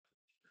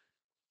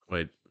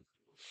Wait,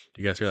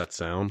 do you guys hear that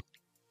sound?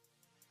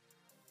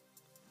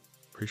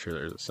 Pretty sure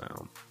there's a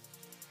sound.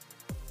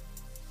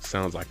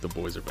 Sounds like the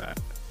boys are back.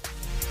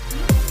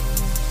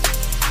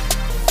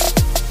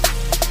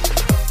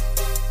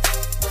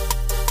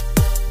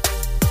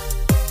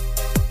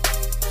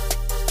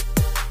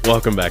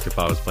 Welcome back to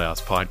Father's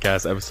Playhouse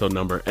Podcast, episode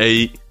number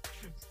 8.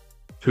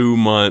 2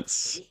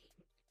 months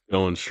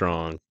going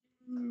strong.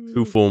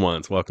 2 full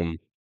months. Welcome,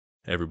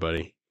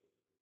 everybody.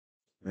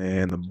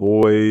 Man, the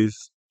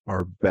boys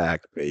are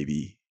back,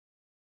 baby.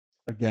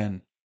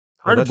 Again.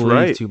 Oh, that's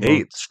right. 2 months.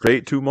 8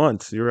 straight 2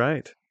 months. You're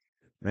right.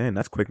 Man,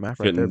 that's quick math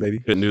right there, baby.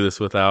 Couldn't do this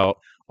without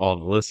all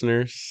the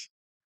listeners,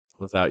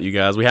 without you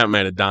guys. We haven't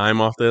made a dime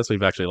off this.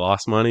 We've actually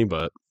lost money,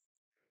 but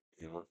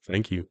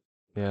thank you.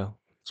 Yeah,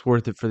 it's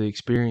worth it for the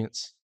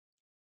experience.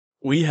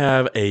 We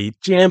have a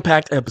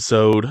jam-packed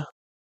episode.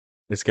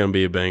 It's going to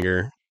be a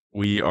banger.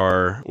 We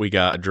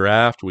got a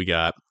draft. We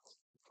got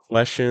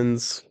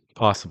questions,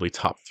 possibly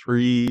top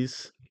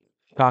threes,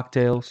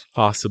 Cocktails.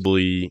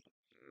 possibly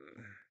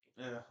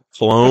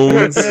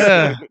clones.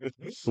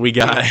 We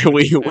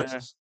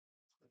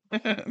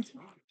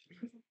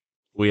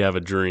have a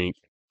drink.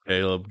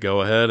 Caleb,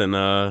 go ahead and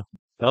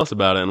tell us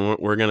about it, and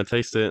we're going to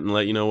taste it and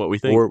let you know what we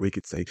think. Or we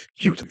could say,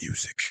 cue the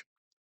music.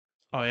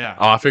 Oh, yeah.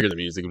 Oh, I figured the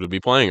music would be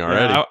playing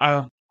already.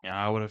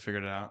 I would have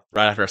figured it out.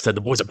 Right after I said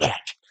the boys are back.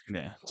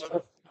 Yeah.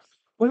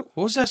 What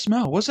was that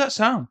smell? What's that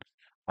sound?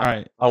 All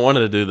right. I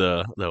wanted to do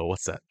the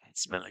what's that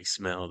smelly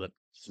smell that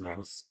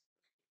smells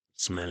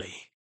smelly.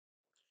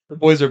 The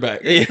boys are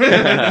back.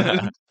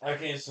 I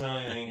can't smell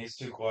anything. It's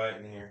too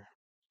quiet in here.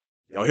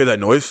 Y'all hear that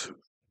noise?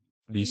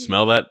 Do you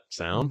smell that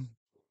sound?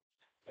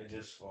 I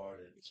just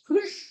farted.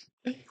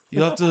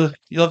 You'll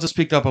have to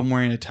speak up. I'm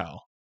wearing a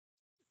towel.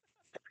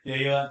 Yeah,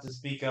 you'll have to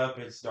speak up.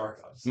 It's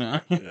dark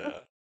outside. No. Yeah.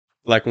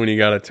 Like when you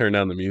got to turn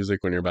down the music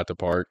when you're about to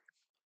park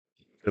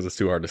because it's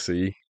too hard to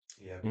see.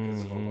 Yeah,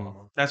 because of Mhm.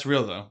 Obama. That's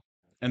real though,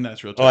 and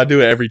that's real. Oh, I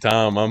do it every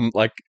time. I'm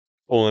like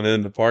pulling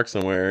in to park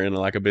somewhere in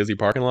like a busy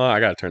parking lot.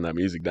 I got to turn that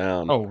music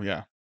down. Oh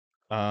yeah.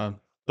 Don't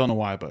know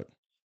why, but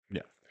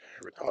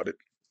Retarded.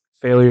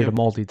 Failure Yeah. to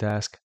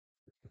multitask.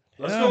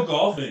 Let's go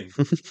golfing.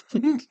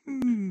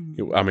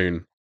 I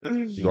mean,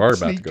 you are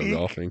about to go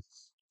golfing.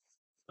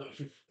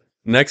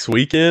 Next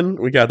weekend,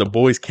 we got the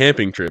boys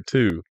camping trip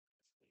too.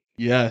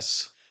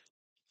 Yes.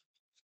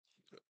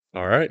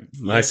 All right.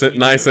 Nice Yes, we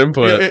nice do.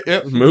 input.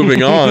 Yeah.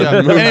 Moving on.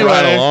 Yeah. Moving right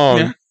Anyway, along.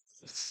 yeah.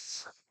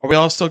 Are we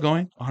all still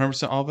going?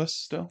 100% all of us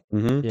still?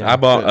 Mm-hmm. Yeah, I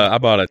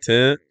bought a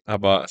tent. I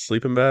bought a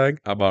sleeping bag.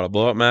 I bought a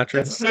blow up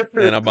mattress,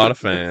 and I bought a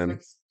fan.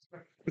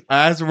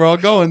 As we're all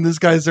going, this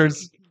guy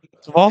starts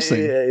valsing.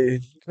 Hey,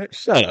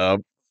 Shut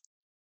up.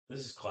 This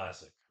is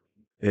classic.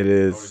 it I would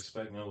is.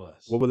 expect no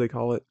less. What would they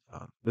call it?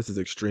 This is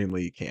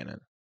extremely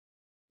canon.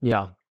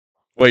 Yeah.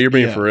 Wait, you're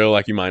being Yeah. for real?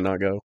 Like you might not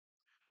go?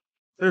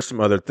 There's some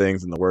other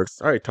things in the works.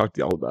 I already talked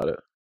to y'all about it.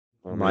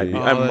 I might, mean,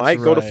 I Oh, that's might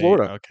go to right.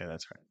 Florida. Okay,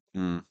 that's right.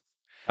 mm.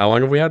 How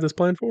long have we had this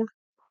planned for?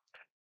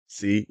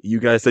 See, you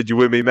guys said you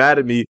wouldn't be mad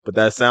at me, but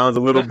that sounds a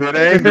little bit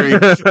angry.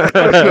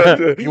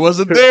 He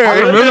wasn't there. I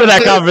remember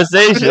that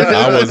conversation.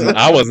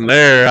 I wasn't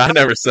there. I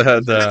never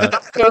said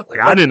that.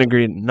 I didn't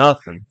agree to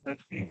nothing.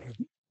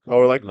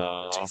 Or like,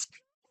 No.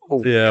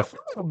 oh, Yeah,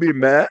 I'll be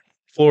mad.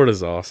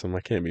 Florida's awesome.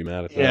 I can't be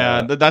mad at that.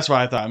 Yeah, that's what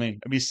I thought. I mean,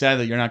 it'd be sad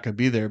that you're not going to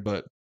be there,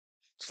 but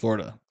it's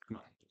Florida. Come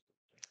on.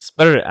 It's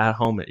better at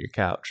home at your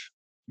couch.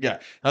 Yeah.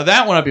 Now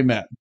that one I'd be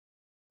mad.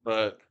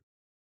 But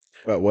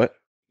But what?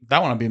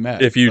 that one I'd be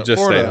mad. If you But just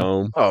Florida, stay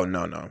home. Oh,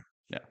 no.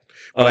 Yeah.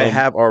 But I Um,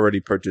 have already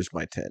purchased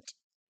my tent.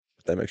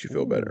 If that makes you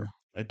feel better.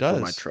 It For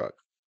does. my truck.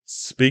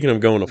 Speaking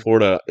of going to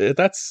Florida,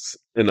 that's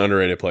an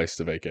underrated place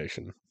to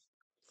vacation.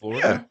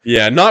 Florida?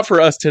 Yeah, not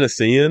for us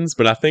Tennesseans,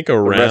 but I think The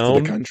rest of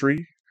around the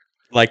country.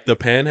 like the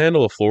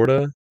panhandle of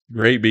Florida,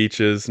 great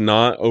beaches,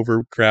 not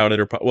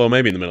overcrowded well,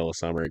 maybe in the middle of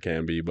summer it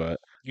can be, but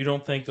You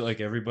don't think that like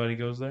everybody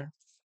goes there?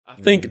 I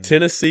think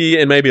Tennessee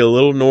and maybe a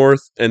little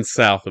north and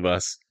south of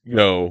us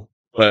go,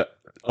 but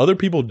other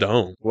people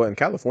don't. Well, in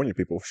California,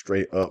 people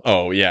straight up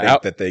Oh yeah, think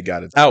out, that they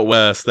got it. out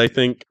west they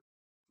think.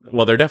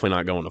 Well, they're definitely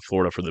not going to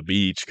Florida for the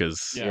beach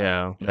because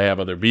Yeah. they have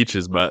other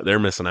beaches, but they're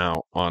missing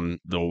out on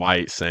the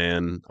white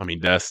sand. I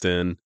mean,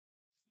 Destin,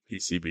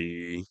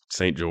 PCB,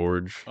 St.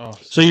 George. Oh,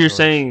 So you're George.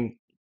 saying,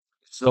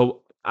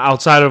 so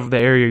outside of the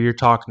area you're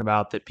talking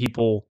about, that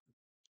people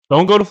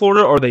don't go to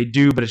Florida, or they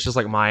do, but it's just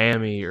like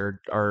Miami or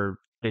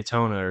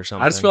Daytona or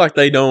something? I just feel like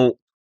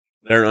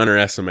they're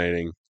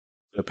underestimating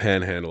the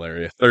Panhandle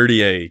area,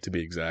 30A to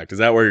be exact. Is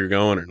that where you're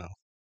going or no?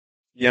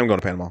 Yeah, I'm going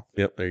to Panama.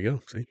 Yep, there you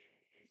go. See,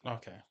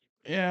 Okay.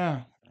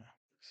 Yeah.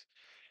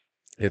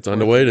 it's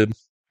underweighted.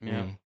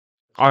 Yeah.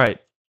 All right.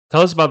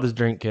 Tell us about this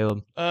drink,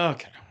 Caleb.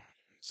 Okay.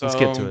 So Let's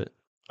get to it.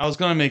 I was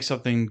gonna make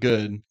something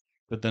good,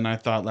 but then I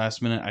thought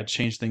last minute I'd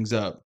change things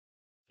up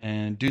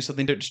and do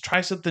something different. Just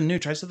try something new,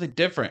 try something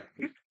different.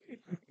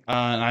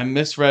 And I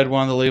misread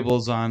one of the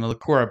labels on a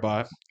liqueur I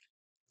bought.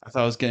 I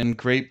thought I was getting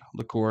grape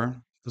liqueur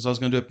because I was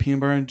gonna do a peanut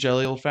butter and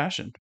jelly old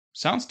fashioned.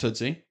 Sounds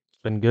tootsie,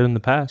 It's been good in the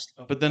past.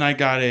 but then I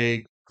got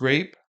a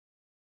grape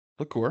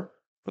liqueur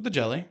with the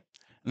jelly,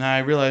 And I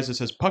realized it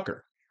says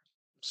pucker,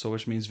 so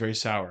which means very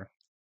sour.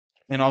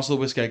 And also the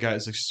whiskey I got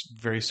is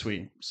very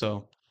sweet.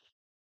 So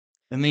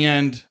in the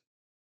end,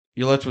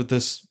 you're left with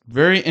this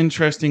very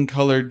interesting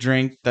colored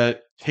drink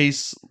that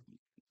tastes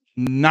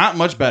not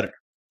much better.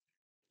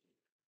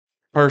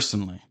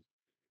 Personally.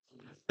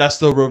 That's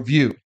the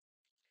review.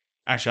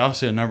 Actually, I'll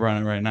say a number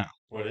on it right now.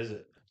 What is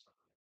it?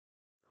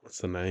 What's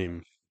the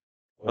name?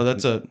 Oh,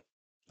 that's a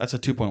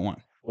 2.1.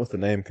 What's the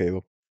name,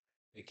 Caleb?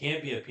 It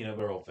can't be a peanut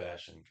butter old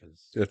fashioned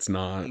because It's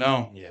not.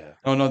 No. yeah.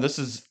 Oh no, this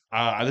is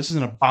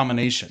an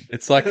abomination.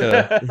 It's like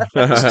a.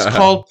 This is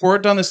called pour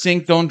it down the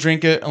sink, don't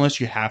drink it unless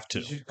you have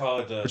You to. should call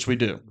it the Which we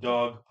do.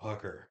 dog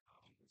pucker.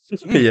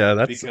 Yeah,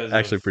 that's Because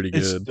actually of- pretty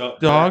It's good. dog,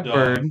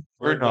 bird,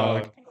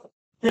 dog.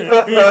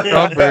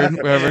 Dog, bird,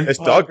 whatever. It's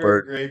dog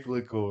bird. Grape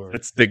liqueur.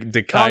 It's the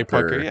Dog Kuiper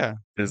pucker, yeah.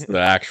 is the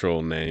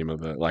actual name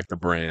of it, like the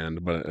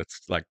brand, but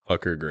it's like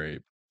Pucker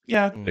Grape.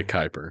 Yeah, The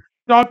Kuiper.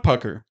 dog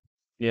pucker.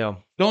 Yeah.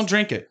 Don't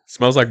drink it.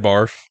 Smells like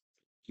barf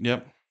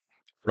Yep.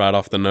 right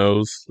off the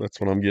nose.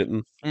 That's what I'm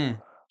getting. Mm.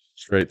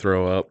 Straight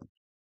throw up.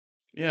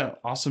 Yeah,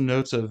 awesome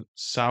notes of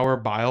sour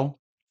bile.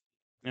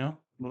 You know,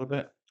 a little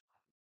bit.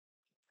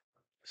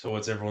 So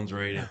what's everyone's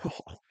rating?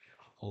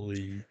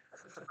 Holy.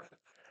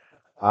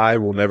 I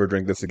will never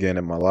drink this again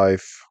in my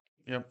life.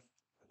 Yep.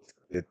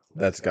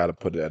 That's got to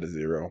put it at a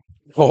 0.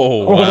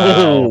 Oh,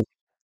 wow.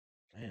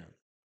 Man.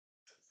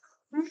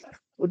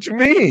 What you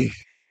mean?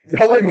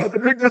 Y'all ain't about to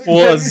drink this Well,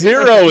 a again?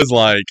 0 is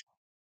like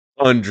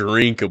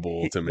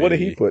undrinkable to me. What did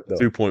he put though?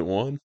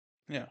 2.1.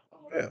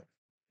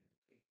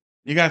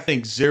 You gotta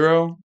think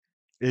 0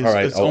 is All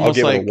right, it's I'll almost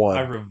give like it a 1.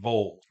 I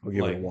revolt. I'll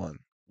give like, it a 1.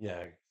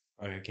 Yeah,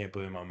 I can't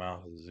put it in my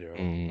mouth as a 0.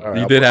 Mm. All right,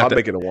 You I'll, did have I'll to-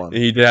 make it a 1.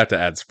 He did have to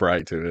add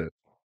Sprite to it.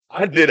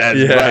 I did add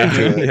Yeah. Sprite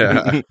to it.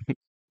 Yeah.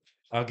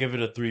 I'll give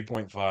it a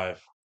 3.5.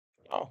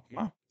 oh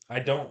wow. I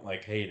don't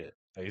hate it.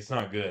 Like, it's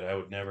not good. I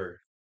would never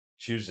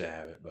choose to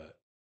have it, but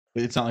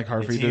It's not like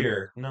hard for it's you to.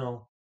 here.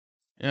 No,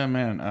 Yeah,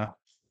 man.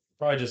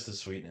 probably just the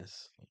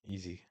sweetness.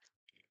 Easy.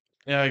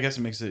 Yeah, I guess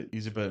it makes it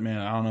easy, but man,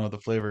 I don't know the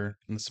flavor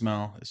and the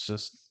smell. It's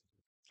just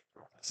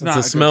It's not the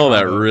a good smell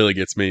that combo. really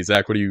gets me.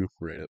 Zach, what do you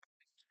rate it?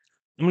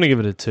 I'm gonna give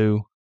it a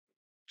 2.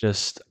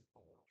 Just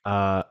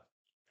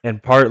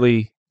and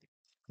partly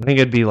I think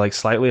it'd be like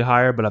slightly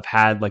higher, but I've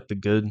had like the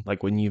good,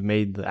 like when you've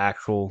made the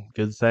actual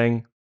good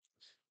thing.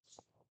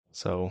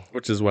 So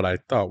Which is what I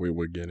thought we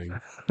were getting.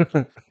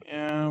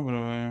 Yeah,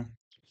 whatever.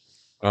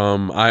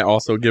 I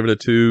also give it a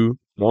 2.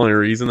 The only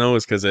reason though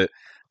is because the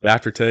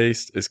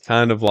aftertaste is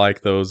kind of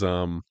like those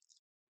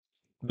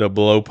the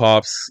blow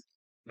pops,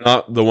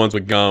 not the ones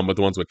with gum, but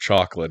the ones with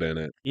chocolate in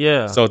it.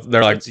 yeah. So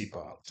they're like Tootsie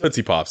Pops.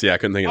 Tootsie Pops. Yeah, I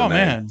couldn't think of Oh the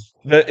name.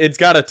 man. It's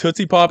got a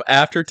Tootsie Pop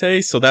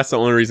aftertaste, so that's the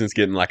only reason it's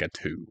getting like a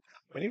 2.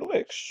 We need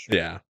licks.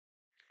 Yeah.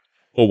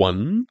 Well,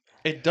 1.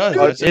 It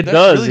does. It That's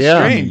does, really yeah.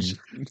 strange.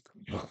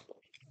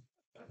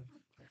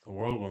 The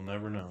world will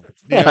never know.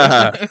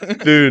 Yeah.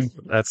 Dude,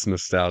 that's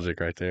nostalgic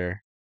right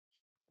there.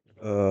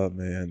 Oh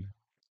man.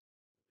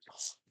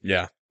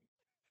 Yeah.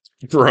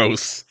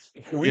 Gross.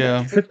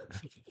 yeah.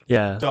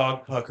 Yeah.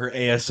 Dog pucker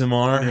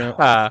ASMR.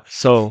 Yeah.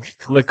 So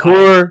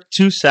liqueur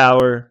too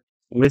sour,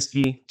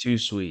 whiskey too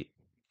sweet.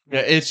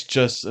 Yeah, it's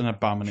just an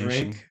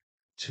abomination. Drink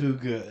too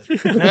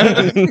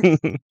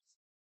good.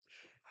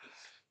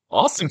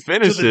 Austin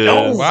finishes.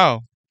 Oh,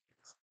 wow.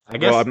 I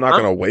guess Well, I'm not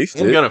gonna waste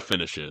I'm it. gonna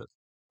finish it.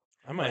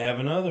 I might have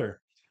another.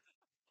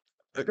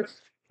 That's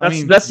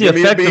the give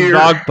me a effect of beer.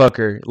 dog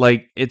pucker.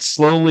 Like it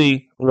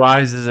slowly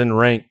rises in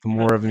rank the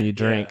more of them you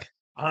drink.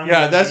 I'm Yeah,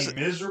 gonna that's- be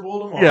miserable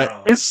tomorrow.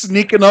 Yeah, it's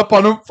sneaking up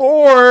on a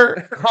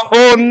 4.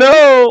 Oh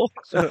no!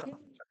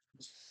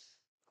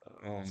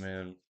 Oh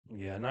man.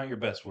 Yeah, not your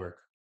best work.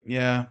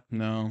 Yeah,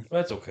 no.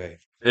 That's okay.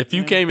 If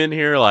you Yeah. came in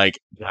here like,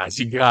 guys,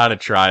 you gotta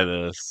try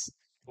this,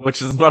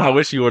 which is what I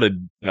wish you would have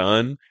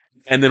done,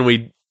 and then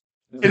we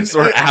just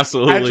were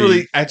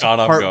absolutely actually caught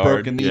off guard.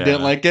 heartbroken that you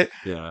didn't like it.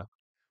 Yeah,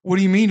 What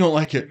do you mean you don't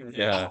like it?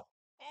 yeah,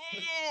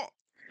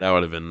 that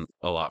would have been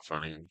a lot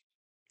funnier.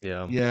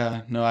 Yeah.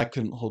 Yeah, no, I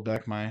couldn't hold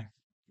back my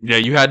Yeah,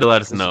 you had to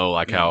let us know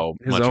like Yeah. how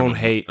His much own of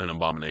hate. an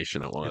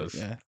abomination it was.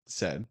 yeah,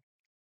 sad.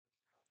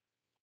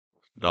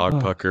 Dog Oh.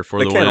 pucker for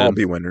They the can't all win.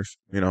 be winners,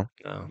 you know.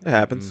 No. It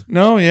happens.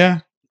 No,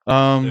 yeah. They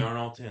aren't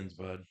all 10s,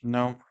 bud.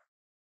 No.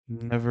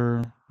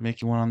 Never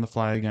make you one on the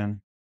fly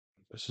again.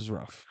 This is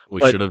rough.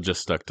 We But- should have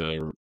just stuck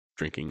to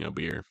drinking a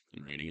beer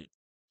and reading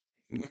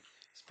it.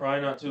 It's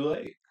probably not too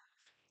late.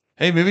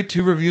 Hey, maybe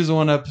 2 reviews in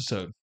one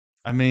episode.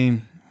 I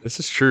mean, This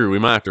is true. We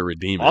might have to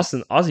redeem it.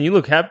 Austin, you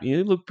look happy.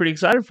 You look pretty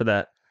excited for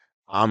that.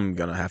 I'm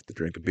gonna have to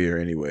drink a beer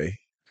anyway.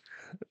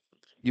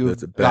 you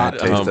It's a bad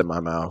got- taste in my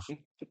mouth.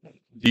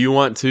 Do you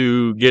want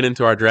to get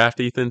into our draft,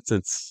 Ethan?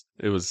 Since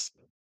it was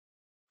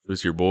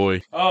your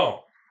boy.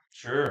 Oh,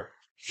 sure.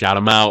 Shout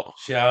him out.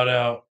 Shout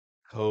out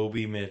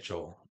Kobe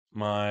Mitchell,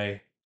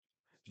 my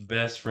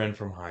best friend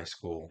from high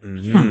school.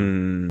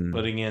 Mhm.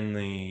 Putting in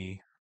the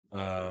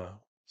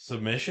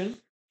submission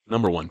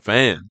 #1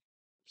 fan.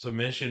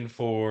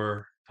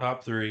 for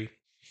top 3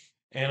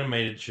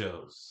 animated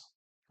shows.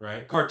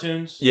 right?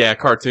 Cartoons. Yeah,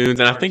 cartoons,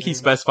 and I think he Cartoons.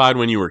 specified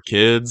when you were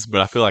kids,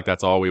 but I feel like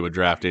that's all we would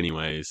draft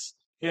anyways.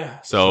 Yeah.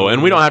 So,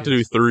 and we don't have to do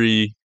kids.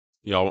 3.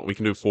 Y'all, we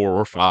can do 4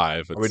 or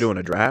 5. Are we doing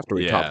a draft or are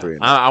we top 3?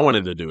 I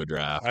wanted to do a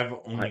draft. I've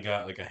only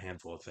got like a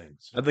handful of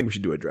things. I think we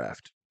should do a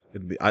draft.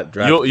 Draft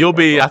You'll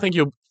be. I think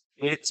you'll.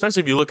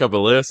 Especially if you look up a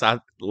list. I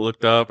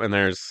looked up, and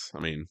there's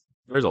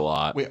a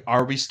lot. Wait,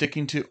 are we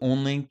sticking to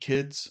only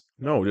kids?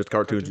 No, just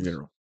cartoons in Cartoons?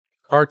 general.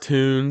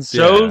 Cartoons,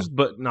 Shows,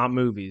 but not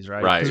movies,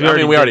 right? right? 'Cause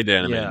We already did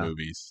animated yeah.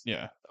 movies.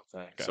 Yeah.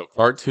 So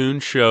cartoon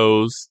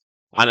shows,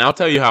 and I'll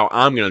tell you how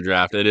I'm gonna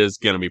draft. It is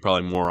gonna be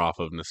probably more off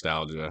of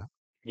nostalgia,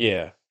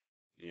 Yeah,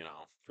 you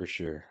know. for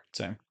sure.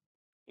 Same.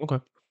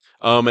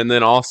 And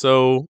then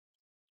also,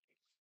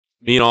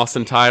 me and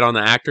Austin tied on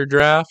the actor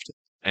draft,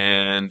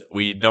 and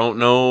we don't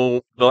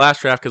know the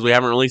last draft because we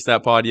haven't released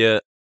that pod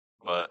yet,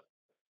 but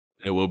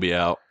it will be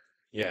out.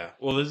 Yeah.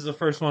 Well, this is the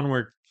first one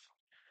where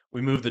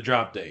we moved the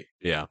drop date,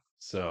 Yeah,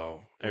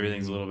 so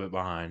everything's a little bit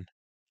behind.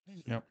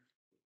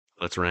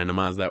 let's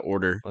randomize that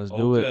order. Let's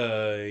do it.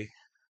 Okay.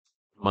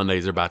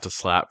 Mondays are about to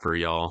slap for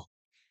y'all.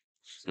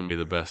 It's gonna be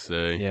the best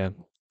day. Yeah.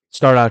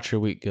 Start out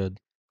your week good.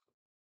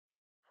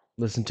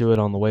 Listen to it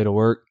on the way to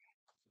work,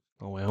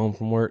 on the way home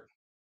from work,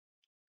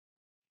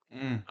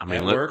 I mean,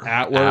 At let- work?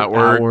 At work. At at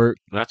work. work.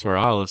 That's where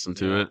I listen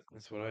to it.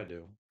 That's what I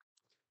do.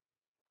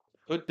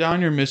 Put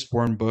down your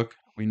Mistborn book.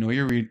 We know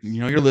you're reading. You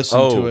know you're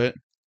listening Oh. to it.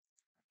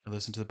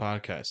 Listen to the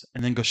podcast,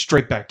 and then go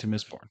straight back to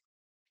Mistborn.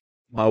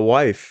 My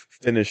wife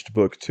finished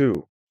book 2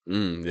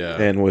 Yeah,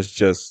 and was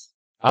just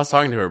I was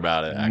talking to her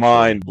about it. Actually.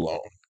 mind blown.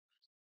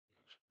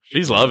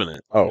 She's loving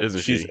it. Oh,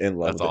 Isn't she's she? in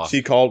love That's with it. awesome.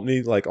 She called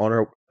me like on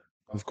her.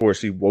 Of course,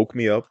 she woke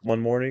me up one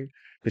morning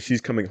because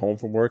she's coming home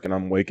from work and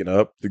I'm waking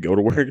up to go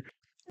to work.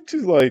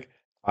 She's like,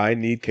 "I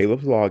need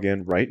Caleb's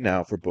login right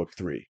now for book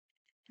 3."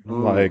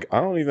 I'm like, I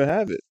don't even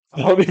have it.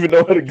 I don't even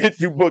know how to get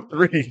you book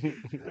 3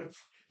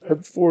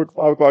 at 4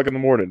 5 o'clock in the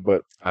morning.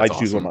 But I That's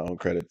choose on awesome. my own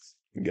credits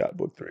and got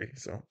book 3.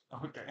 So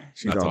Okay.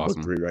 she's That's on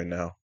awesome. book 3 right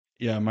now.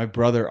 Yeah, my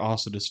brother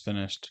also just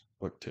finished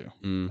book 2.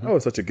 Mhm. That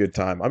was such a good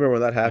time. I remember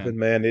when that happened,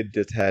 man. It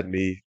just had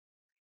me.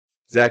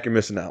 Zach, you're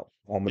missing out.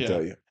 I'm gonna Yeah.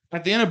 tell you.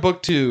 At the end of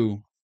book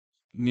 2,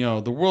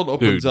 the world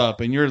opens Dude.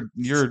 up, and you're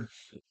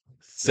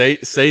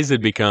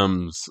Sazed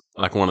becomes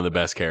like one of the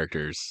best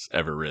characters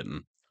ever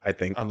written. I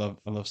think. I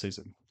love Sazed.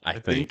 I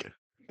think.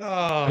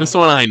 Oh, This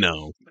one I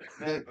know.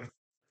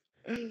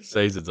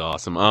 Sazed's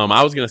awesome.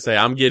 I was gonna say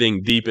I'm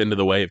getting deep into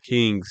the Way of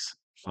Kings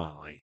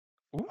finally.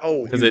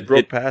 Oh, 'Cause you it-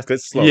 broke it- past.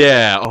 It's slow.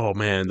 Yeah. Oh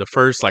man, the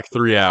first like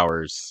 3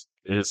 hours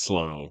is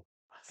slow,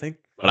 I think.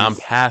 but I'm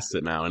past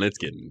it now, and it's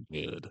getting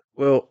good.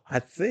 Well, I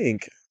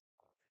think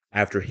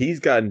after he's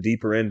gotten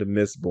deeper into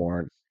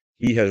Mistborn,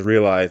 he has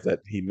realized that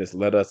he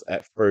misled us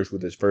at first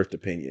with his first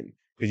opinion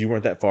because you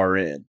weren't that far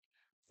in,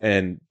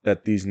 and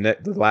that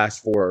the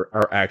last 4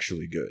 are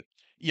actually good.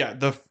 yeah.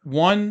 The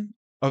one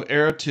of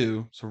Era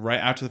 2, so right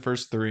after the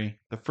first 3,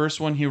 the first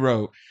one he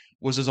wrote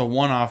was as a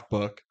one-off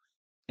book,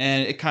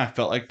 and it kind of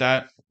felt like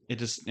that. It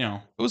just,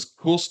 it was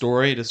a cool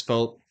story. It just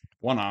felt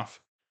one-off.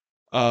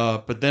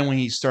 But then when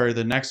he started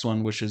the next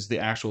one, which is the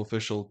actual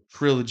official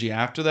trilogy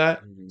after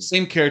that,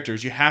 same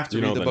characters. You have to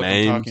You know read the the book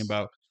I'm talking names?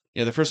 about.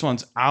 Yeah, the first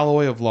one's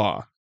Alloy of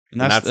Law,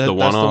 and And that's that's the that's the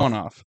one-off?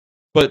 one-off.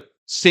 But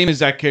same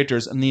exact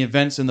characters, and the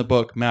events in the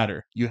book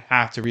matter. You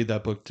have to read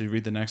that book to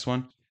read the next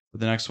one. But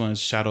the next one is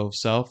Shadow of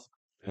Self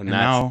And And that's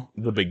now-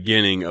 the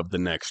beginning of the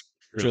next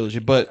trilogy.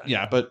 But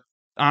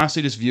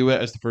honestly, just view it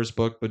as the first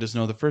book. But just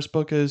know the first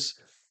book is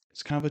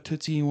it's kind of a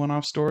tootsie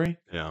one-off story,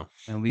 Yeah.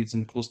 and it leads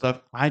into cool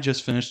stuff. I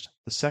just finished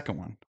the second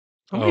one.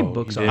 How many Oh,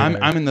 books you are did.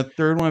 there? I'm in the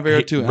third one of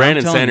Era 2. and I'm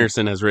Brandon telling you-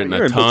 Sanderson has written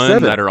You're a in book ton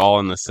 7. that are all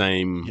in the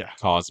same Yeah.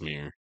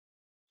 Cosmere.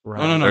 Right.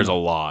 No, There's no.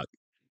 a lot.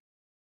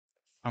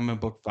 I'm in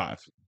book 5.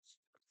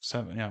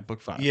 7, yeah,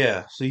 book 5.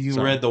 Yeah. So you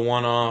So- read the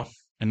one off.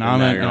 And now I'm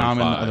now in, you're and on I'm in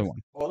the 5. other one.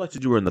 Oh, I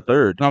thought you were in the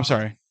 3rd. No, I'm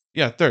sorry.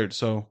 Yeah, third.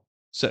 So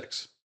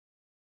 6.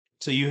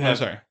 So you I'm have.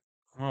 sorry.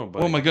 Oh,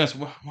 buddy. Oh my goodness.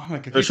 Why am I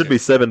confused? There should be here?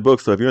 7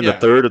 books. So if you're in Yeah. the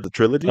 3rd of the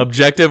trilogy,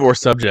 Objective or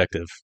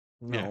subjective?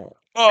 No.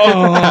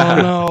 Oh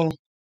no.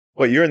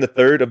 well, you're in the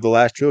 3rd of the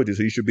last trilogy,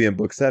 so you should be in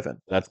book 7.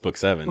 That's book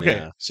 7. Okay,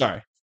 Yeah.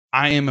 sorry.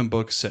 I am in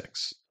book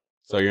 6.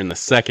 So you're in the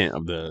second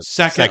of the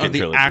Second of the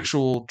trilogy.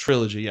 actual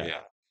trilogy.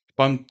 Yeah.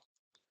 But I'm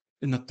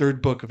in the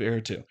 3rd book of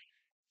Era 2.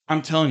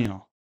 I'm telling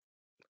you.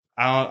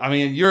 I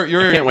mean, you're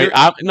I can't wait.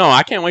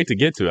 I can't wait to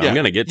get to it. Yeah, I'm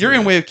gonna get to You're it.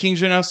 in Way of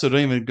Kings right now, so don't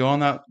even go on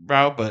that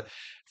route. But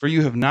for you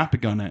who have not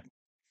begun it,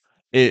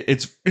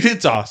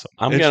 it's awesome.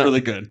 I'm It's gonna-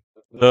 really good.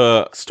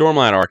 The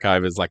Stormlight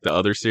Archive is like the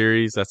other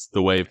series. That's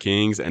the Way of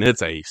Kings, and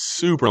it's a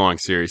super long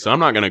series. So I'm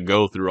not gonna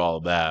go through all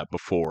of that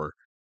before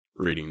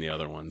reading the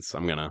other ones.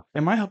 I'm gonna.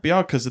 It might help you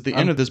out because at the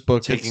I'm end of this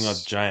book, Taking a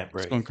it's giant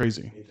break. going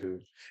crazy.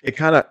 It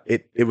kind of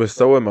it was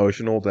so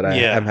emotional that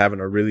Yeah. I'm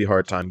having a really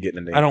hard time getting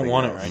into. I don't anything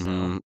want it else. right now.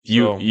 Mhm.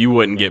 You So- you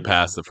wouldn't get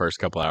past the first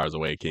couple hours of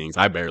Way of Kings.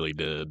 I barely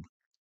did.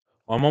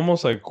 I'm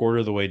almost like a quarter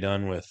of the way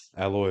done with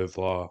Alloy of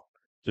Law,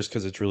 just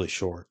because it's really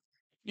short,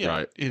 Yeah,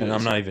 Right. it and is.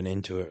 I'm not even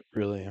into it.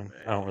 Really,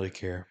 I don't really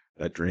care.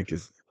 That drink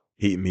is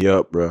heating me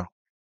up, bro.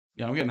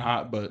 Yeah, I'm getting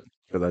hot, but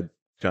Because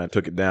Kind of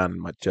took it down,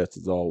 and my chest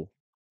is all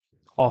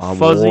All I'm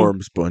fuzzy. warm,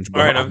 SpongeBob.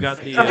 All right, I've got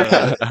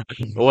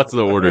the What's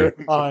the order?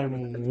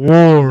 I'm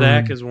warm.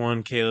 Zach is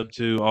 1, Caleb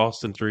 2,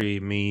 Austin 3,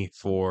 me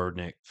 4,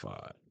 Nick 5.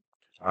 All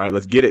right,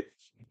 let's get it.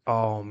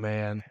 Oh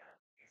man.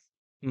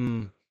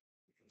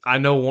 I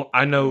know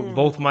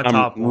both my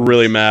top I'm ones.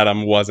 really mad I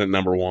wasn't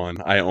number one.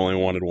 I only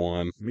wanted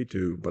one. Me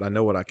too, but I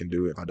know what I can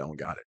do if I don't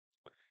got it.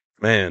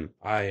 Man.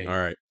 I All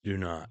right. do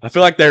not. I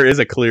feel like there is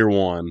a clear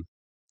one,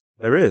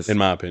 There is. in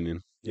my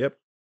opinion. Yep,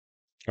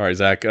 All right,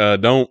 Zach,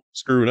 don't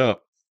screw it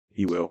up.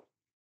 he will.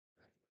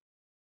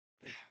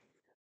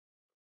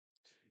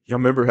 Y'all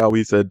remember how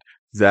we said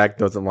Zach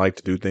doesn't like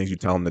to do things you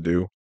tell him to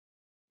do?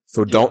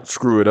 So don't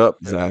screw it up,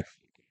 Zach.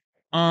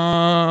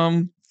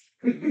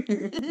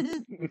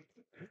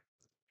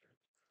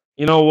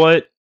 You know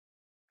what?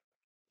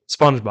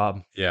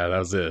 SpongeBob. Yeah, that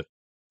was it.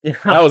 Yeah.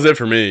 That was it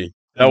for me.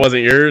 That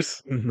wasn't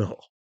yours? No.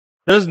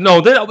 There's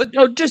no,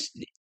 just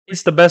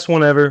it's the best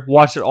one ever.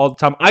 Watch it all the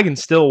time. I can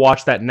still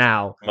watch that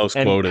now. Most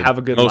And quoted. have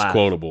a good Most laugh.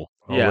 quotable.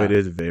 Oh, Yeah. it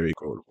is very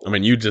quotable. I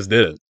mean, you just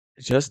did it.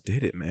 Just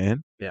did it,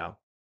 man. Yeah.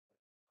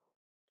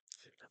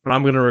 But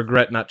I'm gonna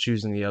regret not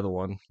choosing the other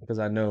one because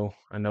I know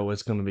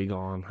it's gonna be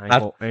gone. I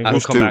ain't gonna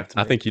Who's come two? back to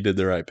me. I think you did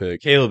the right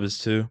pick. Caleb is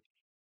 2.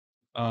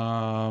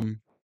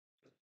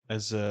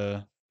 As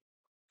a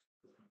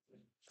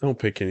Don't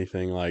pick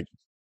anything like.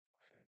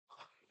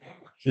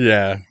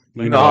 Yeah.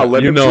 You Nah,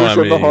 let him choose what I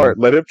from the mean. heart.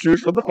 Let him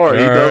choose from the heart.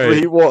 He All does what right.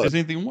 he is wants.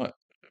 anything what?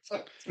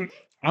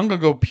 I'm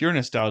gonna go pure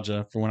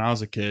nostalgia for when I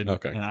was a kid.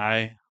 Okay. And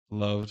I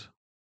loved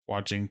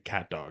watching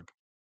Cat Dog.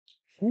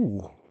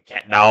 Ooh.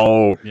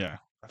 No. Yeah.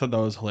 I thought that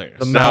was hilarious.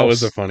 The That mouse.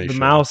 was a funny The show.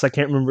 mouse. I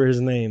can't remember his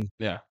name.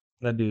 Yeah.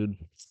 That dude.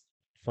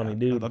 Funny I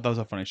dude. thought that was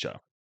a funny show.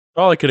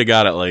 Probably could have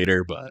got it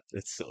later, but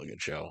it's still a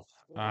good show.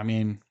 I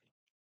mean,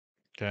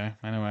 okay.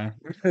 Anyway,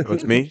 So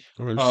it's me.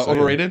 I'm just saying.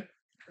 overrated.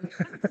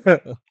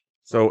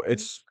 So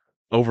it's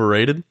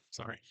Overrated?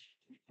 Sorry.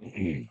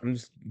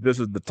 this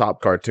is the top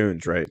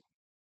cartoons, right?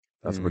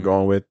 That's what we're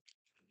going with.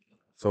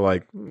 So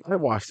like I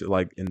watched it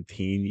like in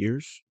teen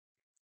years.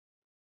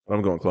 But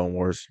I'm going Clone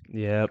Wars.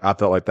 Yep. I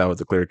felt like that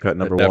was a clear cut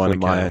number That one in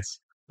definitely my counts.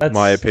 That's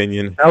my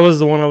opinion. That was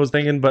the one I was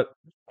thinking, but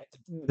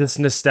this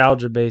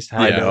nostalgia based.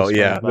 I Yeah, know,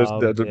 yeah.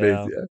 SpongeBob, That's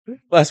amazing. Yeah.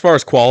 Well, as far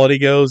as quality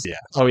goes, yeah.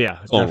 Oh yeah,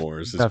 Clone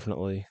Wars is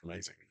definitely.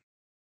 amazing.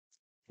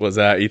 Was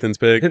that Ethan's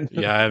pick?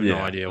 Yeah, I have no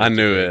idea. I what to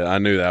knew pick. it. I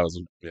knew that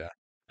was. Yeah.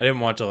 I didn't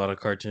watch a lot of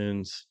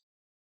cartoons.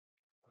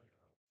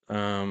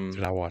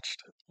 Dude, I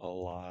watched a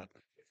lot.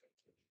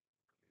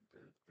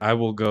 I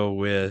will go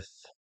with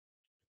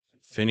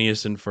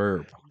Phineas and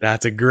Ferb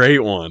That's a great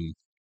one.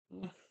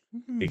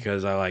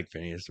 because I like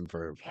Phineas and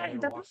Ferb.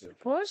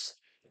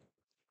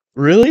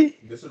 Really?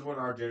 This is when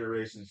our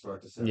generation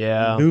starts to say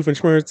Yeah.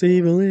 Doofenshmirtz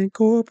Evil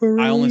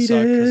Incorporated. I only saw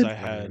it because I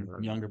had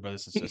younger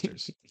brothers and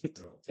sisters.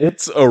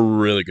 It's a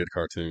really good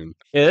cartoon.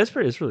 Yeah, it's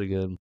really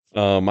good.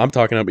 I'm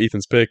talking up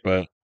Ethan's pick,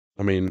 but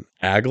I mean,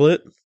 Aglet.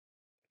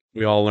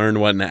 We all learned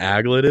what an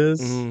aglet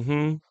is.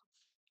 Mm-hmm.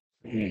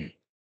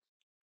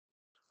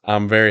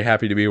 I'm very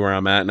happy to be where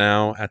I'm at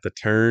now at the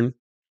turn,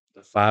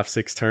 the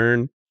 5-6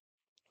 turn,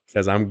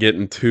 because I'm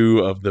getting two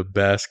of the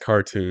best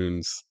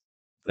cartoons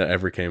that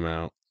ever came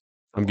out.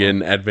 I'm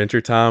getting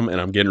Adventure Time and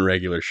I'm getting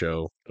Regular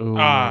Show. Ooh.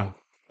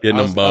 Getting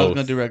I was them both.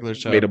 gonna do regular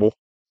show. debatable.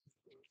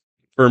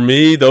 For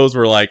me, those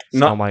were like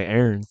Sound like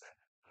Aaron.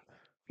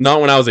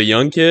 not when I was a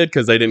young kid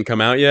because they didn't come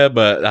out yet,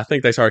 but I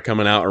think they started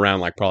coming out around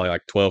like probably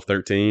like 12,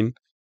 13.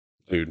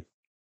 Dude,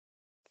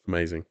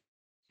 amazing.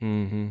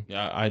 Mm-hmm.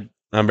 Yeah,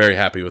 I'm very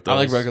happy with those. I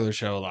like regular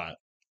show a lot.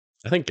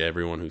 I think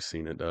everyone who's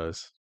seen it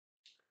does.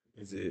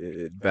 Is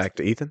it back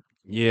to Ethan?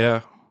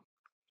 Yeah.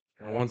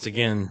 And once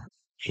again,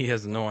 he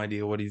has no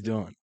idea what he's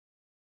doing.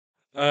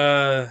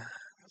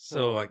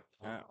 So like,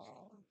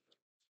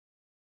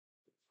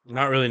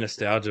 not really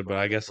nostalgia, but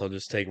I guess I'll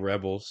just take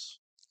Rebels.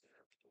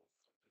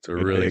 It's a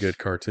Good really pick. good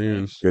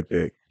cartoon. Good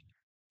pick.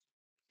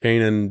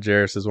 Kanan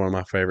Jarrus is one of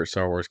my favorite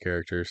Star Wars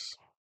characters.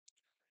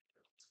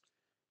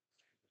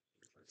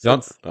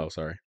 Y'all, oh,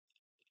 sorry.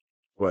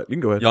 What? You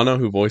can go ahead. Y'all know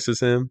who voices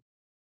him?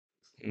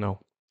 No.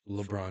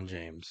 LeBron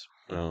James.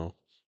 Oh,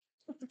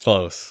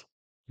 close.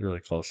 Really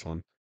close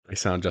one. They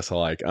sound just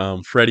alike.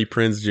 Freddie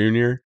Prinze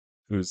Jr.,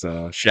 who's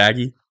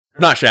Shaggy.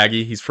 Not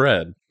Shaggy, he's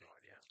Fred.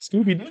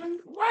 Scooby Doo.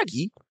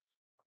 Waggy.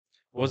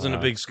 Wasn't a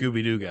Wow. big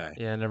Scooby Doo guy.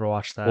 Yeah, I never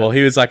watched that. Well,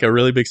 he was like a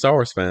really big Star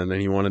Wars fan,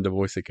 and he wanted to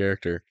voice the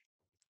character.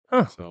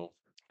 Huh. So,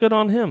 Good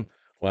on him.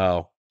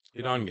 wow.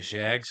 Get on your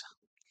shags.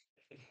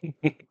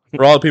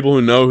 For all the people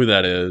who know who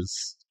that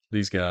is,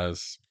 these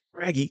guys.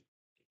 Raggy.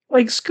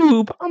 Like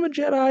Scoob, I'm a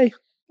Jedi.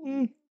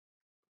 Mm.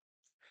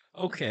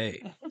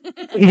 Okay.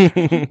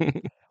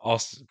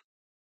 Austin.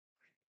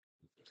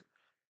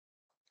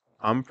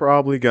 I'm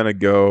probably gonna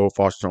go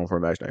Foster's Home for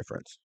Imaginary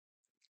Friends.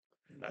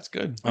 That's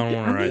good. I don't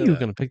want to I write knew you were that.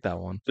 gonna pick that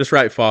one. Just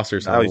write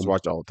Foster's I used to Home.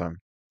 watch it all the time.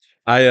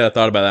 I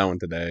thought about that one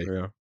today.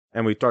 Yeah.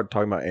 And we started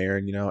talking about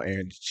Aaron. You know,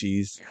 Aaron's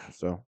cheese.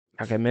 So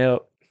Okay,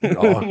 milk.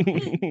 Oh.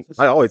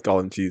 I always call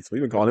him cheese.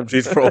 We've been calling him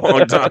cheese for a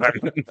long time.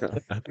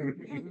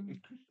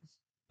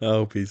 I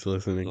hope he's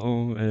listening.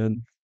 Oh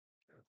man.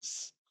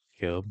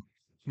 Caleb.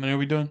 many are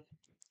we doing?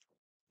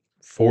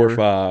 4 or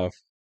 5.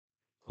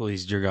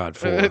 Please, dear God,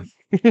 4.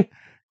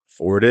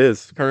 4 it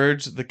is.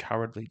 Courage the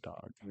Cowardly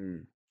Dog.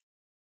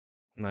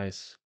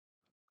 Nice.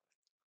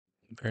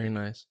 Very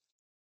nice.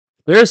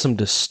 There is some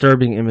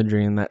disturbing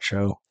imagery in that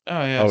show.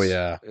 Oh yes. Oh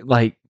yeah,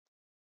 Like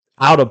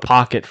out of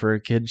pocket for a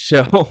kid's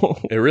show.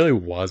 it really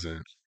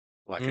wasn't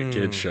like a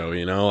kid show,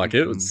 you know. Like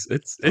it was. Thought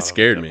It of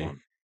scared that me. one.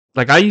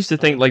 Like I used to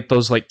think like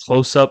those like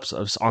close-ups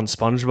on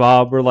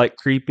SpongeBob were like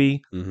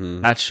creepy.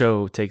 Hmm. That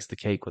show takes the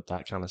cake with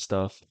that kind of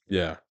stuff.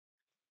 Yeah.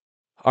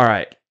 All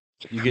right.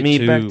 You get Me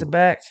to back to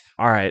back.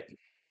 All right.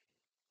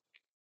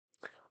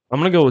 I'm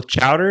gonna go with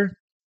Chowder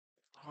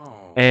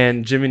Oh.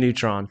 and Jimmy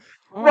Neutron.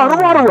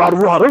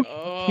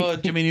 Oh,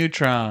 Jimmy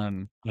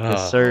Neutron.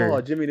 Yes, sir.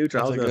 Oh, Jimmy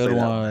Neutron. That's I was a gonna good say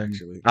that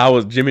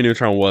one. actually. Jimmy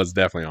Neutron was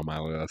definitely on my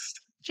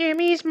list.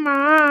 Jimmy's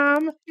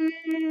mom.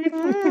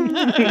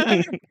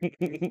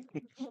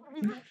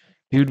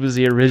 Dude was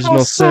the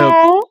original simp.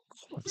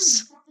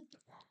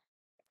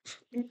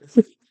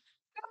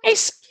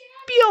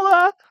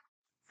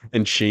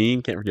 And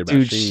Sheen, can't forget about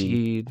Dude,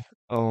 Sheen. Sheed.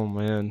 Oh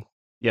man.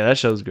 Yeah, that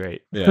show's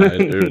great. Yeah,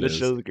 it that is.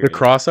 show's The great.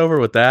 crossover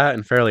with that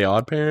and Fairly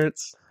Odd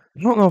Parents,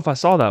 I don't know if I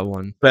saw that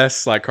one.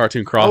 best like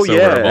cartoon crossover Oh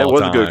yeah, of all it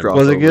was time. a good crossover.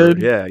 Was it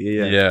good? Yeah.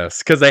 Yes,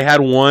 because they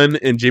had one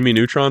in Jimmy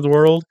Neutron's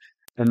world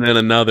and then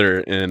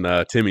another in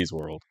Timmy's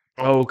world.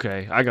 Oh,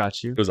 okay, I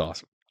got you. It was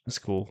awesome. That's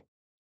cool.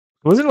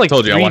 Wasn't it I like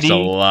told you I watched a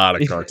 3D?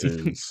 lot of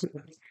cartoons.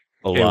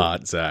 A It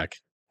lot, Zach.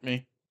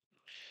 Me.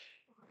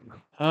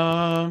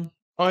 Oh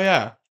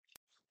yeah.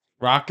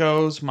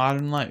 Rocco's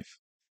Modern Life.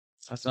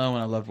 That's another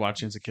one I loved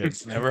watching as a kid.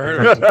 Never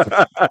heard of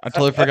it. I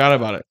totally forgot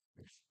about it.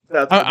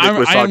 That's what I'm- Nick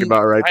was I talking am-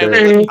 about right I am-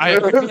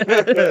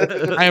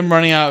 there. I am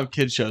running out of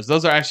kid shows.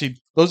 Those are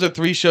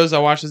 3 shows I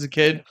watched as a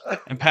kid,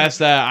 and past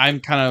that, I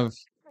don't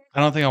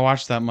think I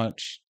watched that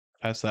much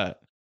past that.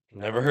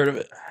 Never heard of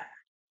it.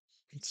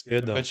 It's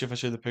good I though. bet you if I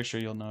show the picture,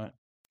 you'll know it.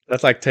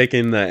 That's like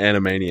taking the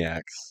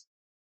Animaniacs.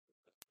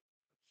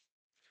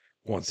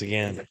 Once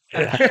again,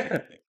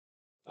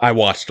 I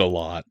watched a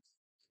lot.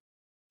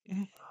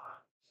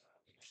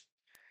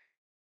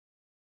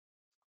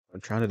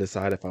 I'm trying to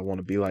decide if I want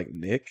to be like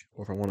Nick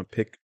or if I want to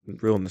pick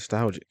real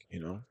nostalgic. You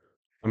know,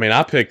 I mean,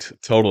 I picked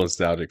Total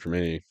Nostalgic for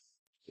me.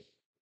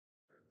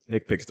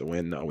 Nick picks the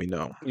win. No, we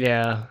know.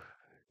 Yeah,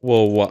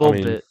 Well, what a I little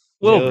mean, bit.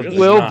 Caleb does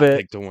Little not bit.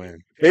 pick to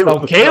win.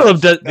 Oh, Caleb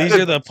does. These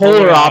are the polar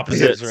polar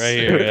opposites. opposites right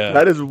here. Yeah.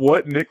 That is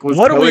what Nick was.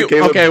 what are we? telling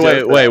Caleb Okay,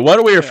 just wait. now. What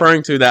are we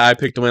referring to that I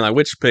picked to win? Like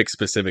which pick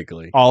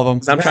specifically? All of them.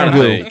 'Cause I'm trying to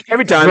Grogu. think.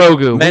 Every time.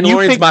 Grogu. When you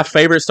Mandalorian's pick, my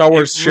favorite Star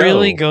Wars It show.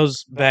 really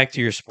goes back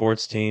to your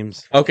sports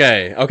teams.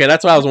 Okay,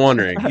 that's what I was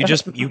wondering.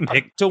 You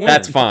pick to win.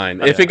 That's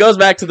fine. If Yeah. it goes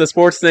back to the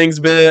sports things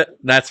bit,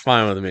 that's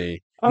fine with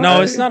me.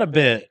 No, it's not a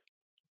bit.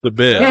 The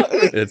bit,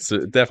 it's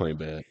definitely a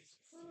bit.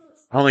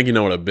 I don't think you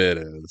know what a bit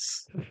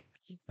is.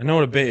 I know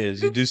what a bit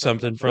is. You do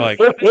something for like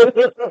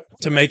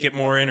to make it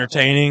more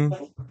entertaining.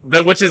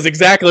 Which is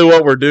exactly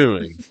what we're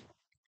doing.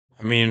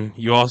 I mean,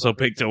 you also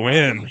pick to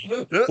win.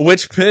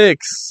 Which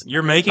picks?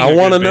 You're making. I a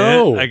wanna good bit,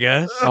 know. I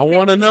guess. I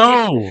want to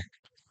know.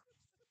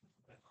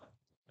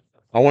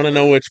 I want to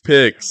know which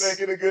picks.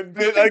 Making a good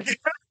bit, I guess.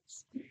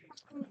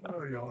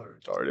 Oh, y'all are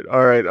retarded.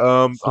 All right.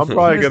 I'm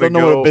probably You gonna don't know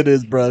go. what a bit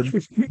is, bro.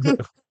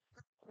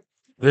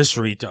 This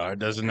retard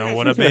doesn't know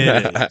what a bit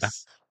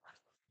is.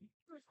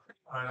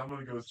 All right, I'm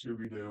gonna go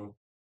Scooby Doo.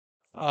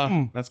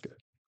 That's good.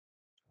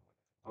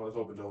 I was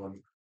hoping no one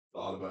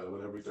thought about it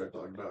whenever we started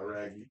talking about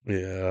Raggy.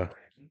 Yeah,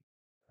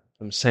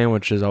 Them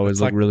sandwiches always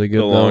It's look like really good.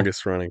 the though.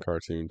 longest running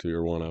cartoon too,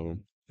 or one of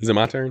them. Is it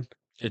my turn?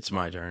 It's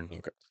my turn.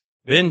 Okay.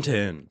 Ben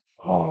 10.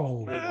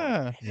 Oh,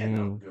 Yeah.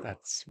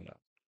 that's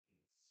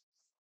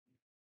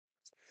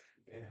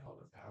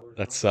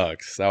that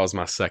sucks. That was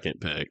my second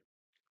pick.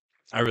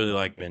 I really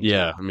like Ben 10.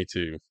 Yeah, me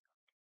too.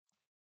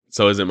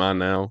 So is it mine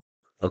now?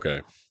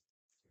 Okay.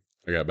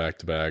 I got back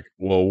to back.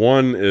 Well,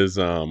 one is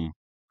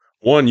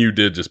one you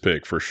did just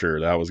pick for sure.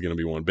 That was gonna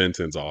be one. Ben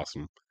 10's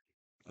awesome.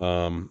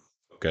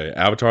 Okay,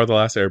 Avatar The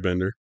Last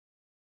Airbender,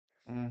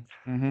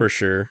 Mhm. for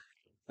sure.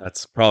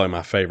 That's probably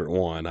my favorite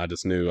one. I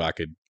just knew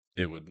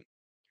it would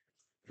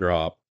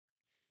drop.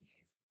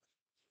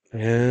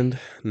 And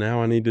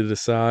now I need to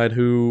decide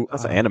who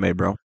That's an anime,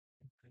 bro.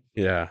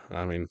 Yeah,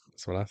 I mean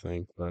that's what I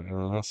think, but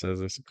it says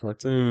it's a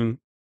cartoon.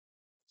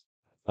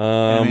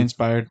 Anime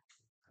inspired.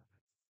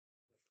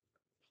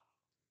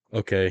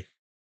 Okay.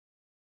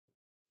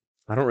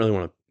 I don't really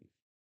want to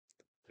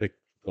pick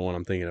the one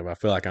I'm thinking of. I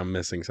feel like I'm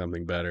missing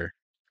something better.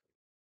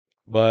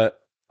 But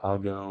I'll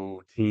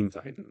go Teen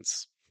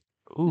Titans.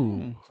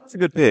 Ooh, That's a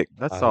good pick.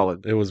 That's I-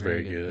 solid. It was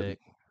very good. pick.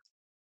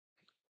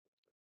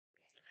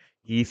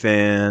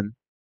 Ethan.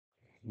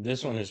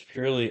 This one is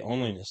purely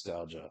only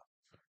nostalgia,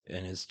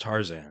 and it's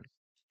Tarzan,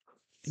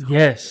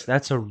 Yes,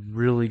 that's a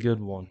really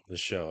good one. the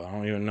show. I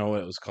don't even know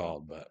what it was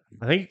called, but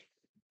I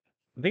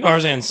think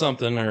Tarzan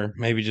something, or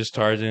maybe just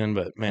Tarzan,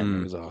 but man, Mm.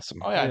 it was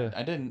awesome. Oh yeah, Yeah.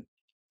 I didn't.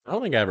 I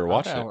don't think I ever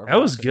watched Okay, it. we're that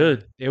was watching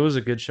good. It was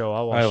a good show.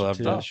 I watched I it loved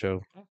too. that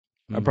show.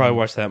 I Mhm. probably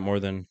watched that more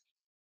than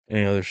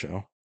any other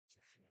show.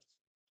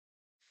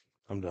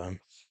 I'm done.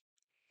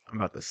 I'm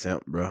about to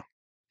simp, bro.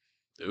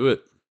 Do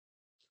it.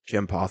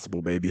 Kim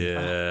Possible, baby.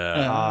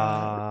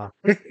 Yeah.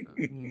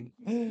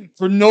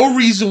 For no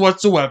reason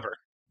whatsoever.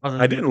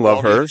 I didn't love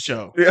Quality her.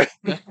 show. Yeah.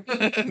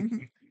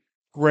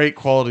 Great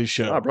quality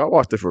show. Nah, bro, I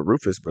watched it for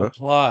Rufus, The bro.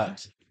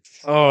 plot.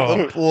 A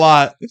Oh,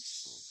 plot.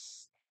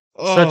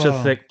 Such a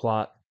Oh. thick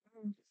plot.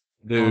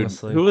 Dude,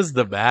 Honestly. who was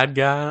the bad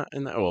guy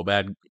in that? Well,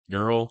 bad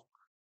girl.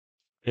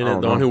 In I it,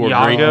 don't the one know. who wore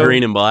Iago?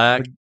 green and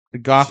black. The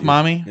goth Shit.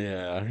 mommy.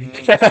 Yeah.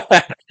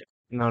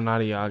 No,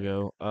 not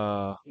Iago.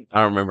 I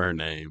don't remember her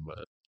name,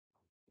 but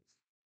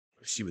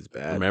She was I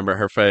bad. remember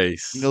her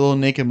face. The little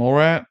naked mole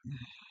rat.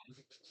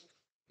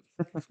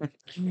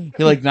 He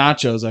like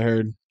nachos, I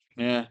heard.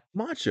 Yeah.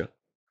 Matcha.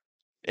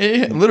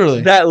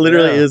 Literally. That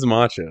literally Yeah. is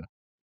Matcha.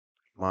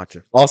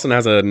 Matcha. Austin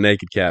has a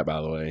naked cat,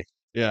 by the way.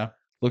 Yeah.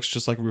 Looks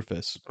just like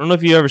Rufus. I don't know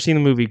if you ever seen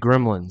the movie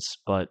Gremlins,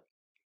 but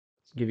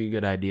give you a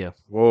good idea.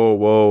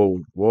 Whoa.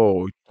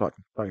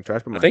 Talking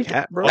trash about my think-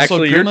 cat, bro. Also,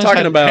 Actually, you're Gremlins talking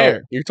had about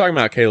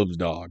hair. Caleb's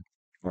dog.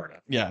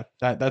 Yeah,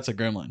 that's a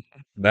gremlin.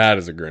 That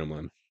is a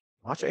gremlin.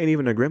 Matcha ain't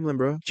even a gremlin,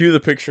 bro. Cue the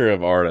picture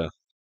of Arda.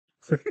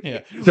 Yeah.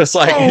 Just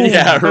like Oh.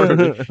 yeah,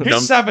 Here's dumb-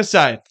 side by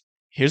side.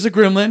 Here's a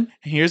gremlin, and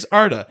here's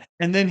Arda.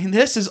 And then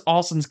this is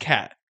Alston's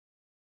cat.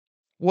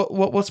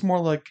 What's more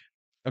like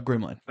a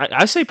gremlin?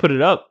 I say put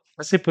it up.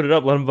 I say put it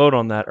up. Let them vote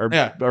on that, or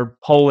Yeah. or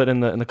poll it in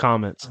the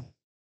comments.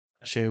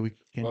 Shay, we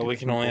can't well, do we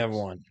can only have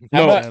polls. one. How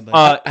No,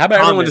 about, how about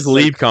everyone comments, just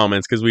leave like-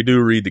 comments because we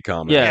do read the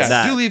comments. Yeah, Yeah,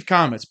 that. do leave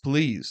comments,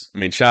 please. I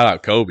mean, shout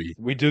out Kobe.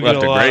 We do Left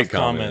get a a lot great of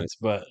comments,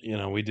 but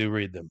we do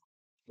read them.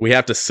 We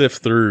have to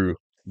sift through,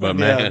 but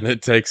Yeah. man,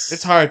 it takes.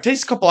 It's hard. It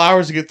takes a couple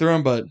hours to get through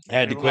them, but I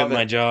had to I quit love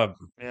my it. job.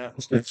 yeah.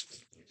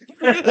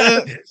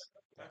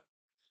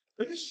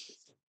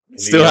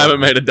 Still haven't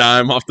made a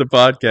dime off the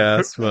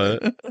podcast,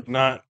 but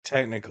Not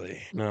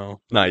technically, no.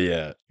 not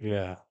yet.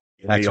 Yeah.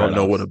 You don't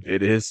know what a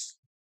bid is.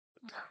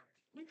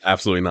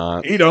 Absolutely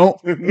not. You don't.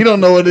 You don't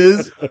know what it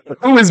is.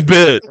 Who is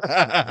bit?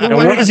 And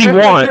what does he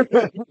want?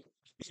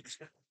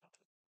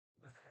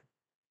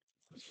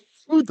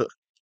 Who the?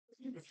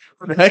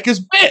 Who the heck is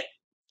Bit?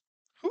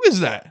 Who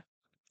is that?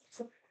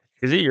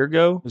 Is it your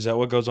go? Is that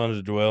what goes on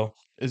to dwell?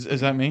 Is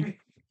that me?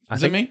 I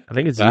Is think, it me? I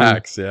think it's you.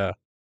 Facts, yeah.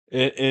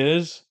 It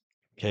is.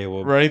 Okay,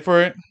 well, Ready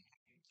for it?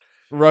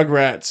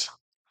 Rugrats.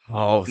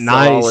 Oh,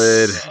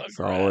 Nice.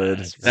 solid.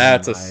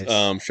 That's Nice.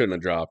 a shouldn't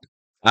have dropped.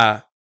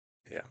 all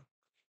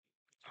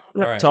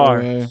right.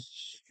 Tar.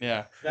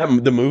 Yeah.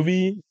 The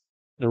movie,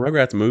 the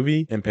Rugrats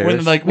movie. In When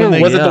Paris. like Well, when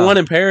they Was it the Yeah. one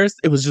in Paris?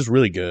 It was just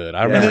really good. I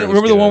Yeah. and remember. then it was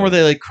remember the one good. where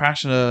they like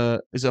crash in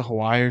is it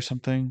Hawaii or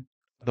something?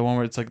 The one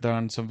where it's like they're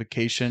on some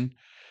vacation,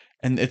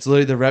 and it's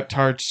literally the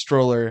Reptar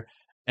stroller,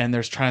 and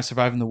they're trying to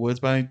survive in the woods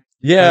by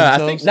Yeah, I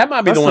themselves? think that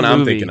might be That's the one the I'm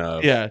movie. thinking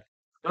of. yeah.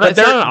 But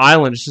they're on an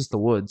island. It's just the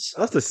woods.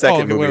 That's the second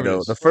okay, movie, whatever it though.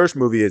 is. The first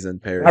movie is in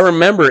Paris. I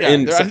remember Yeah,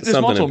 in there's something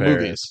in multiple Paris,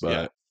 movies,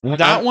 but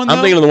That one, I'm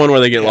though, thinking of the one where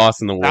they get Yeah.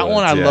 lost in the woods. that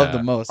one I love the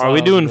yeah. most. Are That we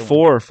was a doing good one.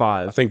 4 or I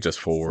 5? think just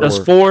 4.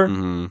 Just 4?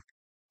 Mhm.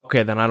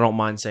 Okay, then I don't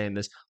mind saying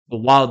this. The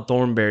Wild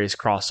Thornberries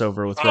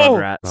crossover with Oh!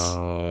 Rugrats.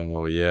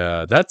 Oh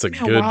yeah, that's a Yeah,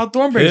 good. Wild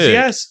Thornberries. pick.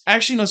 Yes,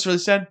 actually, no, it's really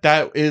sad.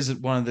 That is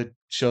one of the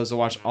shows I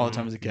watched all the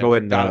time as a kid. Go I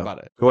ahead and forgot about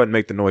it. Go ahead and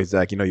make the noise,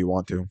 Zach. You know you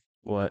want to.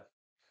 What?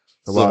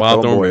 The It's the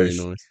Wild Thornberry Boys.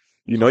 noise.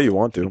 You know you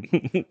want to.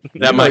 That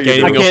know mic you ain't do.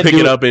 even I gonna can't pick do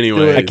it it. up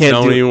anyway. I can't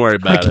Don't do even worry I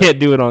about it. can't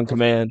do it on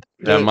command.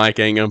 That mic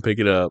ain't gonna pick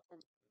it up.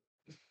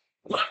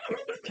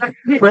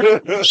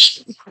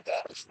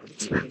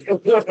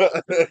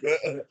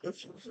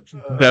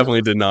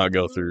 Definitely did not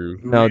go through.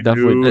 No,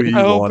 definitely Knew didn't. he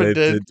I hope it wanted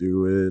to did.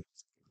 do it.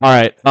 All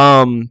right.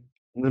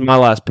 This is my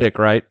last pick,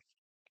 right?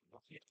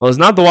 Well, it's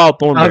not the Wild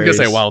Thornberries. I was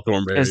gonna say Wild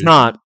Thornberry. It's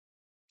not.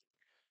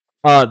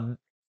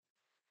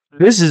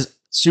 This is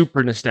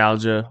super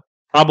nostalgia,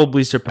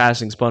 probably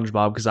surpassing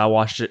SpongeBob because I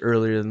watched it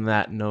earlier than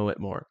that and know it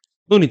more.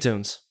 Looney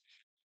Tunes.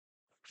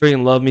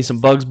 Freaking love me some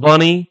Bugs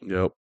Bunny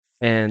Yep.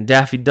 and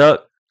Daffy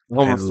Duck,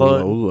 Homer And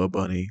Fudd. Lola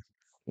Bunny.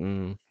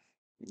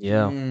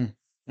 Yeah,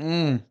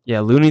 Mm. yeah.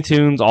 Looney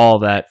Tunes, all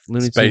that.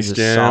 Looney Space Tunes is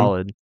Jam.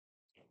 solid.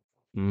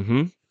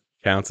 Mm-hmm.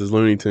 Counts as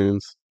Looney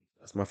Tunes.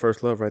 That's my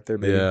first love right there,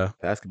 baby. Yeah.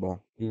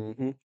 Basketball.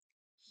 Mm-hmm.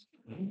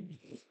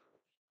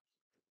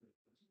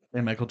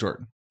 And Michael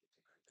Jordan.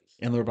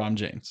 And LeBron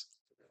James.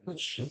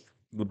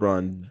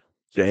 LeBron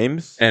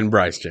James. And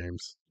Bryce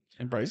James.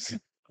 And Bryce.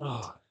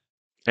 Oh,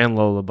 And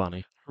Lola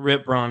Bunny.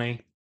 Rip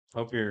Bronny.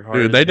 Hope your heart.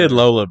 Dude, is they did better.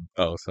 Lola.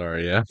 Oh,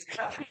 sorry. Yeah.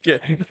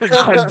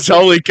 I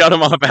totally cut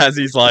him off as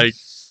he's like,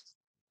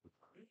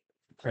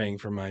 Praying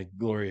for my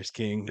glorious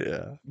king,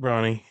 yeah,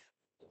 Bronny.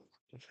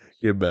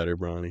 get better,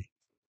 Bronny.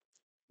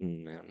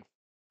 Man.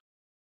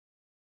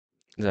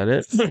 Is that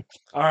it?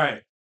 All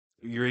right.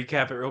 You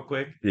recap it real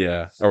quick.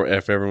 Yeah. Or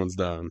if everyone's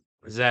done.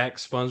 Zach,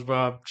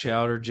 SpongeBob,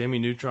 Chowder, Jimmy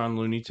Neutron,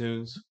 Looney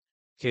Tunes,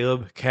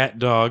 Caleb, Cat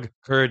Dog,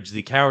 Courage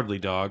the Cowardly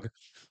Dog,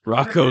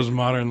 Rocco's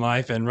Modern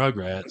Life, and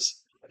Rugrats.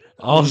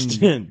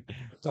 Austin,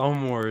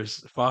 Tom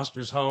Wars,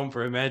 Foster's Home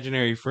for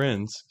Imaginary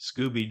Friends,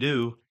 Scooby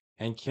Doo,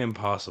 and Kim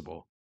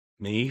Possible.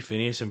 Me,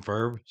 Phineas and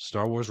Ferb,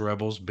 Star Wars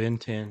Rebels, Ben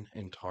 10,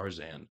 and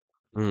Tarzan.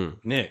 Mm.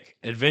 Nick,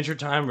 Adventure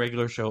Time,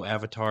 Regular Show,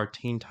 Avatar,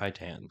 Teen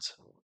Titans.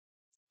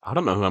 I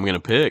don't know who I'm gonna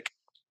pick.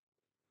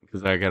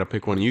 because I got to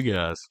pick one of you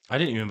guys. I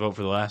didn't even vote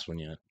for the last one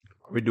yet.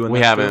 Are we doing We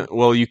that haven't. still?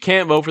 Well, you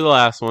can't vote for the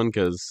last one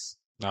because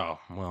Oh,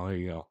 well, there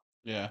you go.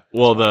 Yeah.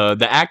 well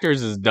the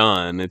actors is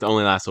done. It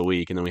only lasts a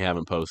week, and then we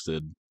haven't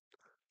posted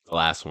the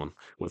last one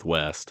with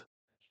West.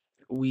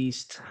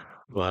 Weast.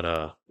 But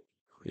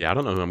yeah, I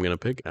don't know who I'm gonna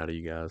pick out of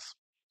you guys.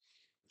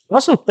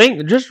 Also,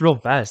 just real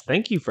fast.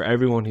 Thank you for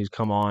everyone who's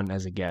come on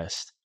as a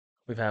guest.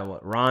 We've had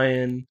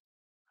Ryan,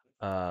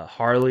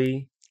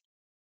 Harley,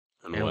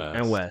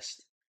 and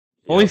West.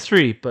 Only Yep.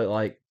 3, but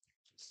like,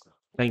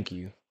 thank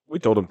you. We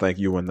told them thank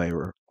you when they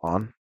were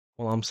on.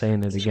 Well, I'm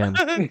saying it again.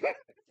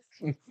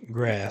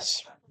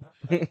 Grass.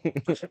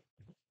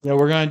 Yeah,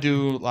 we're gonna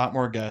do a lot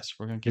more guests.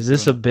 We're gonna keep Is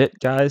this a doing bit,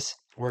 guys?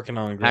 Working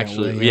on Grant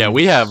Actually, yeah,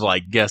 we Williams. have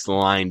like guests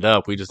lined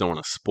up. We just don't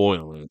want to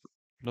spoil it. it.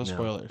 No No.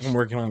 spoilers. I'm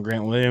working on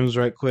Grant Williams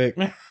right quick.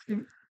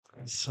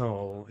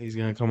 So he's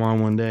gonna come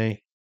on one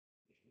day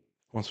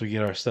once we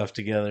get our stuff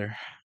together.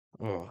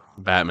 Oh,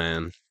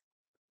 Batman.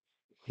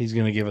 he's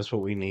gonna give us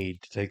what we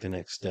need to take the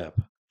next step.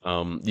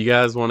 You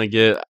guys want to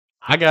get?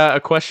 I got a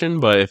question,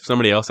 but if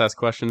somebody else has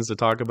questions to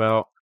talk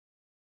about,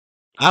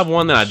 I have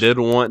one that I did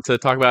want to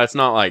talk about. It's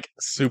not like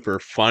super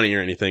funny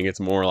or anything. It's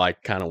more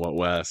like kind of what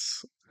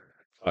Wes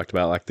talked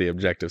about, like the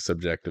objective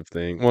subjective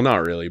thing. Well,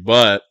 not really,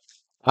 but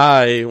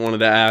I wanted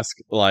to ask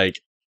like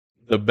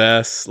the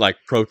best like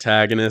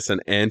protagonist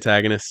and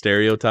antagonist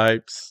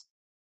stereotypes.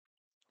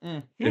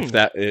 If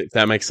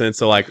that makes sense.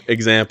 So like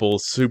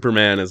examples,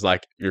 Superman is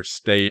like your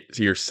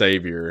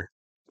savior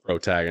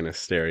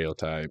protagonist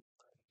stereotype.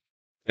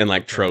 And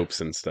like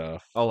tropes and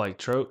stuff. Oh, like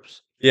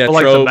tropes? Yeah, But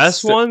like the tropes.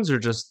 best ones, or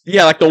just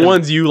Yeah, like the and-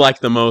 ones you like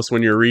the most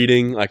when you're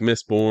reading, like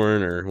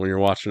Mistborn, or when you're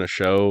watching a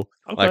show.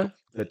 okay. Like,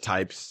 The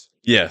types.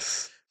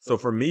 yes. So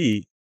for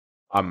me,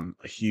 I'm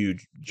a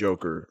huge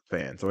Joker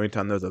fan. So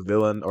anytime there's a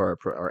villain or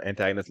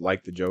antagonist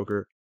like the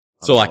Joker,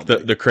 So I'm like all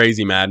the big.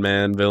 crazy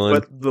madman villain.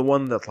 but the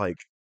one that's like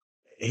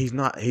he's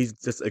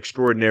just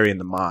extraordinary in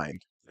the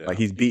mind. Yeah. Like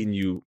he's beating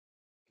you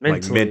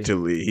mentally. like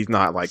mentally. He's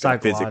not like gonna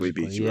physically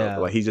beat Psychologically, you up. yeah.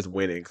 But, like he's just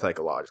winning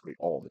psychologically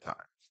all the time.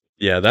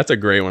 Yeah, that's a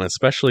great one,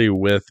 especially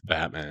with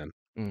Batman.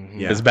 Mhm. Yeah.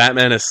 Because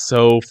Batman is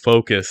so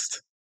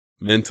focused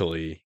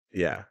mentally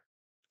Yeah.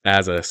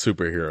 as a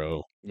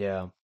superhero.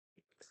 Yeah.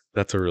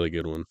 That's a really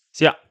good one.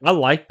 So yeah, I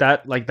like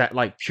that,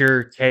 like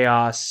pure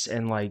chaos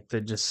and like the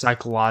just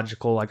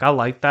psychological. Like I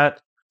like that.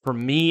 For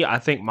me, I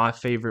think my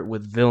favorite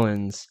with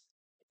villains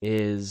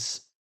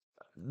is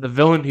the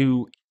villain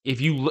who, if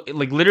you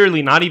like,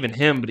 literally not even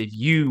him, but if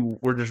you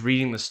were just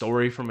reading the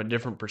story from a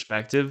different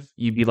perspective,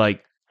 you'd be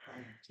like,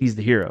 he's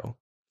the hero.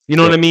 You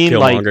know what I mean?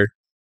 Like, Killmonger.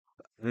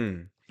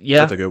 Mm. yeah,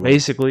 That's a good one.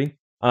 basically.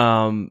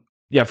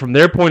 Yeah, from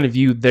their point of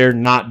view, they're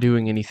not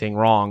doing anything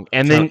wrong.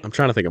 And then I'm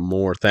trying to think of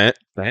more. Thanos.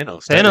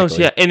 Thanos,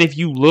 technically. yeah. And if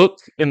you look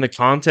in the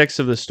context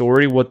of the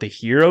story, what the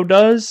hero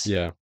does,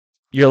 Yeah.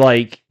 you're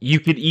like, you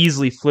could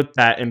easily flip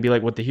that and be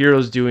like, what the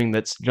hero's doing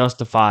that's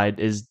justified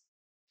is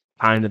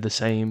kind of the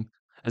same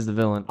as the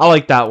villain. I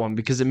like that one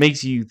because it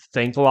makes you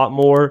think a lot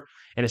more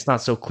and it's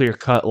not so clear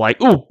cut like,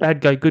 oh,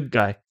 bad guy, good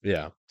guy.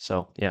 Yeah.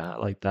 So yeah, I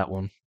like that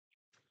one.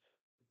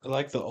 I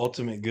like the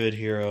ultimate good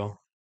hero,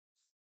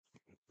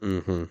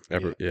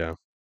 Mm-hmm. Yeah.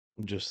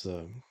 just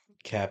the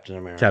Captain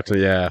America. Captain.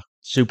 Yeah.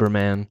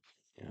 Superman.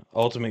 Yeah,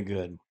 ultimate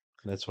good.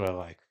 That's what I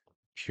like.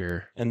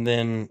 Sure. And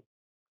then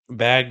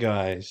bad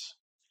guys,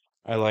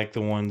 I like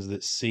the ones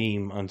that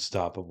seem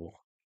unstoppable.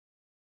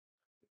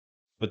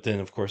 But then,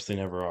 of course, they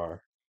never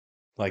are.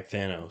 Like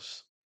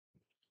Thanos.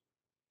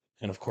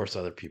 And, of course,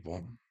 other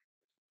people.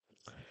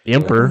 The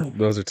Emperor.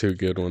 Those are two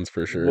good ones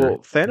for sure. Well,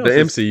 Thanos. the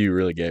is- MCU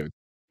really gave it.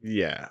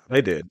 Yeah,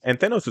 they did. And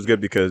Thanos is good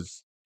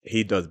because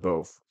he does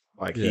both.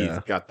 Like Yeah.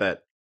 he's got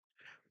that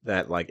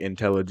like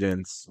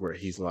intelligence where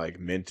he's like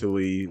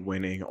mentally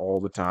winning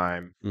all the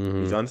time.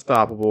 Mhm. He's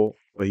unstoppable,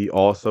 but he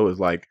also is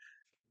like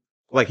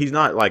he's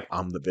not like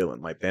I'm the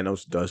villain. Like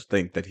Thanos does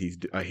think that he's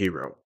a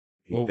hero.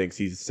 He Well- thinks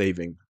he's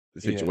saving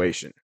the Yeah.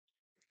 situation.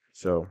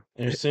 So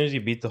And as soon as he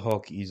beat the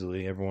Hulk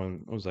easily,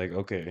 everyone was like,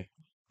 okay,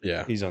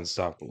 Yeah. he's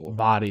unstoppable.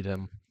 Bodied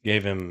him.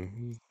 Gave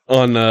him.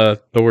 On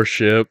Thor's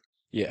ship.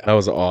 Yeah. That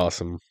was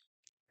awesome.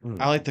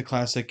 I like the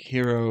classic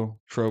hero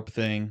trope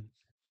thing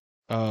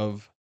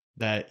of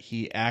that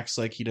he acts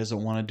like he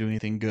doesn't want to do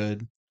anything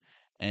good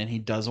and he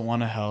doesn't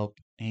want to help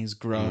and he's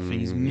gruff and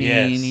he's Mm, mean,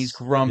 yes. he's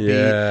grumpy,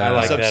 Yeah. I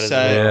like he's that as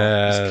upset,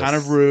 well. he's kind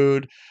of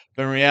rude,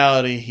 but in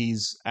reality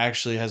he's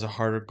actually has a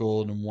heart of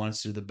gold and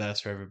wants to do the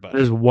best for everybody.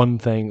 There's one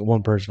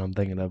person I'm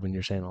thinking of when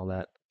you're saying all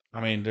that. I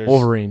mean, there's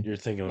Wolverine. You're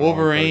thinking of the wrong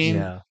Wolverine.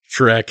 person. Yeah.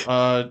 Shrek.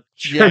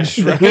 Yeah,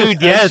 Shrek. Shrek.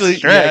 Dude, yes, Actually,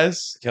 Shrek.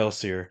 yes,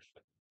 Kelsier.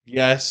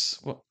 yes.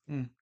 Well,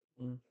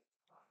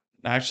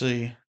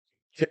 actually,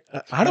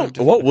 I don't.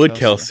 different What would Kelsier.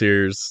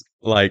 Kelsier's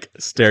like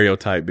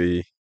stereotype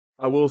be?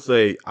 I will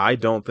say I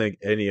don't think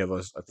any of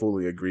us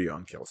fully agree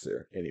on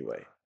Kelsier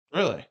anyway.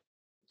 really,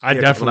 I Yeah,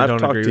 'cause definitely when don't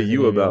I've talked agree to with you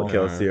any of about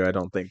y'all. Kelsier, I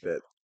don't think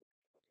that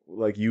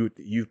like you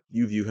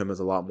view him as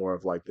a lot more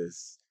of like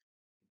this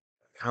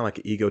kind of like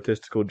an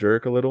egotistical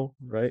jerk a little,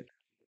 right?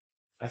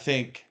 I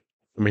think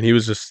I mean, he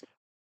was just.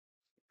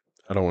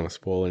 I don't want to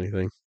spoil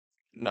anything.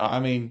 no. I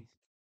mean,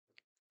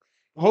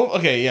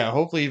 Okay, yeah.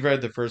 Hopefully you've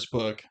read the first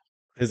book.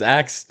 His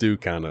acts do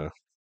kind of.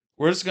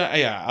 We're just gonna.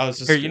 Yeah, I was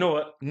just. Here, you know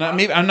what?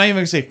 Maybe I'm not even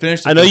gonna say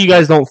finish. The I know first you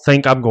guys book. don't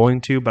think I'm going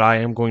to, but I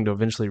am going to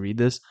eventually read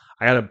this.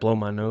 I gotta blow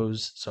my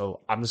nose,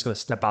 so I'm just gonna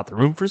step out the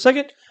room for a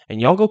second,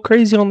 and y'all go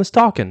crazy on this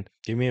talking.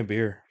 Give me a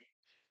beer.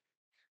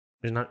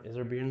 Is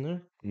there beer in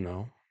there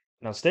No.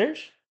 downstairs?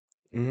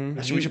 Mm-hmm.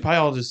 Actually, we should probably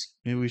all just.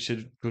 Maybe we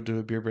should go do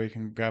a beer break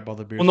and grab all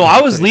the beers. Well, no,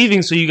 I was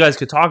leaving so you guys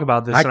could talk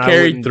about this. I and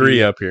carried wouldn't 3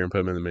 be- up here and put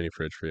them in the mini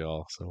fridge for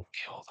y'all. So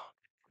Okay, hold on.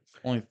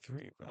 Only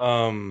 3.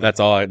 Bro. that's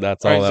all.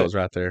 That's all Alright, that so- was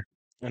right there.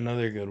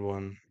 Another good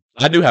one.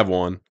 I do have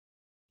one.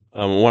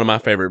 One of my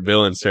favorite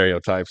villain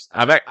stereotypes.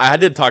 I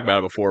did talk about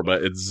it before,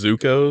 but it's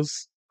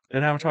Zuko's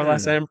in Avatar: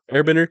 Last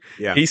Airbender.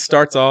 Yeah. He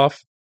starts off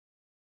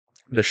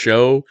the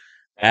show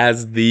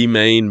as the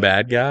main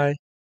bad guy.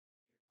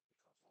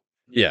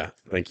 Yeah,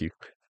 thank you.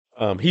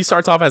 He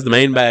starts off as the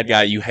main bad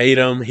guy. You hate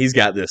him. He's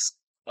got this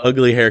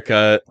ugly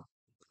haircut.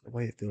 The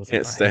way it feels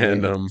Can't in my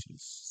stand head, him. it's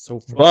just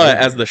So But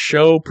as the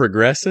show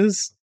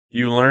progresses,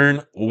 you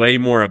learn way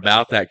more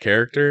about that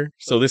character.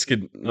 So this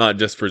could not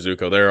just for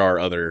Zuko. There are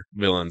other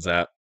villains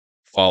that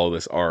follow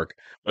this arc,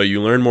 but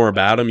you learn more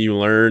about him. You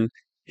learn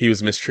he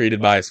was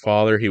mistreated by his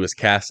father. He was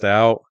cast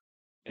out,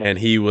 and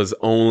he was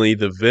only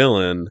the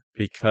villain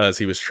because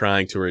he was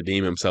trying to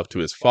redeem himself to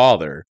his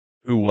father,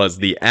 who was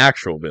the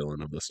actual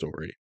villain of the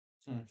story.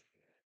 Hmm.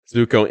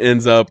 Zuko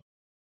ends up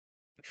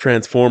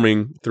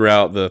transforming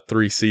throughout the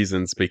 3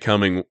 seasons,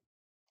 becoming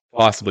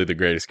possibly the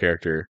greatest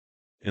character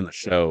in the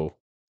show.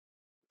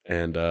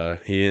 And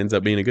he ends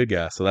up being a good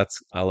guy. So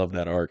I love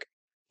that arc.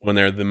 When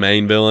they're the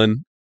main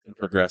villain, it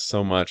progressed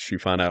so much, you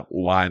find out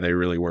why they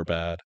really were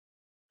bad.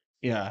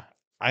 Yeah,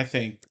 I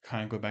think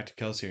kind of go back to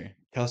Kelsier.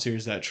 Kelsier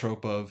is that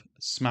trope of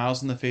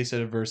smiles in the face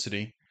of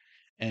adversity,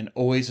 and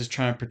always is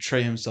trying to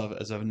portray himself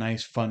as a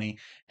nice, funny,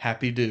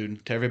 happy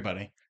dude to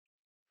everybody.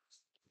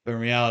 But in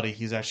reality,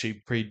 he's actually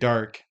pretty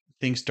dark,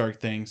 thinks dark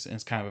things, and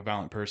is kind of a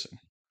violent person.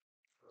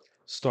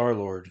 Star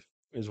Lord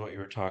is what you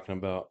were talking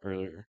about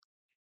earlier.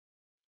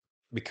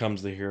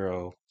 Becomes the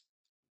hero.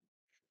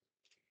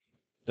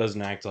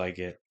 Doesn't act like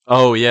it.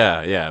 Oh,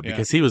 yeah,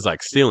 because he was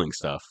like stealing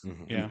stuff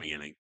Mhm. in Yeah. the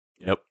beginning.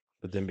 Yep.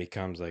 But then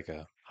becomes like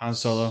a Han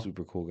Solo.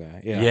 super cool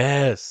guy. Yeah.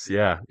 Yes.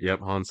 Yeah. Yep.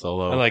 Han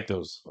Solo. I like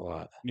those a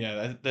lot.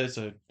 Yeah, that's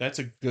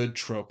a good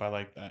trope. I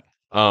like that.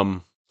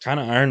 Kind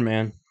of Iron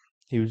Man.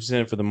 He was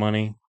in it for the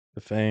money,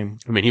 the fame.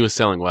 I mean, he was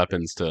selling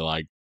weapons to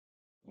like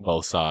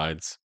both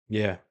sides.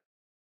 Yeah.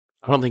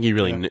 I don't think he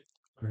really Yeah. knew.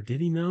 Or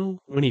did he know?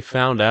 When he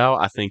found out,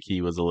 I think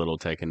he was a little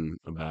taken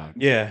aback.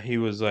 Yeah, he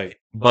was like,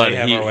 But they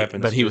have our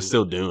weapons he was too.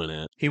 still doing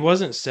it. He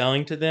wasn't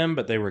selling to them,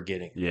 but they were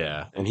getting.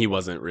 Yeah, and he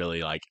wasn't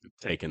really like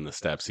taking the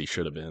steps he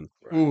should have been.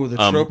 Ooh, the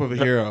trope of a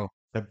hero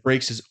that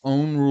breaks his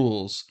own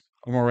rules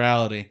of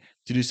morality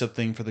to do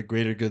something for the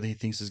greater good that he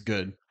thinks is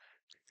good.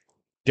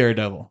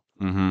 Daredevil.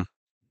 Mm-hmm.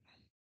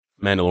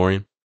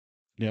 Mandalorian.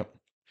 Yep.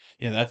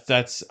 Yeah,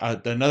 that's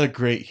another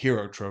great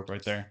hero trope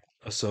right there.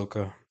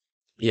 Ahsoka,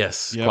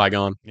 Yes, Yep.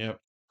 Qui-Gon. Yep.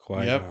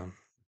 Qui-Gon.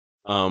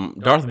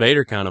 Darth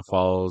Vader kind of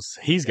follows.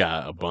 He's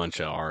got a bunch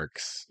of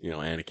arcs,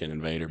 Anakin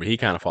and Vader, but he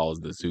kind of follows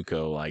the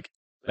Zuko like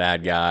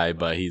bad guy.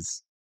 But he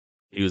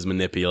was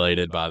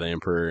manipulated by the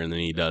Emperor, and then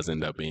he does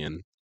end up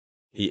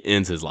he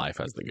ends his life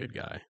as the good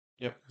guy.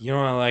 You know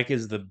what I like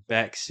is the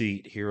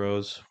backseat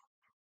heroes.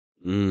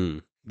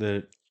 Mm.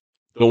 The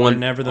The one they're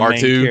never the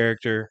R2. main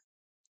character.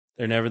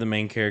 They're never the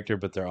main character,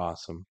 but they're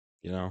awesome.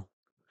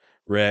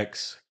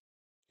 Rex.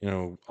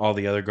 All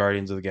the other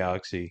Guardians of the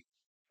Galaxy.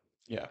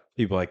 Yeah.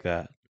 People like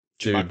that.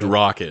 Dude,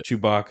 Rocket.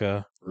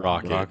 Chewbacca.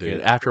 Rocket,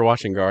 dude. After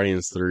watching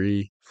Guardians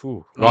 3,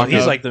 Phew.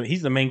 Rocket-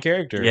 He's the main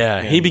character.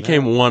 yeah, he And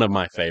became that- one of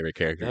my favorite that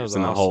characters was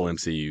in the whole awesome.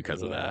 MCU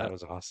because of Yeah, that. That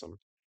was awesome.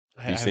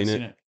 I You haven't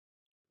seen it?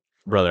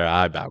 Brother,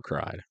 I about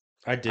cried.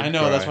 I did. I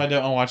know, that's why cry.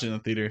 I don't watch it in the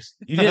theaters.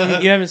 You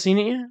didn't. You haven't seen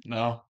it yet?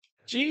 No.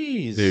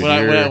 Jeez. Dude,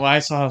 When you're- I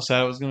saw how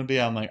sad it was going to be,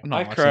 I'm like, I'm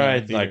not I watching that in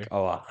cried the theater. like a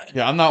lot.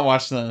 Yeah, I'm not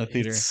watching that in the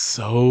theater. It's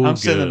so I'm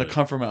sitting in the good.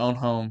 comfort of my own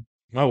home.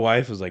 My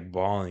wife was like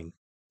bawling.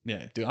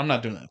 Yeah, dude, I'm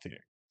not doing that in the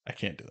theater. I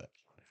can't do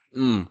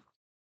that.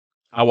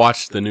 I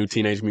watched the new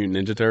Teenage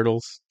Mutant Ninja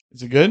Turtles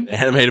Is it good?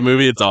 animated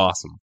movie. It's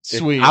awesome.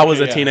 Sweet. I was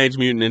a Yeah. Teenage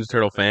Mutant Ninja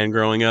Turtle fan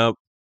growing up.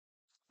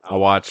 I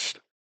watched,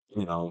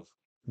 the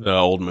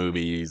old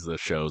movies, the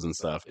shows and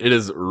stuff. It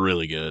is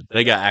really good.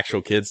 They got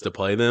actual kids to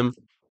play them.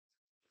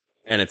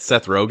 And it's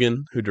Seth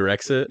Rogen who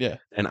directs it. Yeah.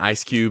 And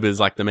Ice Cube is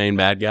like the main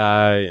bad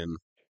guy. And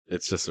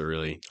it's just a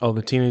really, Oh,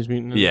 the Teenage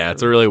Mutant. Ninja yeah,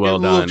 it's a Turtles. really well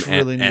done looks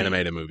really neat.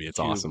 animated movie. It's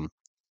Cube. awesome.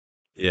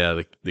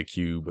 Yeah, the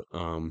Cube.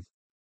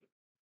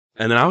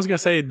 And then I was gonna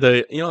say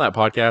that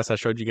podcast I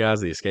showed you guys,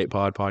 the Escape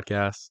Pod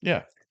podcast.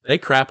 Yeah. They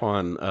crap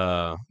on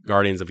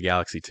Guardians of the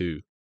Galaxy 2.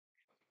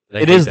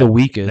 It is the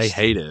weakest. They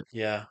hate it.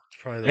 Yeah.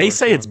 Probably They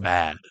say it's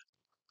bad.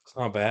 It's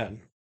not bad.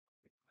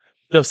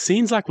 The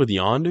scenes like with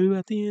Yondu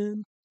at the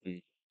end.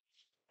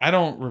 I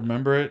don't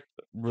remember it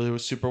really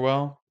super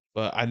well,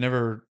 but I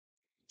don't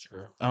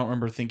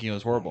remember thinking it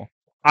was horrible.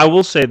 I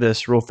will say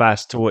this real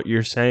fast to what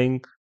you're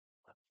saying.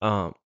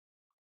 The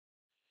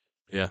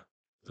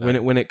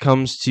when it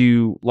comes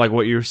to like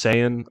what you're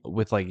saying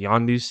with like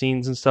Yondu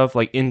scenes and stuff,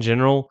 like in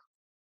general,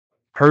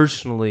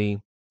 personally,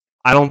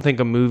 I don't think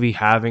a movie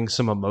having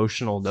some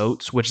emotional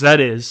notes, which that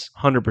is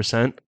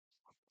 100%,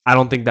 I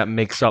don't think that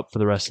makes up for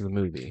the rest of the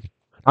movie.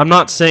 I'm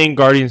not saying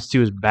Guardians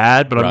 2 is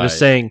bad, but I'm just Right.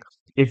 saying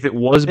if it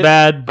was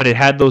bad, but it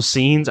had those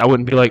scenes, I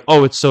wouldn't be like,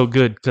 oh, it's so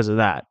good because of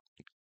that.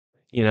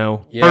 You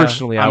know, Yeah,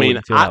 personally, I I mean,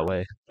 wouldn't feel that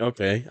way.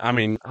 Okay. I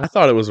mean, I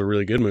thought it was a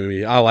really good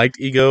movie. I liked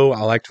Ego.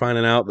 I liked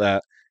finding out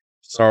that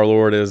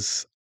Star-Lord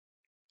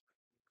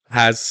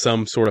has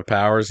some sort of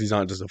powers. He's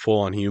not just a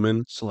full-on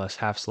human.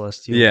 Half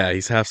Celestial. Yeah,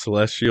 he's half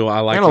celestial. I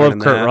like I love learning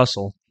Kurt that.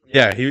 Russell.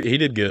 Yeah, he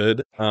did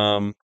good.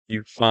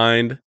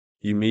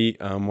 You meet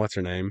what's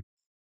her name?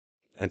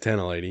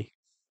 Antenna Lady.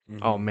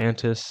 Oh,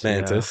 Mantis. yeah.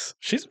 Mantis.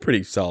 She's a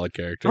pretty solid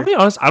character. I'll be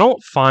honest, I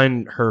don't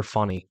find her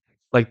funny.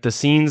 Like the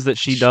scenes that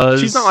she does.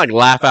 She's not like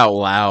laugh out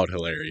loud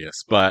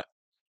hilarious, but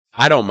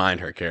I don't mind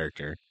her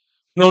character.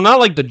 No, not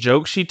like the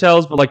jokes she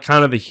tells, but like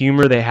kind of the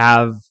humor they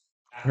have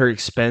at her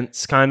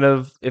expense, kind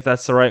of, if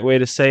that's the right way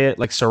to say it,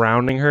 like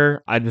surrounding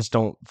her. I just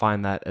don't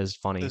find that as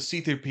funny. The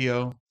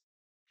C-3PO,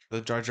 the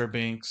Jar Jar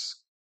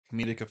Binks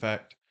comedic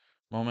effect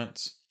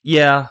moments.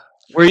 Yeah.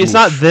 Where it's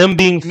not them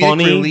being Comedic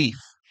funny. relief.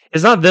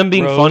 It's not them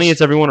being Rose. funny,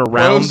 it's everyone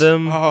around Rose?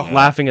 them Oh.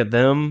 laughing at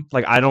them.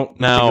 Like I don't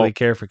Now- particularly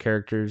care for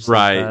characters. like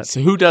Right. that. So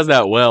who does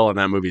that well in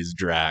that movie is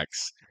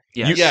Drax.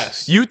 Yes.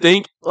 Yes. You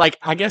think like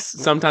I guess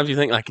sometimes you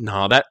think like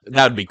no that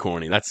would be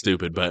corny. That's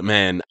stupid. But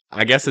man,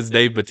 I guess it's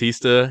Dave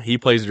Bautista. He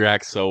plays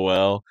Drax so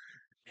well,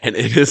 and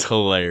it is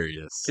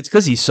hilarious. It's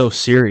because he's so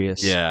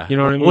serious. Yeah. You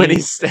know what I mean? When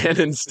he's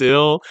standing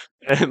still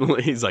and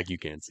he's like, "You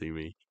can't see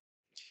me."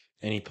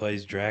 And he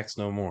plays Drax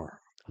no more.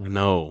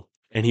 No,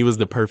 and he was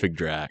the perfect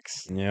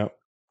Drax. Yep.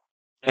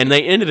 And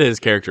they ended his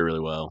character really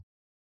well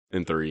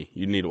in 3.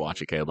 You need to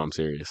watch it, Caleb. I'm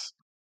serious.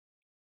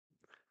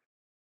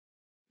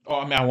 Oh,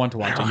 I mean, I want to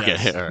watch it. Okay,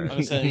 Yes. all right. I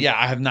was saying, yeah,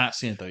 I have not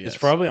seen it though yet. It's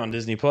probably on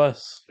Disney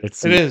Plus. It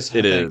is, I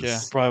It think, is. yeah.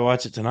 Probably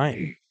watch it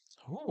tonight.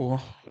 Ooh.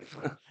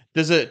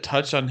 Does it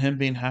touch on him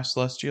being half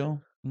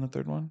celestial in the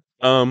third one?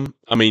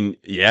 I mean,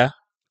 yeah.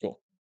 Cool.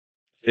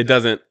 It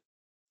doesn't.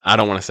 I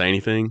don't want to say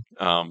anything.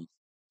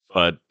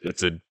 But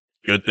it's a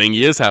good thing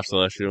he is half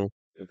celestial.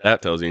 If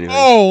that tells you anything.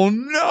 Oh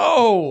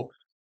no!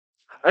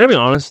 I gotta be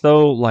honest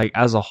though, like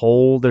as a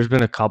whole, there's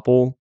been a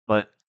couple,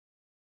 but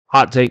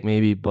hot take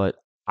maybe, but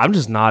I'm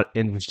just not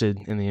interested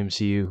in the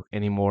MCU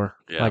anymore.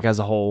 Yeah. Like as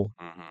a whole.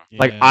 Mhm.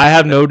 Like Yeah. I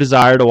have no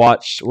desire to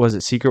watch was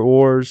it Secret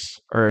Wars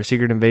or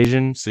Secret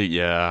Invasion? See,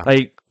 yeah.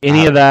 Like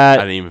any of I that.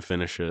 didn't even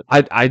finish it.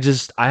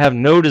 I have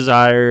no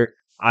desire.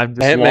 I've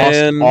just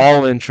Ant-Man, lost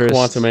all interest.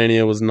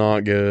 Quantumania was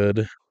not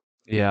good.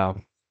 Yeah.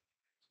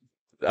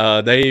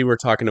 They were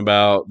talking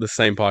about the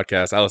same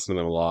podcast. I listen to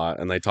them a lot,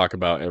 and they talk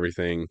about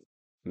everything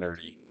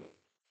nerdy.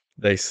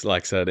 They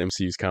like said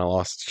MCU's kind of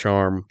lost its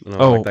charm. And I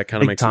was Oh, like, that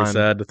kind of big makes me time.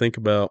 sad to think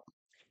about.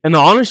 And the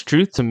honest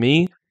truth to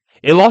me,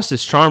 it lost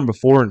its charm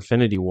before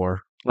Infinity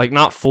War. Like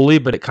not fully,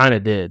 but it kind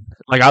of did.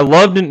 Like I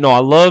loved it. No, I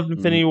loved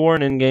Infinity War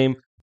and Endgame,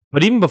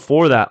 but even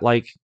before that,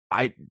 like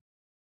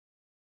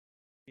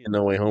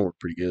No Way Home were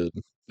pretty good.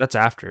 that's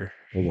after.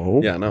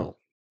 Hello? Yeah, I know.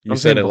 You I'm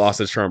said saying it bef-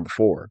 lost its charm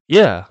before.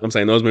 Yeah, I'm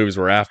saying those movies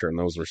were after, and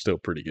those were still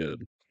pretty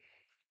good.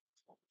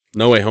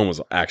 No Way Home was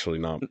actually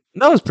not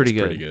that was pretty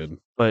was good. Pretty good.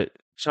 But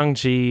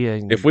Shang-Chi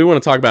and If we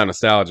want to talk about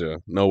nostalgia,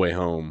 No Way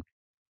Home.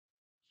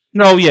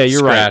 no, yeah,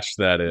 you're right. Scratch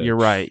that itch. You're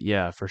right.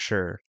 Yeah, for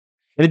sure.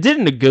 And it did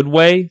in a good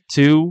way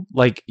too,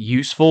 like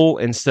useful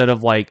instead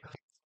of like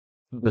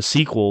the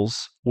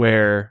sequels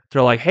where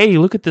they're like, "Hey,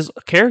 look at this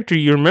character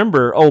you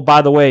remember. Oh,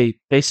 by the way,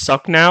 they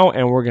suck now,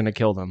 and we're gonna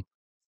kill them."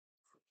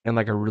 In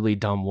like a really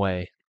dumb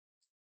way.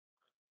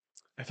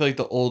 I feel like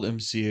the old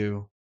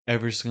MCU,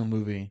 every single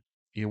movie,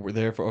 you were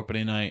there for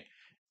opening night,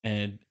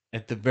 and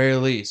at the very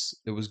least,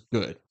 it was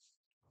good.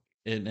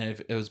 And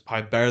if it was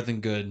probably better than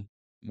good,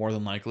 more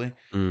than likely.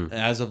 Mm. And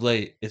as of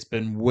late, it's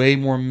been way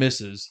more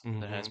misses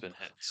than Mhm. has been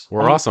hits.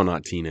 We're also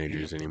not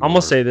teenagers anymore. I'm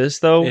gonna say this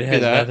though. It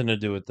has that. nothing to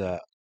do with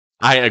that.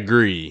 I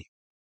agree.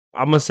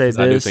 I'm gonna say 'Cause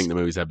I do this. think the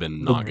movies have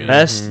been The not good.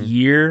 best Mhm.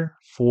 year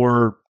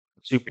for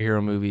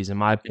superhero movies, in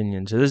my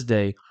opinion, to this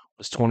day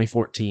was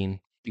 2014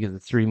 because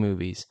of 3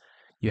 movies.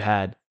 You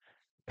had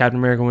Captain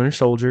America: Winter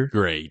Soldier,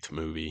 Great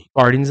movie.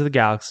 Guardians of the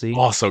Galaxy,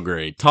 Also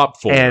great. Top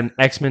 4. and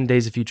X-Men: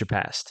 Days of Future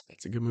Past.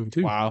 That's a good movie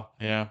too. Wow.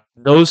 Yeah.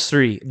 Those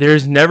 3.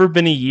 There's never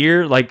been a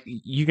year like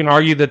you can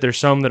argue that there's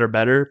some that are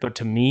better, but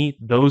to me,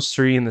 those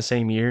 3 in the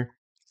same year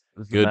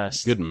was the Good,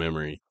 best. good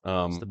memory.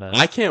 the best.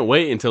 I can't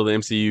wait until the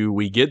MCU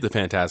we get the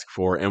Fantastic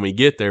Four and we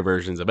get their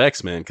versions of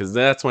X-Men because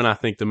that's when I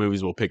think the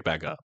movies will pick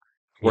back up.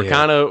 We're Yeah.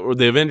 kind of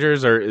the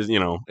Avengers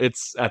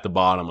it's at the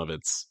bottom of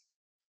its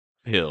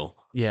hill.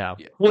 Yeah.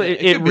 Yeah. Well,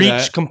 It it could be reached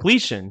that.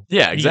 completion.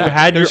 Yeah, You exactly.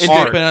 had your They're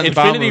arc. sleeping on the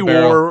bottom of Infinity a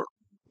barrel. War.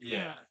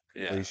 Yeah.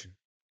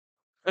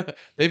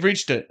 They've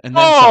reached it. And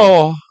then some.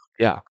 Oh,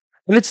 Yeah.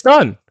 And it's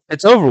done.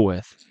 It's over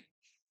with.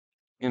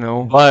 You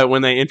know? but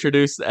when they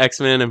introduced the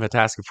X-Men and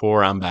Fantastic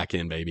Four, I'm back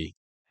in, baby.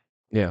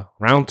 Yeah.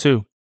 Round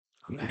 2.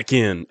 Back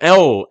in.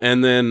 Oh,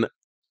 and then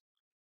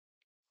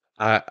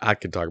I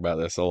could talk about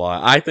this a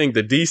lot. I think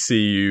the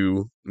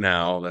DCU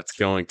now that's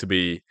going to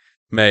be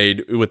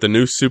made with the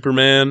new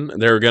Superman,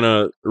 they're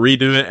gonna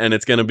redo it, and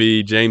it's gonna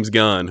be James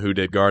Gunn who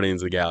did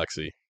Guardians of the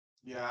Galaxy.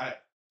 Yeah,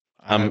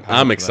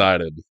 I'm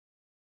excited.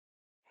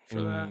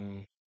 For that.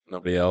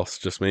 Nobody else,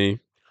 just me.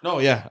 No,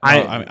 yeah,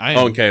 I- Oh,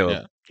 am, and Caleb.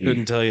 yeah.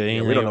 Couldn't tell you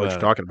anything. we don't know what about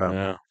you're talking about.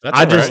 Yeah, that's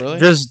I all just, right. Really?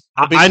 just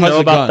I Because know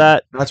of about Gunn.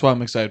 that, That's what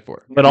I'm excited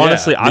for. but Yeah,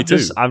 honestly, me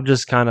I've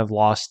just kind of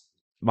lost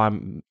my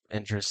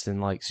interest in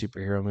like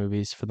superhero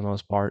movies for the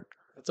most part.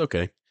 That's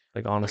okay.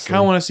 Like I honestly, kind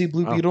of want to see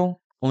Blue Oh.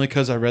 Beetle only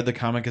because I read the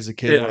comic as a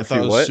kid Yeah, and I wanna thought see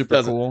it was what? super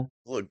Doesn't- cool.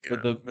 Look,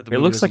 But the it movie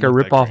looks like a doesn't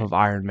look that ripoff great. of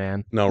Iron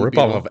Man. no Blue rip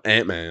off Beetle. of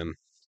Ant-Man.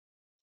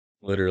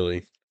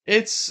 Literally.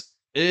 It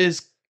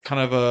is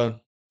kind of a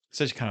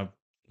such kind of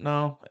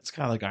no, it's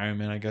kind of like Iron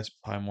Man, I guess,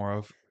 probably more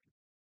of.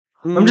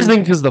 I'm just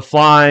thinking because the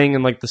flying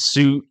and like the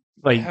suit,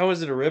 like How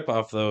is it a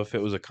ripoff though? If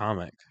it was a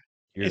comic,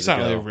 It's not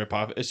really a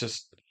ripoff. It's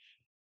just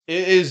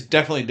it is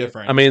definitely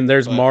different. I mean,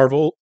 there's But-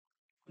 Marvel.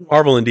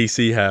 Marvel and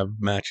DC have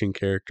matching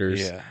characters.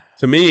 Yeah.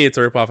 To me, it's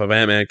a ripoff of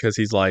Ant-Man because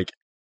he's like,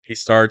 he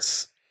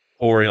starts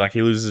or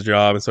he loses his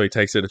job, and so he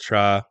takes it to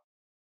try.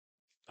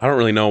 I don't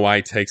really know why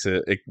he takes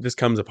it. It just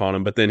comes upon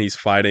him, but then he's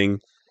fighting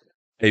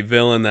a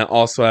villain that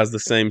also has the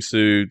same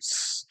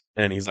suits,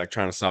 and he's like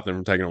trying to stop them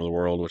from taking over the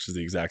world, which is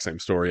the exact same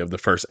story of the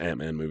first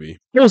Ant-Man movie.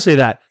 I will say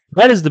that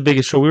is the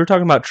biggest trope. We were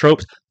talking about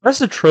tropes. That's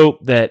the trope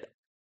that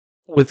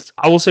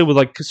I will say with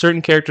like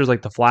certain characters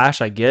like the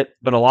Flash, I get,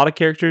 but a lot of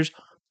characters,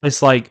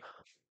 it's like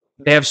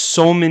they have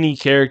so many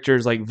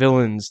characters like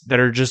villains that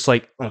are just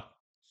like,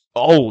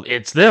 oh,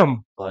 it's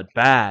them, but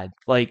bad.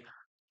 Like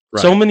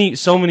so many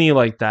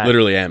like that.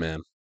 Literally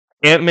Ant-Man.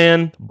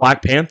 Ant-Man,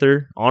 Black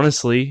Panther,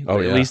 honestly, Oh,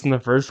 at yeah. least in the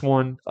first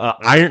one,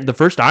 the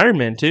first Iron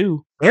Man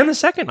too, and the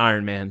second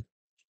Iron Man.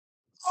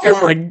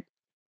 Oh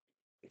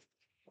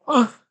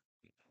my!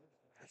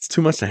 It's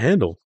too much to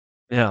handle.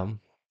 Yeah,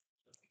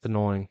 it's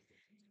annoying.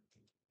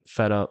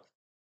 Fed up.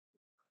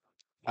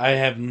 I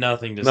have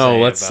nothing to say. No,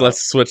 let's about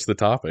switch the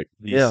topic.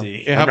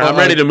 DC. Yeah, how I'm about,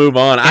 ready like, to move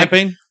on.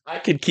 camping? I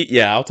could keep.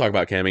 Yeah, I'll talk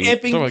about camping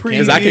Camping Talk about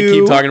because I could preview.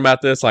 keep talking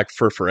about this like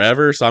for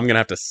forever. So I'm gonna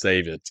have to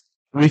save it.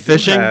 Are we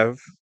fishing? Have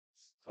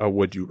a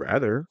would you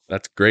rather?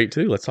 That's great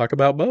too. Let's talk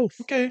about both.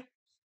 Okay.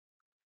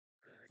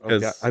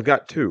 I've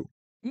got two.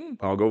 Mm.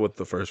 I'll go with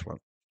the first one.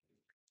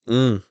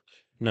 Mm.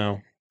 No.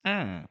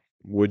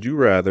 Would you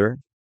rather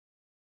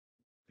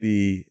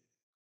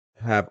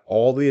have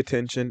all the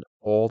attention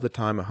all the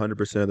time,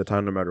 100% of the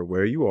time, no matter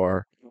where you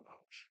are,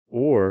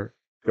 or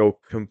go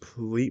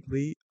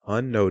completely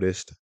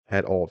unnoticed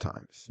at all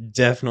times?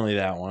 Definitely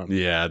that one.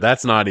 Yeah,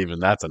 that's a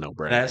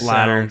no-brainer. That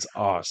Ladder. sounds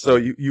awesome. So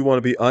you want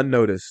to be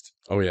unnoticed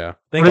Oh yeah.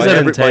 think, What does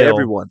of, that by entail?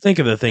 everyone. think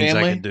of the things I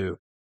Family? could do.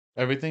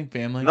 Everything,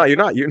 family. No, you're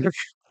not. You're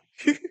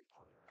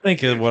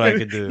Think of what I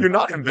could do. You're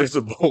not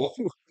invisible.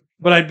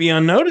 But I'd be You're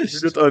unnoticed.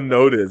 just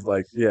unnoticed.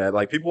 Like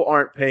people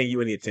aren't paying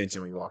you any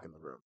attention when you walk in the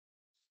room.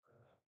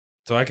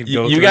 So I could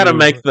go. You got to through-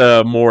 make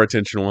the more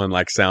attention one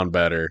like sound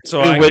better.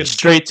 So We I went could,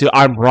 straight to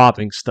I'm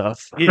robbing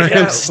stuff. Yeah, I'm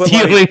but, like,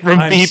 stealing from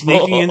I'm people.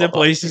 sneaking into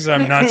places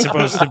I'm not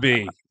supposed to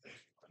be.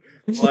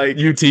 Like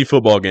UT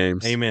football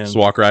games. Amen. Just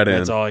walk right in.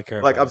 That's all I care.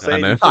 I'm about.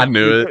 saying, I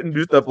knew you it. couldn't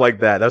do stuff like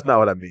that. That's not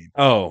what I mean.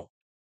 Oh,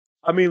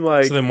 I mean,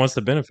 like so then what's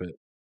the benefit?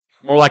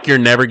 More like you're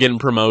never getting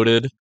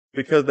promoted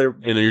because they're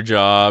in your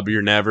job.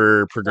 You're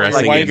never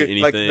progressing like, in good-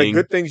 like the anything.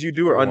 good things you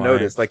do are Why?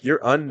 unnoticed. Like you're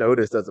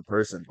unnoticed as a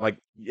person. Like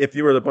if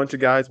you were a bunch of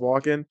guys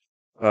walking,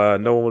 no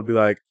one would be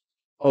like,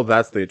 "Oh,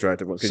 that's the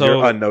attractive one," because So-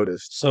 you're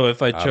unnoticed. So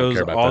if I don't chose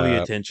care about all the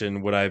that.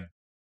 attention, would I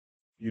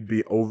You'd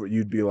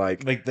be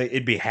like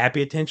it'd be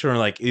happy attention or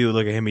like, ew,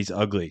 look at him, he's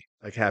ugly?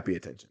 happy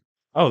attention,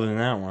 Oh, then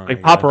that one. Like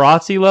I guess.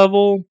 paparazzi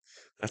level.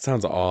 That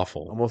sounds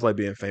awful. almost like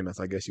being famous.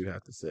 I guess you'd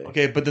have to say.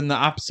 Okay, but then the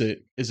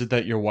opposite is it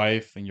that your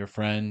wife and your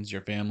friends,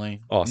 your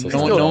family. Oh, so no,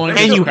 still- one, no one. And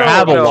gets you crap.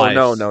 have a wife.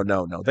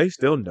 No. They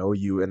still know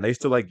you, and they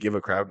still like give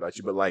a crap about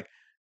you. But like,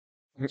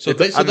 So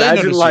it's- they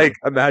notice you.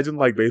 imagine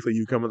basically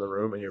you come in the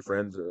room and your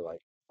friends are like,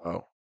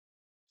 "Oh,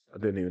 I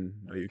didn't even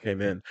know you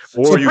came in."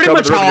 Or So you pretty come in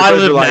much the room how and your I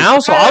friends are live like, now.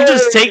 So I'll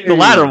just take the "Hey!"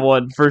 latter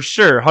one for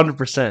sure,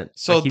 100%.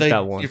 So keep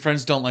that one. your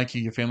friends don't like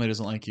you. Your family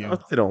doesn't like you. Not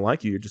that they don't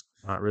like you. You're just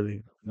not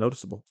really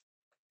noticeable.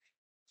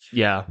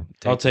 Yeah,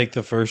 I'll take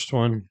the first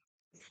one.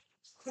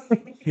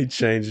 He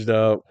changed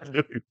up.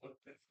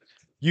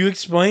 You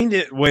explained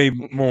it way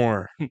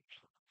more. Man,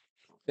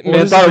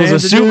 I thought it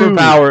was a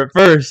superpower at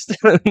first.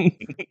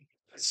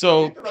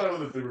 So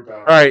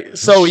All right.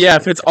 So yeah,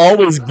 if it's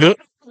always good,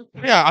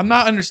 yeah, I'm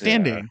not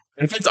understanding.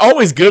 if it's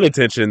always good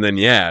attention, then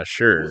yeah,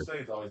 sure.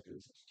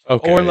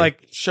 Okay. Or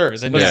like, Sure,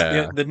 then but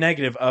Yeah. the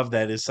negative of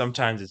that is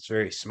sometimes it's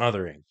very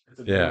smothering.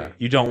 yeah,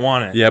 You don't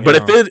want it. yeah. you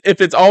But know? if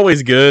it's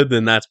always good,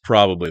 then that's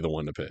probably the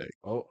one to pick.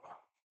 Oh,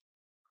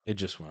 it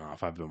just went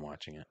off. I've been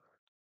watching it.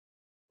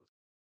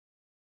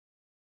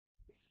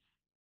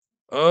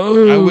 I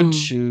Oh, would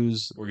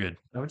choose. We're good.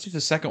 I would choose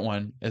the second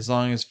one as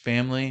long as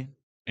family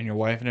and your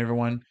wife and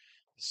everyone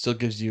still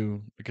gives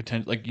you the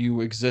content, like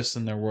you exist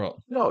in their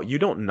world. No, you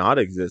don't not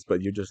exist,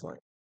 but you're just like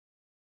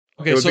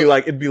Okay, it would so be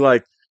like it'd be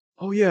like,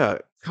 oh yeah,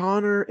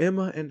 Connor,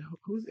 Emma, and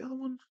who's the other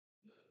one?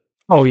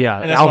 Oh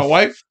yeah, And that's my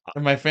wife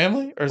and my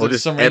family, or is Or it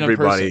just some random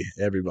everybody. person?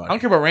 I Everybody. don't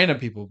care about random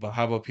people, but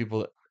how about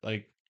people that,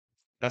 like?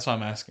 That's what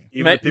I'm asking.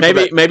 Even the people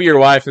that- Maybe your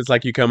wife is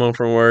like, you come home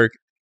from work,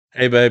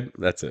 hey babe,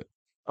 that's it.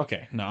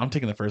 Okay, no, I'm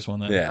taking the first one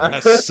then. Yeah.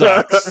 That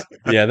sucks.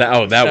 Yeah, that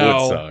No.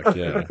 would suck.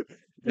 Yeah.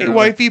 Hey,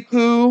 wifey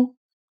poo,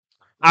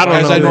 I don't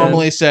as know. I man.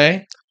 normally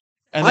say,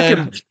 and I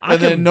then I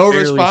and then can no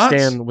barely response.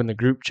 stand when the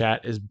group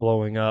chat is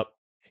blowing up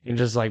and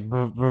just like.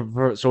 Brr, brr,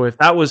 brr. So if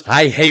that was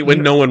I hate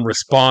when no one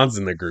responds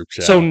in the group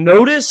chat. so,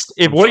 notice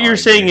if I'm what you're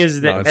sorry, saying Nick.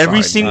 is that No, it's every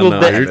fine. single I know.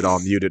 I day. have it all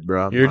muted,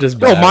 bro. You're just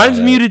No, bad mine's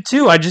at it. muted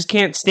too. I just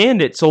can't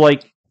stand it. So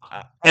like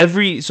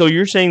so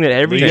you're saying that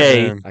every Leave it,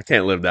 day, man. I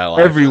can't live that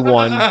life.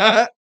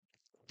 everyone.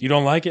 You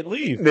don't like it?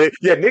 Leave. Nick,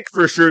 yeah, Nick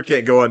for sure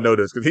can't go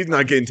unnoticed because he's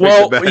not getting texted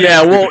Well, back.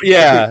 yeah,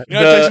 yeah.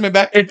 You're not texting me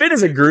back. If it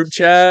is a group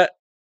chat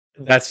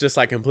that's just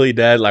like completely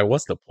dead, like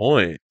what's the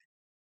point?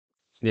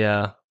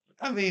 Yeah.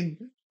 I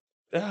mean,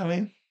 That's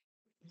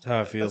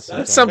how I feel. That's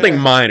sometimes. something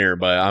minor,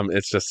 but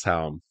it's just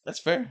how that's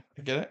fair.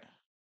 I get it.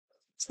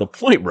 it's the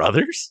point,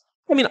 brothers.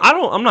 I mean,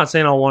 I'm not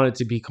saying I want it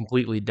to be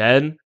completely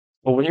dead,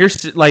 but when you're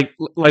like,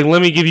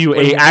 let me give you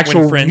When, a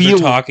actual when friends real. are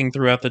talking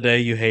throughout the day,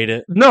 you hate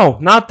it. No,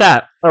 not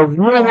that. A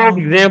real world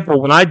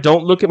example. When I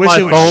don't look at Wish my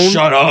it would phone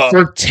shut up.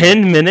 for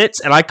 10 minutes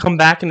and I come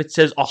back and it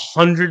says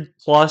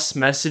 100+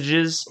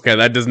 messages, Okay,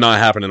 that does not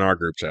happen in our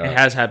group it chat.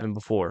 has happened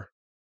before.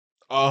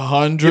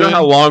 100. You know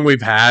how long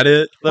we've had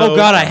it? Oh though?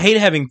 God, I hate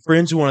having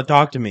friends who want to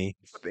talk to me.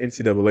 The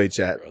NCAA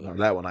chat,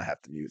 that one I have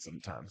to mute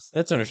sometimes.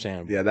 That's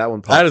understandable. Yeah, that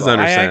one. That is pops off.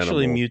 I understandable.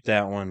 actually mute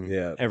that one.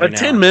 Yeah. every But now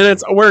 10 and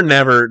minutes,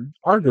 then.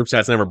 our group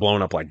chat's never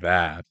blown up like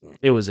that.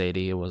 It was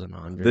 80. It wasn't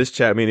 100. This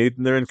chat, me and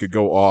Ethan, they're in, could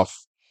go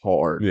off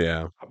hard.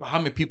 Yeah. How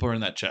many people are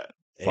in that chat?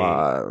 8?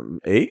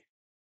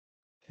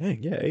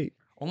 Yeah, 8.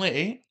 Only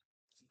 8.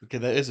 Okay,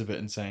 that is a bit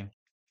insane.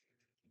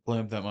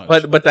 Blowing up that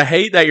much. But the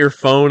hate that your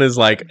phone is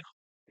like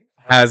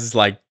has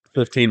like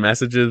 15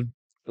 messages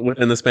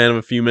within the span of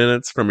a few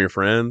minutes from your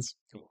friends.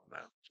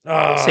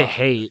 I say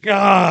hate.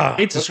 God.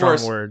 Hate's a What's strong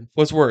worse? word.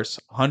 What's worse,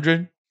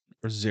 100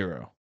 or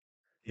 0?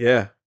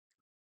 Yeah.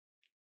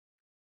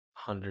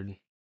 100.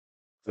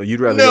 So you'd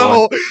rather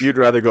No. you'd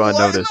rather go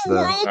unnoticed though.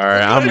 All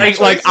right, I'm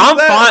Like, I'm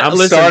fine. I'm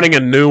Listen, starting a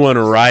new one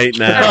right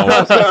now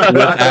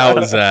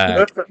without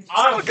Zach.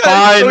 I'm kind of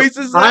fine. choice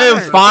is I am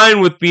that? fine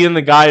with being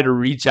the guy to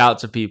reach out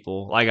to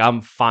people. Like,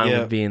 I'm fine Yeah.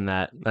 with being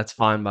that. That's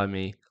fine by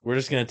me. We're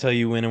just gonna tell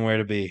you when and where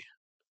to be.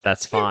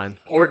 That's fine.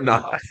 Or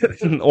not.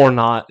 Or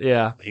not.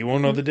 Yeah. You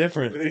won't know the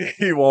difference.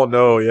 He won't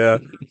know, yeah.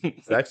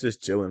 Zach's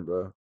just chilling,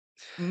 bro.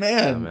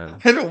 Man, man.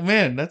 I don't.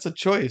 Man, that's a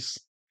choice.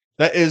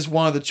 That is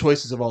one of the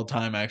choices of all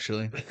time.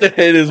 Actually, It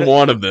is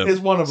one of them. is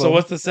one of them. So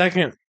what's the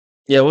second?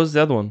 Yeah, what was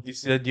the other one? You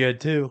said you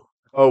had 2.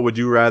 Oh, would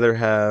you rather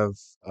have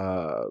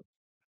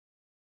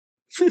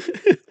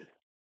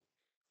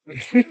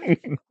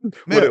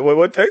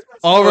what text?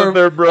 all of our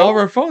there, bro? all of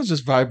our phones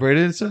just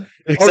vibrated. It's a,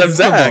 Except Oh,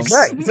 Zach.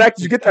 Zach,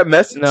 did you get that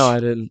message? No, I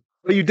didn't.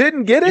 Oh, you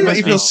didn't get you it? must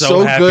be feel so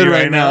so happy good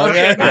right right now. now.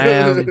 I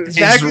am.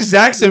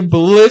 Zach's in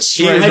bliss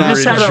He right is now. I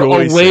just had a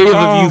rejoicing. wave Oh.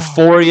 of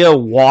euphoria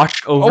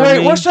wash over Oh wait,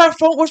 me. what's that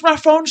phone? What's my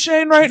phone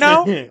saying right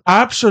now?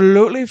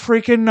 Absolutely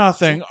freaking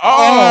nothing. Oh,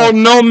 Oh,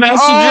 no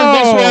messages.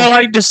 That's what I Oh.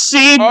 like to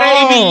see, baby.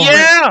 Oh.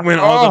 Yeah. When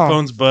all the Oh.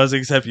 phones buzz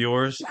except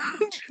yours.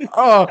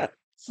 oh,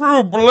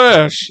 true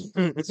bliss.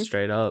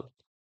 Straight up.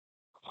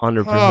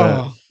 100%.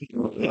 Oh.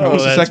 What's the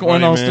that's second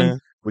one, funny, Austin? man.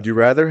 Would you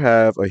rather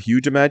have a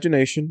huge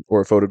imagination or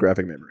a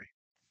photographic memory?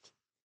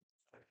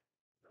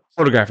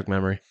 Photographic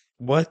memory.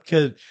 What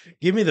could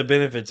give me the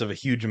benefits of a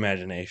huge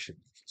imagination?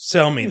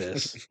 Sell me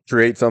this.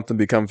 Create something,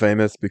 become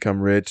famous,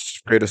 become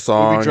rich, create a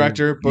song. Movie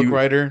director, book you,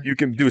 writer. You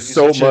can do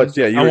so musician. much.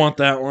 Yeah, you I want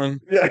that one.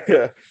 Yeah, yeah.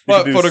 You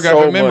But can do photographic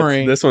so much.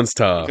 memory. This one's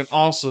You tough. can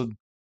also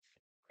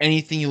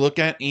anything you look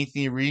at,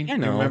 anything you read, I you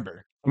know.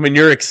 remember. I mean,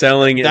 you're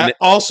excelling That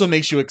also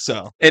makes you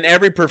excel. in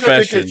every Just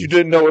profession. because you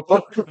didn't know what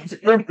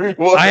photographic memory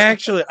was. I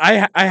actually,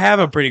 I have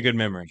a pretty good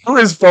memory. Who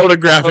is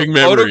photographic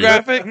memory?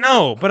 Photographic.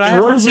 No, but I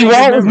have a Where's pretty he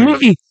good at with memory.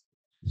 me?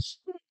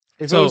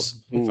 If, So-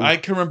 if I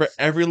can remember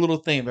every little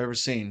thing I've ever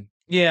seen,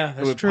 Yeah, it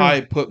that's would true.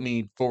 probably put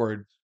me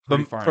forward.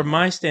 pretty But far from in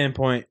my life.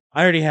 standpoint,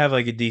 I already have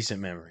like a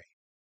decent memory.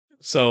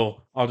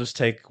 So I'll just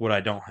take what I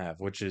don't have,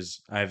 which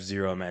is I have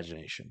zero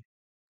imagination.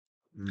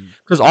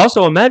 Because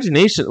also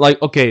imagination,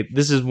 like, okay,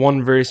 this is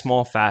one very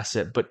small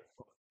facet, but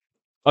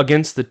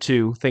against the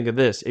two, think of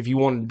this. If you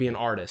wanted to be an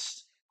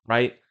artist,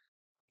 right?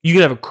 You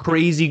could have a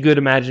crazy good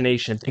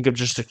imagination. Think of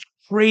just the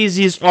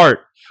craziest art,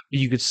 but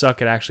you could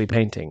suck at actually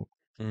painting.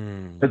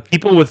 Mm. But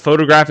people with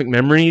photographic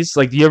memories,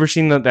 like, you ever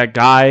seen that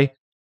guy?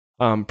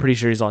 I'm pretty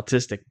sure he's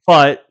autistic,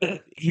 but he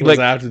What does like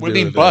that have to what do do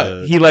you with mean, butt?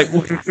 it? he like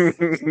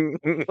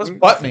What's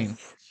butt mean?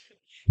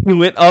 he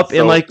went up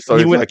and like so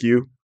he he's went like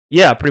you.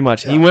 yeah, pretty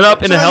much. He went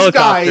up in a So this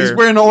guy, he's helicopter.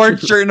 wearing an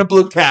orange shirt and a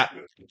blue cap.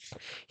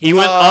 He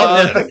went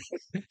up.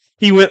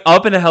 He went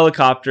up in a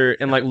helicopter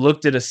and like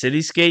looked at a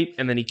cityscape,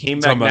 and then he came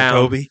back Talking about down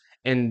Kobe.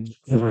 and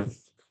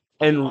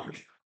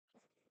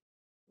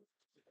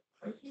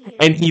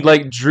and he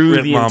like drew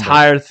Rip the Mamba.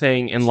 entire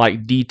thing in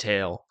like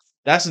detail.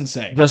 That's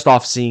insane. just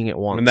off seeing it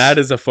once. And that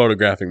is a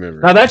photographic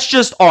memory. now that's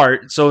just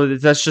art, so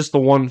that's just the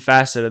one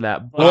facet of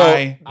that.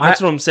 But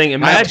that's what I'm saying. I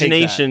take that.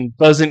 Imagination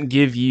doesn't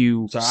give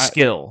you So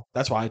skill.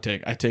 That's why I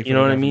take. You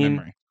know what I photographic mean?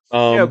 memory.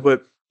 Yeah,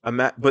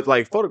 but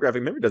like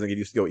photographic memory doesn't give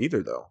you skill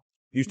either, though.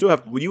 You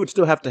would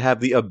still have to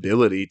have the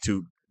ability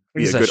to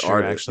be a That's good true,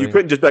 artist. actually. You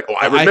couldn't just be like, oh,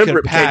 I I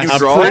remember could it. Can you pass. I'm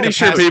draw? pretty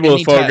sure pass people any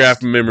with photographic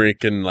test. memory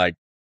can like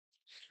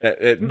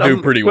No,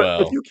 do pretty but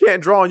well. If you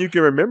can't draw and you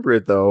can remember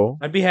it, though,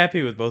 I'd be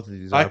happy with both of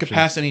these. I could options.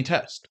 pass any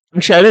test.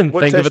 Actually, I didn't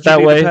What think of test it you that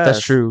need to way. That's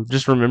pass? true.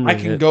 Just remembering I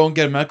can it. go and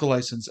get a medical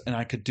license, and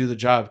I could do the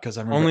job because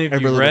I remember Only if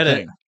every you little read it.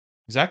 thing.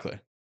 Exactly.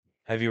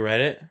 Have you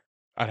read it?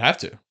 I'd have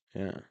to.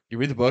 Yeah. You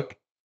read the book,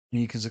 and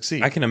you can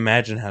succeed. I can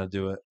imagine how to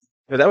do it.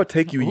 yeah, that would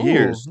take you Ooh,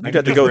 years. I You'd could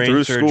have to do go brain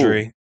through school.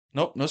 surgery.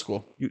 Nope, no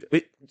school. You,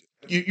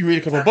 You read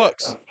a couple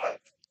books.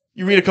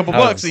 You read a couple I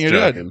books, was and you're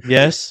good. joking.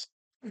 Yes.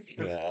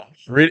 Yeah.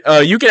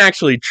 You can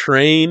actually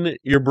train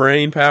your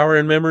brain power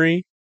and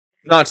memory,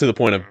 not to the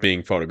point of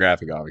being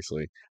photographic,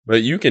 obviously,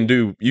 but you can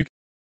do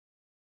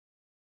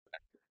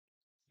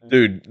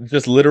dude,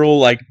 just literal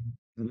like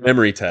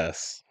memory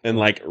tests and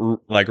like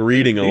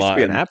reading a there used to lot.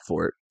 be an app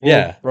for it.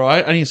 Yeah, Bro,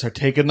 I need to start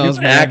taking you those,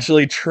 can man.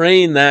 actually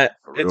train that.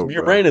 For real,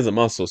 Your bro. brain is a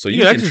muscle, so You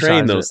you can can train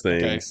exercise those Okay,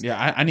 things.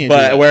 yeah, I need to do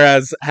But that.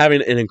 whereas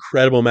having an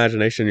incredible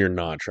imagination, you're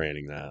not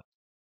training that.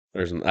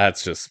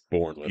 That's just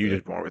born with You it.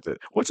 just born with it.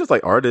 What's just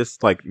like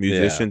artists, like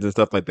musicians and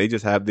stuff, like they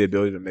just have the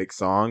ability to make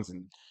songs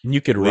and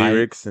You could write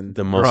lyrics, and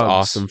the most Drugs.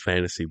 awesome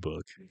fantasy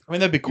book. I mean,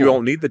 that'd be cool. you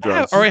don't need the I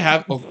drums. already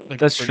have like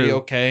That's pretty true.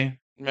 okay.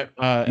 You do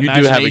have a good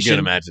imagination.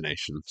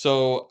 imagination.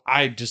 So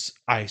I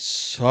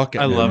suck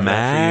at I love memory.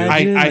 that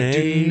for you. I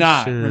do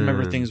not remember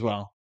Imagination. things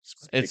well.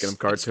 Making them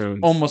cartoons.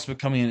 almost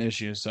becoming an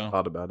issue. So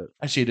Thought about it.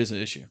 actually, it is an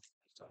issue.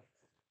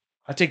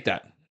 I take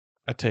that.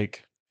 I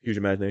take Huge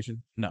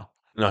imagination. no.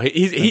 No,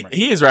 he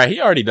Memory. is right. He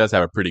already does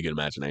have a pretty good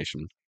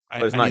imagination.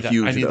 But it's I not need that-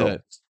 huge, I need though.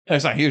 that. Yeah,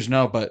 it's not huge,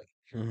 no, but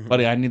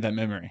buddy, I need that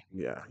memory.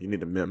 Yeah, you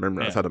need to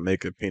memorize Yeah. how to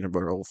make a peanut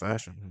butter old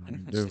fashioned.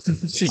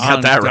 She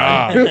got that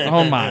right.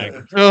 Oh my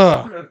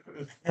god.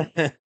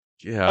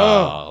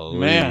 Golly.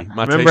 man.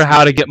 My Remember taste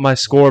how to get my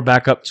score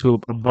back up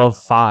to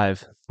above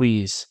 5,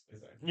 please.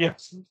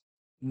 Yes.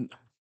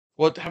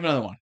 Well, have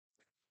another one.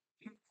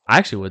 I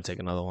actually would take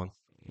another one.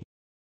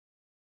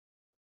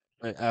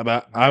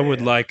 I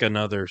would like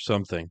another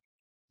something.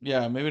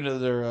 Yeah, maybe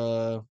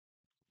another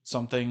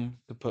something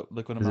to put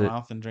liquid in Is my it-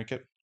 mouth and drink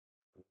it.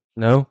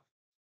 No,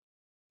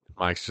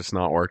 Mike's just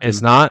not working.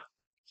 it's not.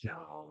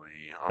 Golly,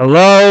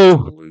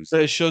 Hello. So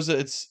it shows that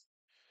it's.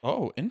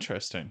 Oh,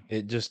 interesting.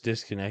 It just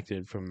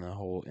disconnected from the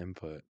whole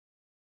input.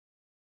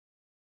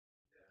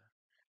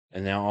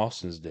 And now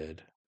Austin's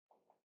dead.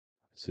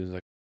 As soon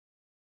as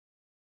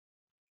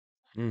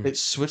It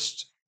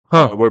switched.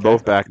 Huh. We're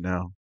both back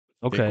now.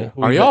 Okay.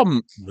 Are y'all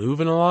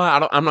moving a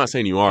lot? I'm not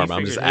saying you are, He but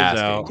I'm just figured his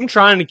asking. out. I'm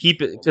trying to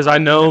keep it because I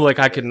know like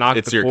I could knock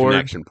It's the your cord.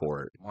 connection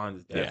port.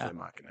 Mine's Yeah. definitely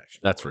my connection.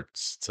 That's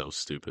so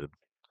stupid.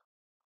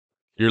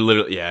 You're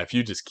literally if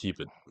you just keep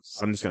it.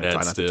 I'm just gonna dead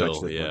try not to touch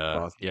still, it.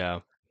 yeah. Yeah.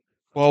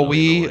 Well, really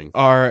we annoying.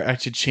 are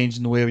actually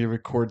changing the way we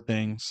record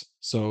things,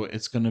 so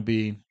it's going to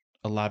be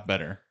a lot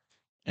better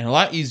and a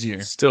lot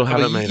easier. Still I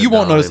haven't mean, made. you a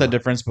won't notice dime. that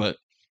difference, but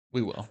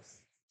we will.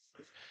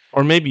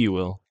 Or maybe you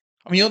will.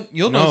 I mean,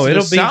 you'll No, notice the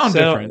it'll be sound so-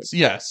 difference.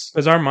 Yes.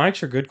 Because our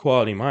mics are good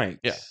quality mics.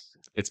 Yeah.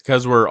 It's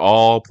because we're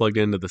all plugged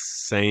into the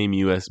same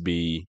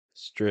USB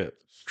Strip.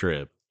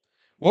 strip.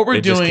 What we're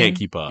It doing, just can't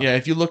keep up. Yeah,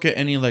 if you look at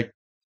any like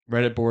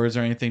Reddit boards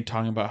or anything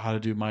talking about how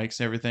to do mics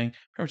and everything,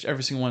 pretty much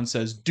every single one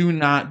says do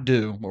not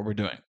do what we're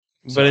doing.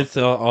 But it's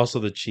also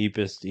the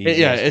cheapest,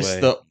 easiest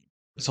it's way.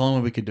 it's the only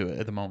way we could do it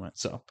at the moment.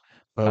 So,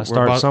 but I we're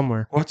start about,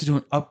 somewhere. we'll have to do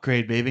an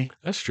upgrade, baby.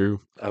 That's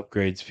true.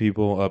 Upgrades,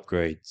 people,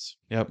 upgrades.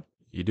 Yep.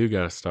 You do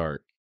got to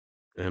start,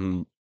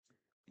 and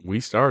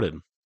we started.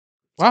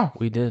 Wow,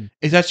 We did.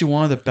 it's actually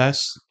one of the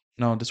best.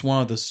 No, it's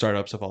one of the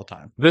startups of all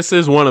time. This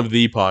is one of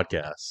the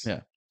podcasts. Yeah.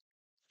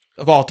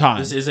 Of all time.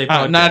 This is a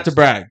not to podcast.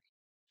 brag.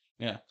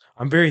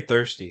 I'm very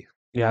thirsty.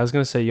 Yeah, I was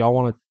gonna say y'all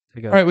want to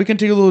take a. All right, we can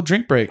take a little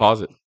drink break.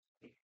 Pause it.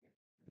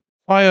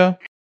 Hiya.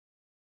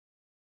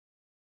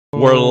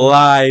 We're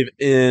live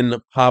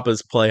in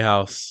Papa's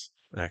Playhouse.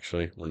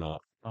 Actually, we're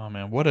not. Oh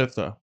man, what if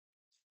though?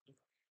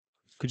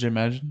 Could you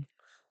imagine?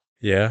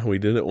 Yeah, we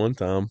did it one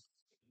time.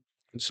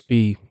 Just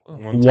be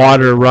One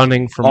water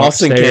running from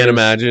Austin upstairs. can't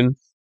imagine,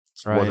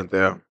 Right. Wasn't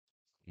there.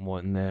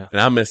 Wasn't there.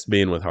 and I miss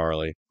being with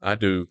Harley. I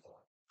do.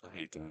 I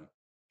hate that.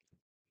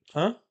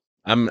 Huh?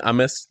 I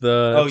missed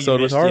the Oh,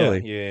 episode with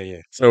Harley.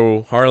 Yeah.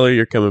 So Harley,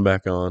 you're coming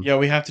back on. Yeah,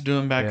 we have to do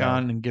him back Yeah.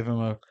 on and give him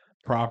a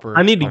proper.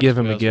 I need to give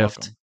him a Yes, gift.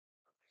 welcome.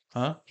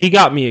 Huh? He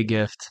got me a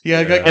gift, Yeah,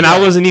 and I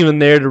wasn't even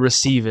there to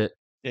receive it.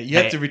 Yeah, you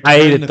have to return I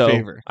ate it the though.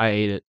 favor. I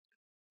ate it.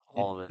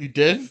 All of it. You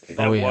did?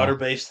 Oh, yeah.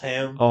 water-based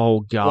ham.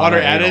 Oh god. Water I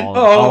ate added? all of it.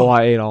 Oh. Oh,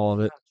 I ate all of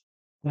it.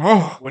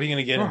 Oh, What are you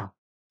gonna get him?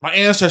 my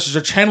ancestors are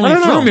I channeling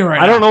don't through know. me right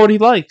now. I don't know what he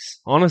likes,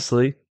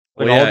 honestly.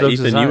 Well, Like, all yeah, jokes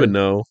Ethan, you aside. would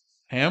know.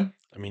 Ham?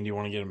 I mean, do you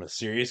want to get him a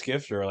serious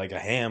gift or like a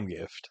ham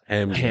gift?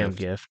 Ham, Ham gift.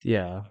 gift.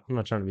 Yeah, I'm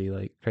not trying to be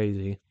like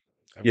crazy.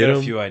 I've Get got a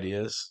him. few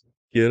ideas.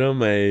 Get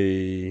him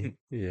a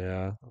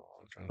yeah.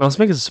 No, let's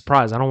make it a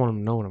surprise. I don't want him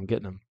to know what I'm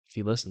getting him if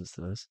he listens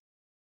to this.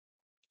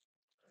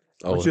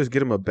 Why don't you just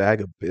get him a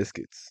bag of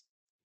biscuits?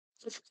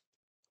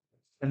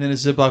 And then a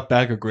Ziploc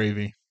bag of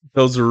gravy.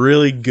 those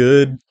really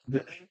good.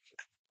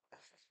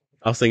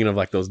 I was thinking of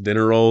like those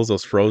dinner rolls,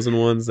 those frozen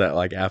ones that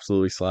like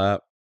absolutely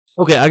slap.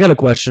 Okay, I got a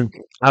question.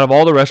 Out of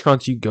all the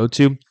restaurants you go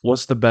to,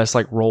 what's the best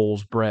like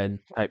rolls, bread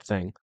type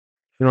thing?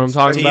 You know what I'm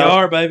talking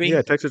about? TR, baby.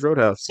 Yeah, Texas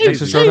Roadhouse.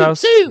 Texas Easy.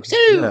 Roadhouse.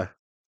 Yeah.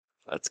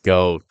 Let's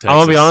go. I'm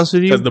gonna be honest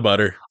with you. Because the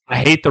butter. I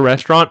hate the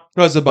restaurant,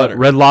 What's the but butter?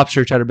 Red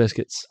Lobster cheddar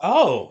biscuits.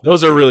 Oh,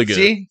 Those are really good.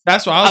 See,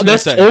 that's what I was going to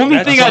That's say. the only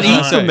That's thing what I'd I was eat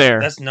gonna from say. there.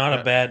 that's not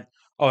a bad.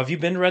 Oh, have you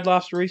been to Red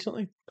Lobster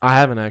recently? I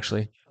haven't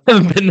actually. I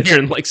haven't been there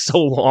in like so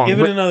long. Give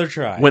it another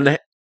try. When they have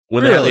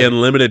Really? the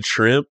unlimited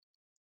shrimp,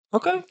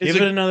 Okay. Give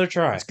it another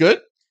try. It's good.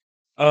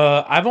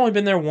 I've only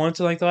been there once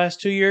in like the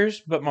last 2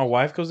 years, but my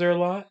wife goes there a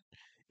lot.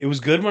 It was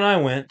good when I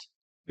went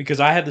because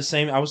I had the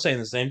same. I was saying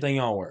the same thing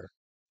y'all were.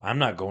 I'm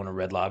not going to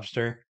Red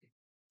Lobster.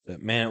 But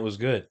man, it was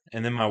good.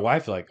 And then my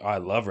wife like, oh, I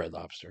love Red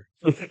Lobster.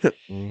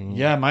 Mm.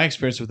 Yeah, my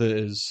experience with it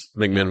is.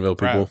 McMinnville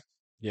crap. people.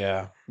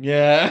 Yeah,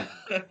 Yeah.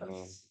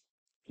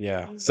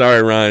 yeah.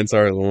 Sorry, Ryan.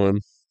 Sorry, Lauren.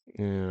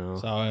 Yeah.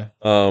 Sorry.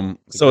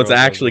 So it's girls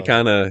actually love it.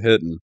 kind of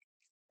hitting.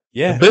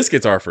 Yeah. The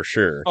biscuits are for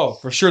sure. Oh,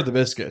 for sure, the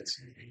biscuits.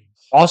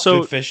 Also,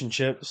 Good fish and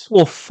chips.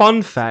 well,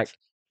 fun fact,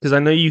 because I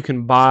know you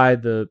can buy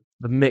the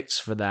mix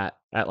for that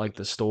at like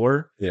the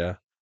store, Yeah.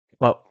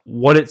 but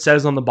what it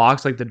says on the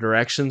box, like the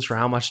directions for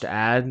how much to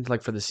add,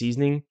 like for the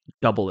seasoning,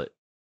 double it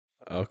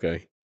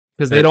Okay.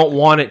 because they don't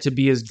want it to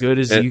be as good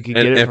as And- you can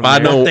and get it if from I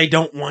there. know- What they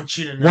don't want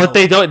you to know. What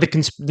they don't,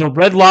 the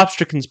Red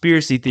Lobster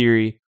conspiracy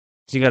theory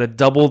is you got to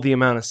double the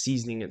amount of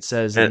seasoning it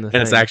says in And, the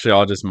and it's thing. actually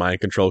all just mind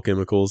control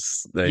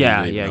chemicals. They yeah,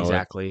 didn't even yeah, know it.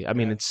 exactly. I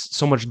mean, it's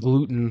so much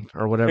gluten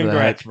or whatever.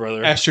 Congrats,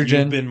 brother. Estrogen.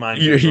 You've been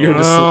mind You're controlled.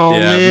 just Oh,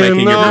 man, making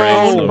your brain no.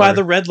 Owned slower. by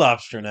the Red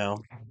Lobster now.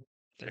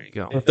 There you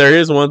go. If there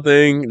is one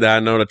thing that I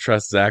know to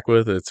trust Zach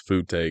with, it's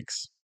food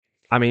takes.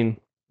 I mean,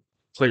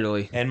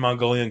 clearly, And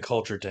Mongolian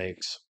culture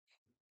takes.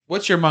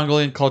 What's your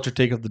Mongolian culture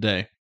take of the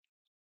day?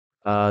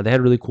 they had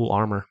really cool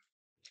armor.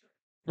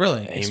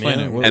 Really? Amen. Explain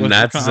it. And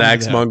that's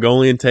Zach's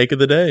Mongolian take of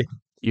the day.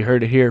 You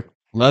heard it here. It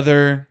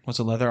leather. What's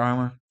a leather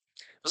armor?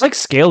 was like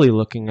scaly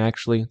looking,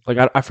 actually. Like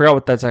I forgot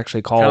what that's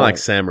actually called. Kind of like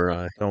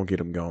samurai. Don't get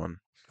him going.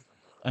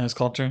 His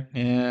culture.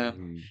 Yeah,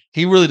 Mm.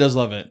 he really does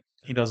love it.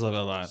 He does love it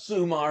a lot.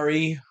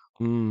 Sumari.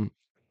 Mm.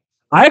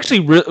 I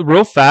actually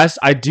real fast.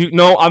 I do.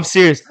 No, I'm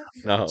serious.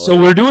 No, So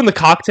we're doing the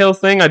cocktail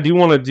thing. I do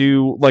want to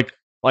do like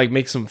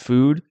make some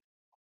food.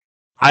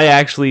 I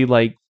actually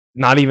like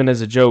not even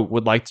as a joke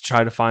would like to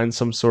try to find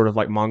some sort of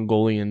like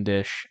Mongolian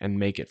dish and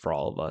make it for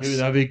all of us. Dude,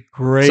 that'd be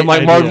great. Some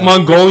like idea.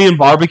 Mongolian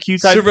barbecue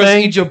type Serve us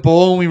thing. each a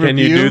bowl when we can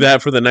review. you do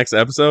that for the next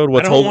episode?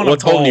 What's don't want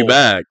a holding you bowl.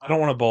 back? I don't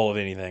want a bowl of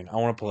anything. I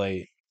want a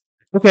plate.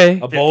 Okay.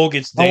 A bowl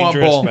gets I want a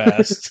dangerous bowl.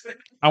 fast.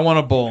 I want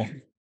a bowl.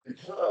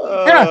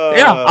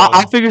 Yeah.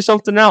 I'll figure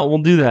something out.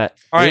 We'll do that.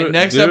 All right, Do it-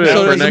 next do it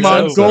episode for is a next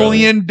episode.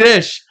 Mongolian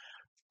dish.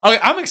 Okay,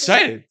 I'm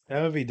excited.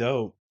 That would be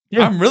dope.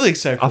 Yeah. I'm really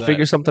excited for I'll that.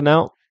 figure something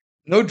out.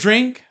 No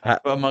drink, Ha-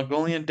 but a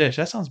Mongolian dish.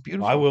 That sounds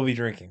beautiful. I will be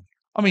drinking.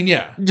 I mean,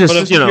 yeah. Just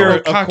But you know, pure,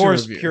 cocktail of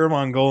course, review. pure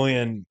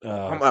Mongolian. I'm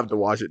gonna have to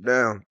wash it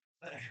down.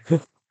 no,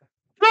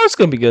 it's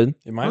gonna be good.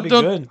 It might be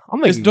Don't- good. I'll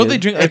make Is- it don't good. they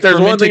drink like If there's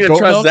one thing fermented to goat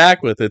trust milk?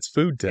 Zach with, it's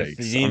food If takes.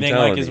 he's I'm anything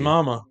telling like his you.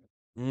 mama,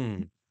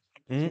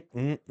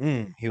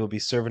 he will be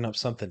serving up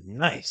something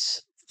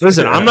nice.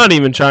 Listen, I'm not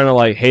even trying to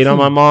like hate on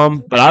my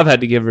mom, but I've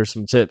had to give her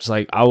some tips.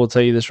 Like I will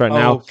tell you this right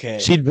now. Okay.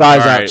 She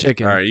dries All out right,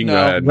 chicken. All right, you can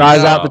No. go ahead.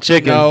 Dries out the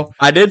chicken. No,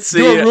 I did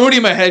see you're it.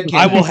 ruining my head. King.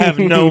 I will have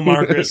no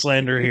Margaret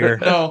slander here.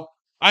 No,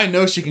 I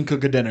know she can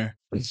cook a dinner.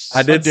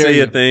 I did How dare see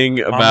you. a thing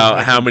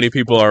about how many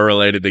people are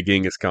related to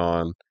Genghis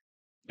Khan.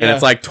 And Yeah.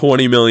 it's like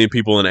 20 million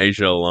people in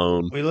Asia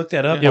alone. We looked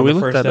that up Yeah, on we the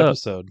looked first that up.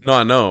 episode. No,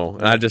 I know.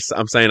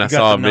 I'm saying I You got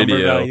saw a the number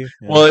video. value?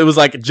 Yeah. Well, it was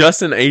like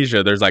just in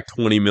Asia, there's like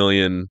 20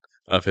 million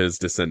of his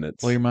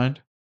descendants. Blow your mind.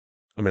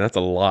 I mean, that's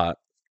a lot.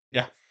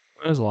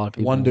 There's a lot of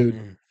people. One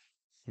dude.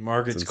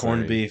 Margaret's It's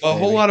corned insane. beef. A whole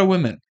baby. lot of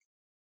women.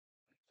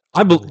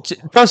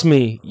 Trust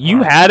me.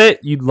 You had it,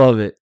 you'd love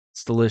it.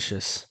 It's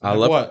delicious. I Like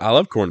love what? I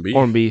love corned beef.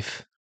 Corned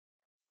beef.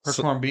 Her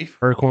So- corned beef.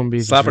 Her corned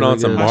beef. is Slap it really on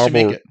some good. How'd she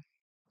make marble. it?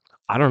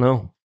 I don't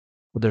know,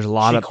 but there's a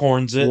lot She of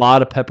corns it.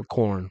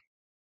 peppercorn.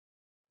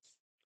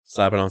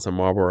 Slap it on some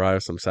marble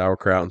rice, some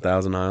sauerkraut, and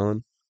Thousand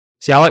Island.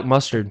 See, I like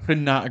mustard. Could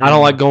not. Agree I don't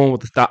more. like going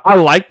with the. I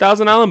like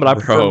Thousand Island, but I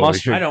prefer Bro,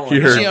 mustard. I don't like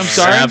You're See, I'm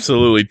sorry.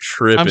 absolutely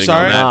tripping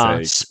sorry. on that Nah,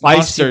 take. spicy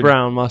Mustard.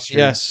 brown mustard.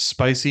 Yes,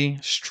 spicy,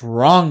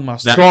 strong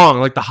mustard. strong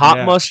like the hot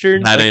Yeah.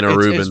 mustard. That ain't a It's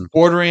Reuben.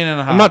 bordering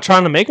and a hot. I'm not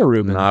trying to make a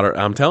Reuben.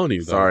 I'm telling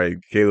you. Though. Sorry,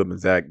 Caleb and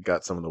Zach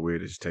got some of the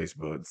weirdest taste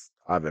buds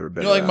I've ever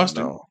been. You like around.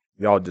 mustard? No.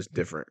 Y'all just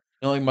different.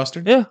 You don't like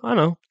mustard? Yeah, I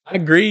know. I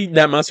agree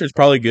that mustard's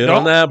probably good No.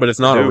 on that, but it's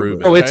not a Dude,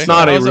 Reuben. Oh, it's Okay.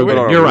 not How a is it Reuben.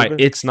 weird? You're right.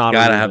 Reuben? It's not.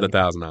 Gotta a have the Reuben.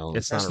 Thousand Island.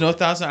 It's not. It's a no Reuben.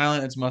 Thousand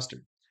Island. It's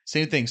mustard.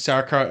 Same thing.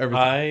 Sauerkraut. Everything.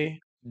 I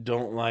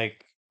don't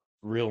like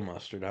real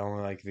mustard. I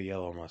only like the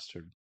yellow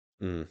mustard.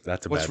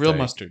 That's a What's bad real take.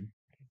 mustard?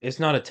 It's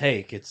not a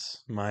take.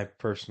 It's my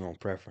personal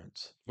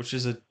preference. Which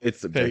is a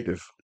It's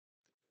subjective.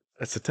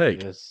 That's a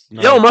take. It's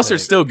not Yellow a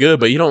mustard's take. still good,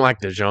 but you don't like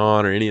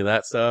Dijon or any of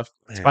that stuff.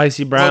 Man.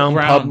 Spicy brown,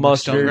 ground, pub like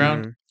mustard, stone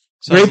ground? Mhm.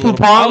 Sounds Grey a little-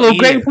 Poupon, I'll little eat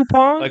Grey it.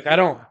 Poupon. Like I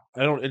don't.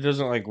 It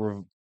doesn't like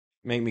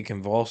make me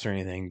convulse or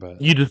anything.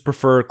 But You just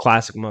prefer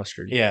classic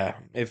mustard. yeah,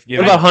 if What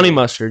about honey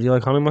mustard? You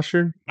like honey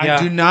mustard? I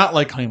Yeah. do not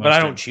like honey But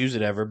mustard. I don't choose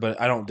it ever.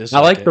 But I don't I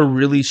dislike like it. the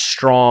really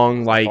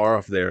strong, like Far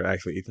off there,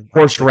 actually, Ethan.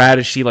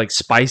 horseradishy, like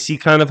spicy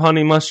kind of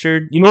honey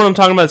mustard. You know what I'm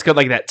talking about? It's got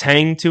like that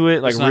tang to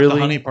it, like It's not really. the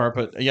honey part,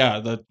 but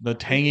yeah, the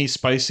tangy,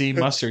 spicy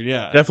mustard.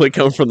 Yeah, Definitely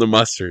come from the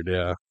mustard.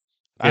 Yeah.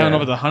 I don't know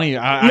Yeah. about the honey.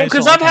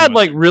 Because I've had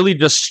like really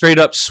just straight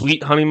up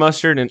sweet honey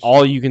mustard, and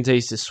all you can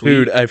taste is sweet.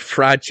 Dude, a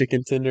fried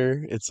chicken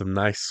tender and some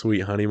nice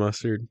sweet honey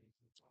mustard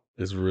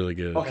is really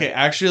good. Okay,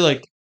 actually,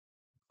 like,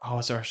 oh,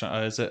 what's our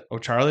restaurant? Is it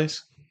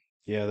O'Charlie's?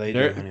 Yeah, they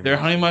Their do their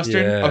honey mustard.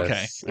 Yes,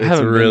 Okay, It's I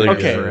haven't been really there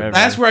okay, good. forever.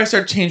 that's where I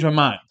start to change my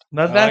mind.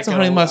 That's the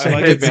honey mustard.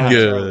 I get It's behind.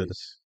 good.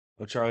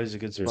 Charlie's a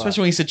good spot.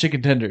 Especially when you said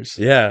chicken tenders.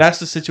 Yeah. That's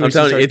the I'm situation.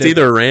 telling you, start it's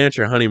dipping. either ranch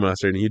or honey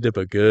mustard, and you dip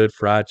a good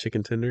fried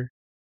chicken tender.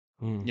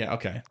 Mm. Yeah.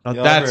 Okay. Now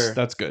Y'all that's ever-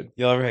 that's good.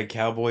 Y'all ever had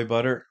cowboy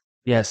butter?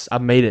 Yes, I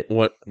made it.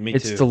 What? Me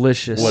It's too.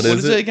 delicious. What What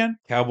is is it it? again?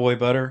 Cowboy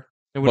butter,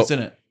 And what's in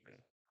it?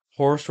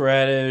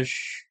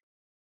 horseradish,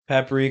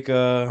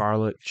 paprika,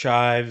 Garlic.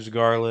 chives,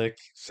 garlic.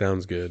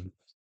 Sounds good.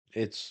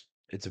 It's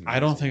amazing. I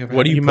don't think I've.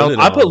 What do had you it. put melt. it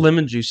I put on?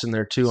 lemon juice in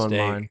there too on Steak.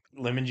 mine.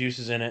 Lemon juice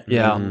is in it.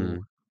 Yeah. Mm.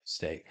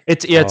 Steak.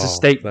 It's a Oh,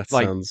 steak That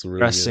like sounds really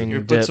dressing.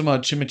 You good. ever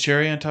put dip. some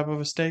chimichurri on top of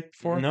a steak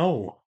before?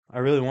 No, I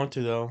really want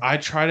to though. I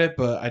tried it,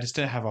 but I just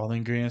didn't have all the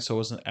ingredients, so it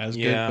wasn't as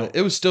Yeah. good. But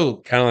it was still,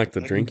 Kind of like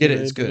the I can drink. get you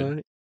it, it's made good.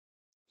 tonight.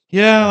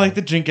 yeah, like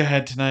the drink I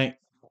had tonight.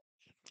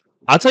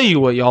 I'll tell you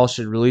what y'all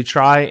should really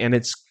try, and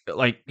it's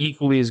like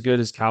equally as good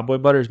as cowboy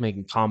butter is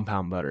making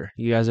compound butter.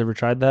 You guys ever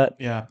tried that?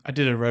 Yeah, I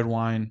did a red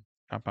wine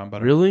compound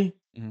butter. Really?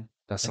 Mhm.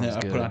 That And then sounds I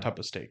good. put it on top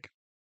of steak.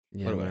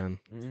 Yeah, Put it away. man.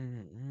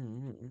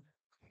 Mm.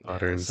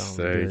 Butter and Sounds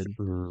steak. good.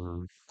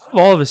 Mm. Of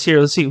all of us here,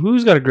 let's see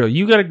who's got a grill.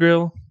 You got a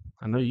grill.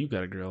 I know you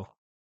got a grill.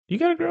 You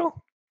got a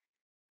grill.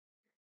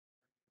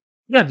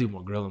 You gotta do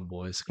more grilling,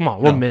 boys. Come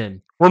on, we're No.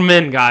 men. We're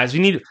men, guys. We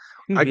need.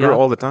 We need I to be grill out-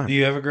 all the time. Do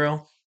you have a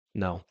grill?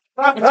 No.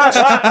 Let's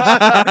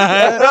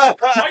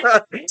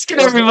get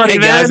everybody, Hey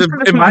guys, man.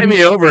 invite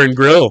me over and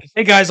grill.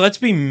 Hey guys, let's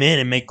be men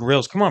and make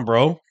grills. Come on,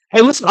 bro.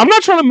 Hey, listen. I'm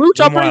not trying to mooch.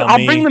 Meanwhile,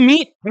 I'll bring the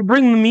meat. I'll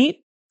bring the meat.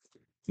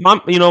 Mine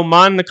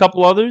and a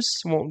couple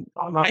others. Well,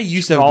 I'm not I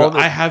used to have all grilled. of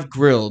it. I have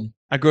grilled.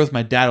 I grill with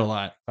my dad a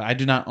lot, but I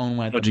do not own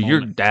one. At Oh, the dude, your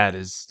moment. dad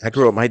is. I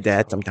grill with my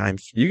dad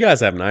sometimes. You guys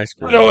have nice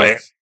grills. No way.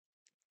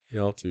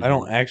 Y'all too. I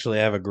don't actually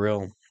have a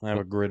grill. I have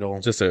a griddle.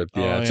 Just a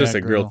Oh, it's just yeah,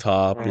 a grill grill.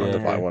 top. I'm going to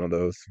Yeah. buy one of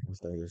those.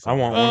 I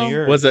want one Oh. of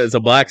yours. What's it? It's a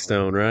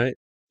Blackstone, right?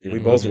 We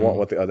both Mhm. want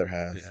what the other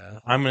has. Yeah.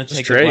 I'm gonna Just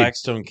take trade. the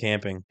Blackstone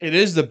camping. It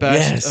is the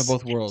best Yes. of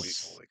both It's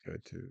worlds. really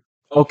good too.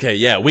 Okay,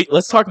 yeah.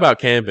 Let's talk about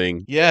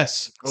camping.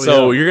 Yes.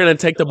 So you're gonna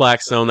take the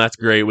Blackstone. That's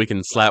great. We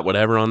can slap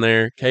whatever on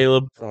there.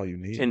 Caleb, That's all you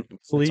need. can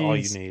all you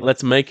please need.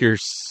 let's make your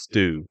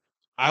stew.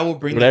 I will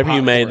bring Whatever the pot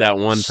you made for that it.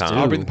 one Stew. time.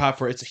 I'll bring the pot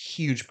for it. It's a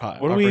huge pot.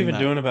 What are I'll we bring even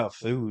that. doing about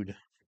food?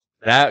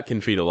 That can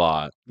feed a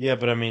lot. Yeah,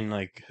 but I mean,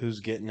 like, who's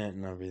getting it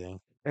and everything?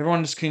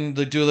 Everyone just can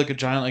do like a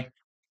giant like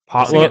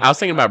Potluck. I was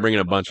thinking about bringing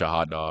a bunch of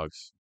hot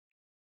dogs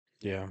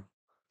Yeah.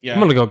 yeah. I'm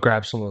gonna go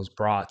grab some of those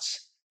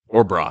brats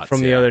or brats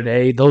from the yeah. other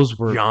day. Those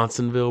were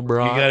Johnsonville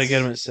brats. You gotta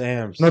get them at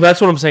Sam's. no. That's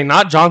what I'm saying.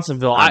 Not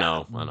Johnsonville. I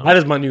know. That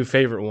is my new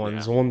favorite ones.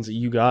 Yeah. The ones that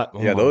you got.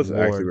 Oh Yeah, my those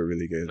Lord. actually were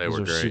really good. They Those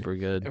were are great. super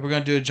good. If we're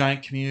gonna do a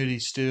giant community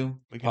stew,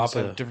 we can just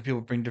Papa. have different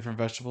people bring different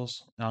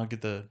vegetables, and I'll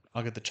get the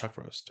chuck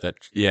roast. That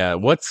yeah.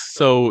 What's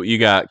so you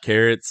got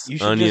carrots, You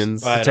should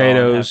onions. just buy it all and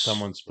have potatoes.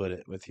 someone split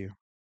it with you.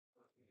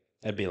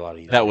 That'd be a lot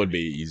easier. That would be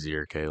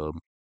easier, Caleb.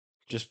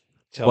 Just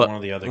tell What- one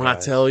of the other When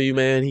guys. I tell you,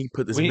 man, he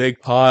put this We-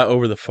 big pot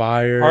over the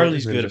fire.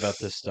 Harley's and good just- about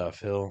this stuff.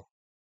 He'll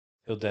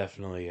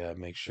definitely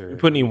make sure. You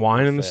put any we're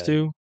wine in the fed.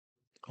 stew?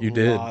 You A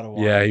did. lot of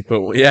wine. Yeah, he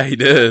put. Yeah, he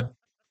did.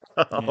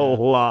 A Yeah.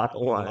 lot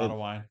of A lot wine. of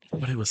wine.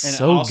 But it was And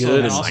so also, good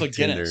and and also like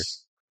tender.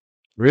 Guinness.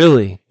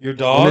 Really? Your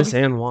dog? Guinness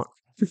and wine.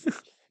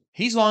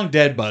 He's long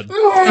dead, bud.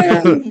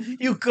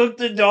 You cooked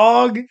the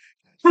dog?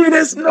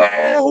 Guinness,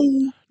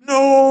 no,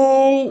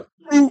 no.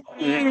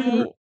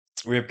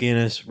 Rip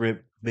Guinness,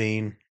 Rip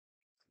Bean,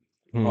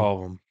 Hmm. all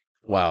of them.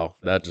 Wow,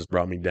 that just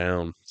brought me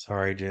down.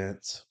 Sorry,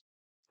 gents.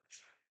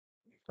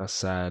 That's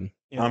sad.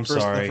 Yeah, I'm the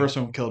first, sorry. The first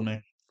one killed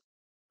me.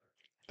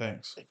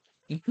 Thanks.